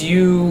 Because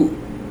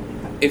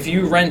if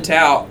you rent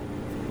out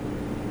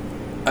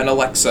an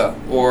Alexa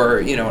or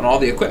and all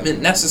the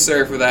equipment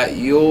necessary for that,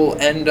 you'll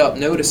end up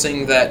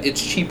noticing that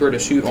it's cheaper to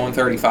shoot on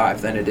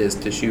 35 than it is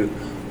to shoot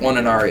on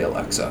an ARRI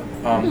Alexa,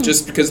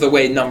 just because the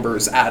way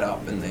numbers add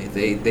up and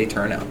they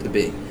turn out to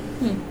be.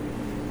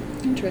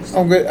 Interesting.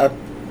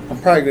 I'm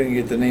probably going to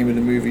get the name of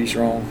the movies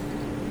wrong.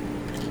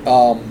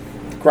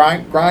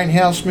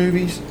 Grindhouse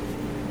movies,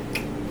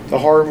 the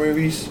horror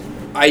movies.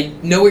 I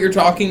know what you're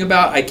talking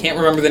about. I can't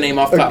remember the name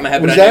off the top of my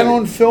head. Was but that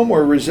on film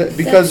or was it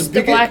because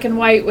That's the black and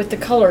white with the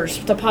colors,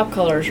 the pop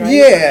colors, right?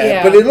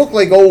 Yeah, but it looked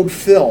like old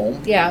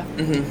film. Yeah.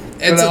 But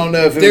I don't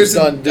know if it was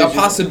done There's a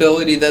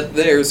possibility that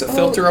there's a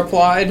filter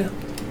applied.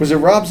 Was it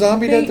Rob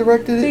Zombie that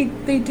directed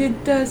it? They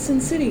did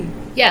Sin City.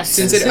 Yes.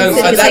 Sin City.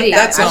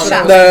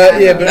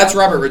 That's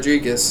Robert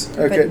Rodriguez.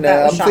 Okay,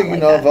 now I'm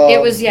thinking of.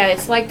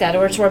 It's like that,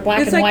 or it's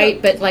black and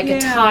white, but a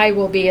tie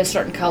will be a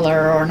certain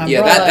color or an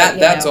umbrella. Yeah,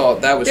 that's all.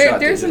 That was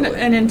shot There's digitally.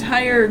 an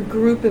entire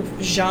group of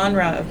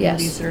genre of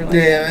movies that are like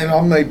and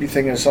I might be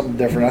thinking of something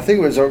different. I think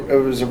it was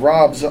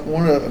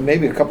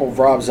maybe a couple of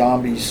Rob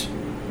Zombies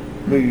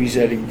movies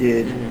that he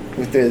did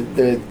with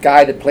the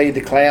guy that played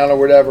the clown or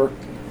whatever,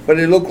 but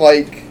it looked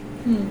like.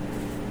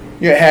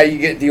 How you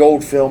get the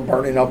old film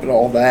burning up and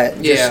all that.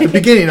 Yeah. Just the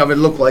beginning of it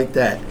looked like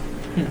that.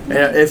 And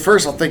at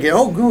first I'm thinking,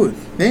 oh, good.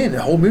 Man,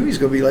 the whole movie's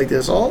going to be like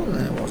this all.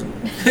 And it wasn't.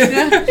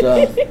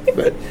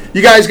 But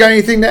you guys got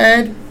anything to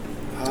add?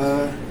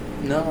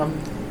 No.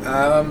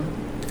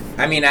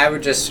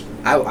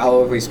 I'll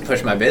always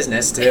push my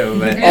business too.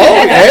 But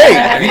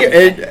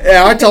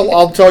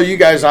I'll tell you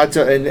guys,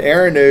 and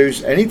Erin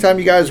knows, anytime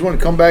you guys want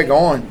to come back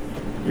on,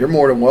 you're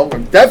more than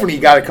welcome. Definitely, you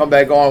got to come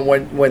back on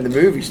when the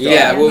movie starts.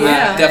 Yeah, we'll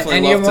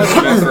definitely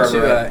love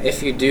to.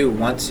 If you do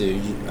want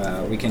to,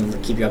 we can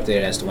keep you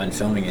updated as to when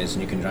filming is,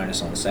 and you can join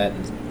us on the set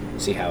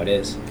and see how it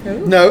is.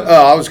 No,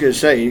 I was going to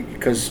say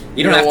because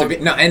you don't have to be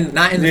not in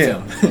the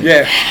film.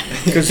 Yeah,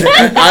 because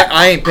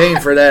I ain't paying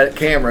for that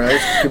camera.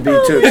 It could be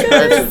too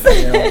expensive.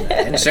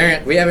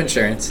 Insurance. We have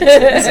insurance.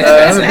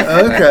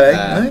 Okay.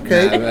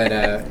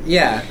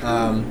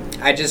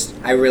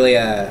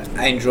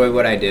 I enjoy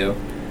what I do.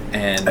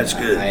 And that's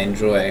good. I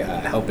enjoy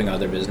helping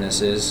other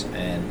businesses,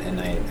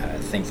 and I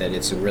think that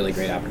it's a really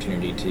great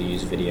opportunity to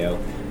use video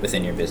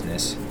within your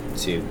business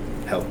to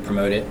help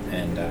promote it,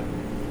 and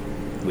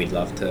we'd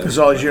love to. As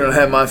long as you don't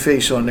have my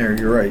face on there,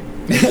 you're right.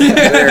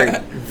 Very,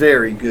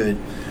 very good.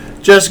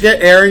 Jessica,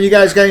 Erin, you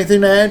guys got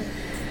anything to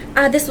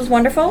add? This was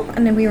wonderful,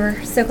 and we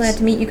were so glad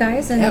to meet you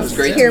guys and it was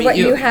great hear to what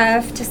meet you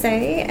have to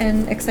say,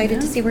 and excited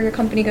to see where your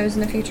company goes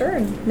in the future,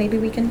 and maybe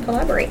we can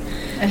collaborate.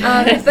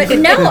 But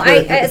no,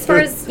 as far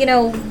as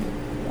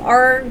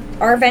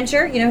our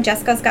venture,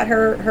 Jessica's got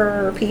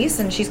her piece,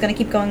 and she's going to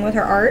keep going with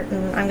her art,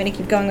 and I'm going to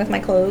keep going with my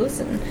clothes,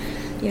 and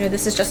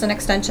this is just an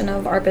extension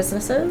of our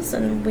businesses,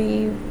 and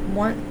we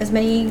want as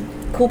many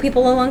cool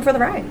people along for the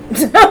ride.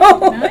 So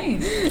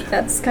nice.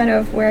 That's kind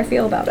of where I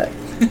feel about it.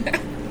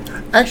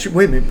 Actually,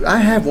 wait a minute. I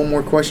have one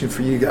more question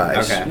for you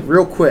guys. Okay.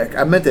 Real quick.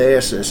 I meant to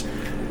ask this.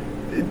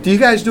 Do you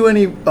guys do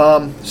any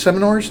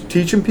seminars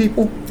teaching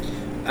people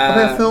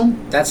about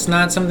film? That's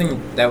not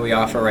something that we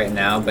offer right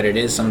now, but it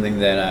is something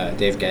that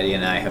Dave Getty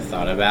and I have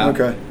thought about.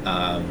 Okay.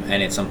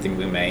 And it's something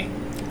we may.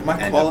 Am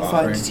I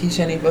qualified to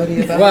teach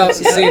anybody about Well,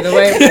 see, the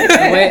way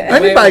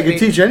anybody can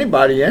teach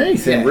anybody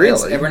anything,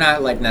 really. We're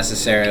not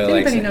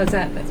necessarily If anybody knows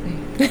that's me.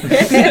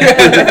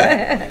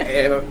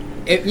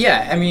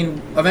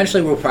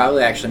 Eventually we'll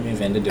probably actually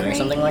move into doing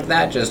something like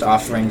that, just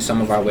offering some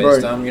of our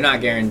wisdom. Right. You're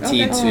not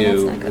guaranteed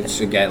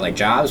to get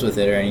jobs with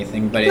it or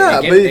anything, but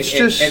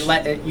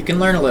you can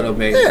learn a little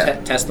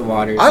bit, test the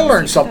waters. I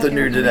learned something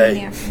new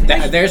today.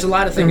 There's a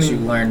lot of things you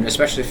learn,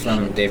 especially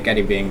from Dave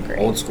Getty being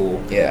old school.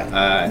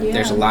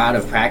 There's a lot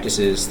of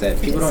practices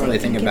that people don't really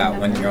think about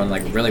when you're on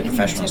really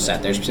professional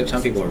set. There's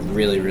some people are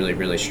really, really,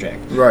 really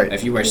strict. Right.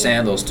 If you wear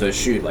sandals to a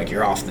shoot,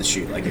 you're off the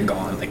shoot, you're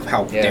gone.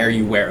 How dare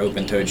you wear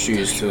open-toed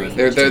shoes to a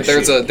There's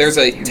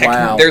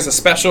a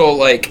special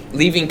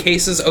leaving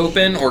cases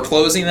open or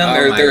closing them.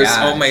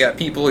 Oh my god,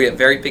 people get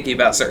very picky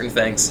about certain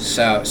things.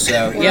 So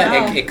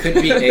it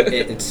could be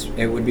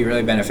it would be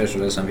really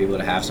beneficial to some people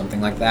to have something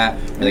like that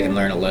where they can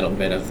learn a little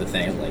bit of the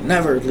thing,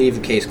 never leave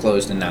a case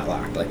closed and not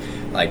locked,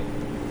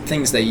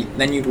 things that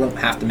then you won't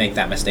have to make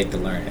that mistake to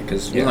learn it,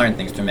 because you learn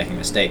things through making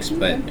mistakes,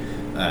 but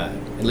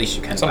at least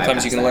you kind of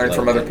sometimes you can learn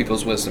from other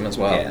people's wisdom as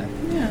well. Yeah.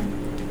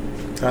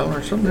 I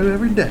learn something new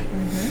every day.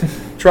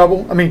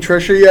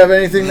 Tricia, you have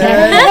anything to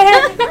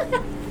add?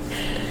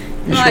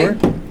 You sure?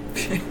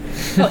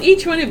 Well,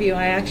 each one of you,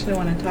 I actually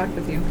want to talk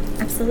with you.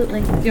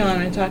 Absolutely. Do you want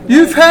me to talk about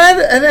You've had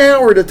an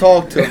hour to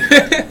talk to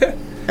him.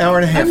 Hour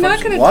and a half. I'm not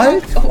going to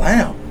What? talk.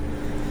 Wow.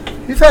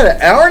 You've had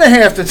an hour and a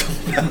half to talk.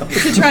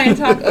 To try and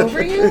talk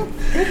over you?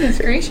 Goodness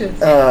gracious.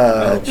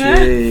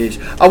 Jeez.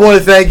 I want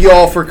to thank you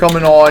all for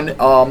coming on.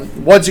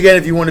 Once again,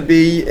 if you want to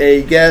be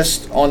a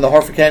guest on the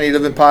Harford County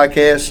Living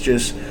Podcast,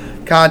 just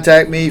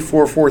contact me,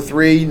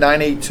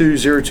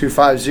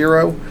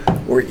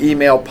 443-982-0250, or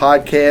email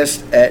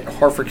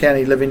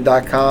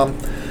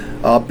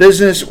podcast@harfordcountyliving.com.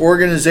 Business,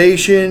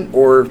 organization,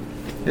 or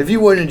if you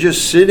want to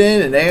just sit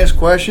in and ask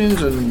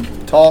questions and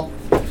talk,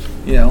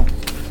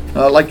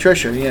 like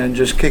Tritia, and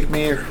just kick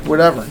me or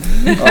whatever.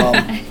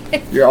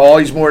 You're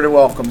always more than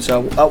welcome.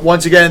 So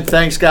once again,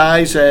 thanks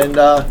guys, and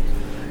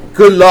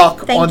good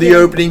luck on the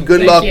opening.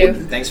 Good luck.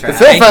 Thanks for the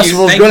having film me.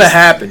 festival is going to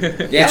happen.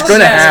 It's going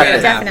to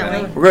happen.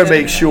 Definitely. We're going to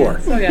make sure.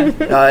 Oh, yeah.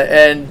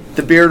 And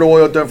the beard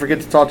oil, don't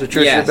forget to talk to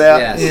Tricia about.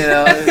 Yes.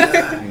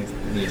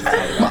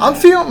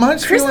 Mine's feeling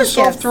Christmas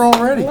softer gifts.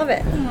 already. I love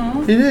it.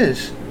 It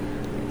is.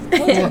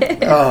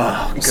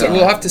 Oh, So God.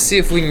 we'll have to see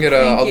if we can get a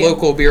Thank you.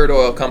 local beard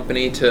oil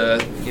company to,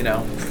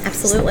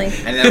 Absolutely.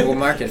 And then we'll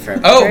market for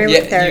it. Oh, There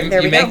you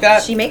we make go.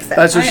 that? She makes it.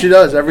 That's what she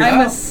does every I'm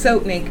time. a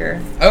soap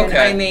maker. Okay. And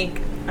I make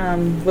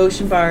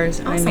lotion bars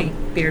and Awesome. I make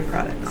beard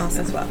products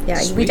as well. Yeah,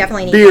 we Sweet.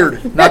 definitely need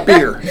Beard, not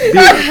beer.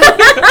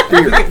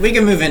 Beard. We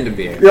can move into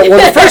beer. Yeah,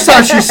 well, the first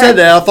time she said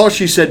that, I thought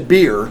she said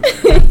beer.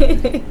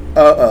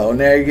 Uh-oh,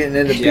 now you're getting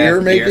into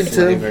beer making too?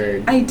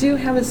 flavored. I do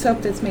have a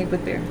soap that's made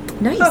with beer.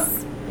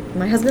 Nice.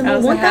 My husband I will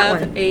also want that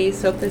have one. a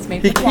soap that's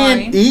made He with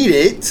can't wine. eat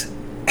it.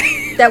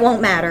 That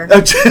won't matter.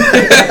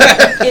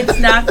 It's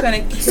not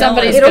going to kill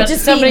Somebody's it. It'll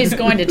just somebody's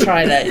going to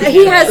try that.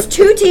 He has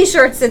 2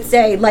 T-shirts that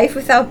say "Life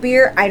Without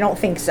Beer." I don't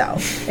think so,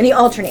 and he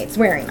alternates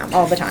wearing them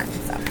all the time.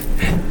 So I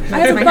That's have my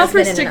a bumper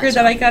husband in a sticker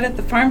nutshell. that I got at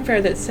the farm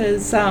fair that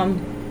says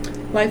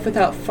 "Life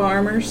without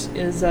farmers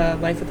is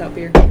life without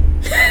beer."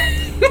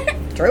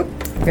 True,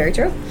 very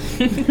true.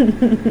 I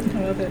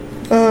love it.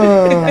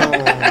 Oh,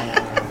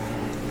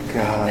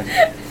 God.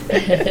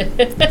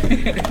 Thanks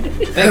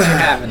for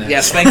having us.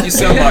 Yes, thank you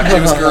so much.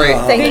 It was great.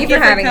 Thank you for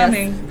having us.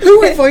 coming.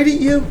 Who invited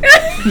you?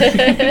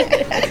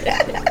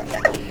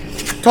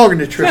 Talking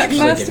to Tricia. That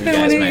must have been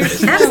Giving one you of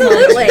guys your my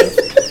Absolutely,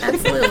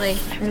 absolutely,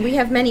 and we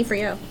have many for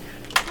you.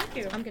 Thank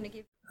you. I'm gonna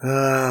give.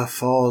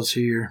 Fall's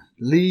here.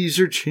 Leaves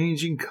are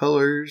changing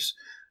colors,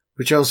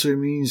 which also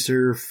means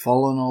they're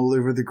falling all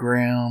over the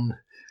ground.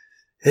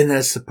 And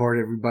that's the part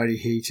everybody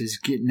hates, is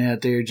getting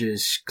out there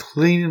just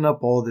cleaning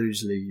up all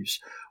those leaves.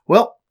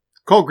 Well,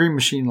 call Green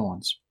Machine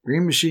Lawns.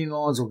 Green Machine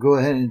Lawns will go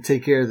ahead and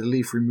take care of the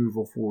leaf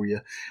removal for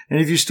you. And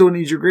if you still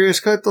need your grass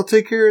cut, they'll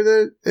take care of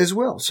that as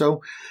well.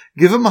 So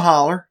give them a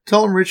holler.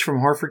 Tell them Rich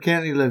from Harford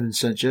County Living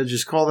sent you.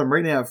 Just call them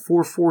right now at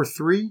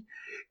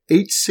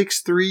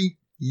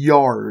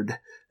 443-863-YARD.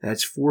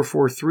 That's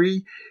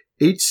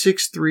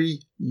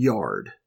 443-863-YARD.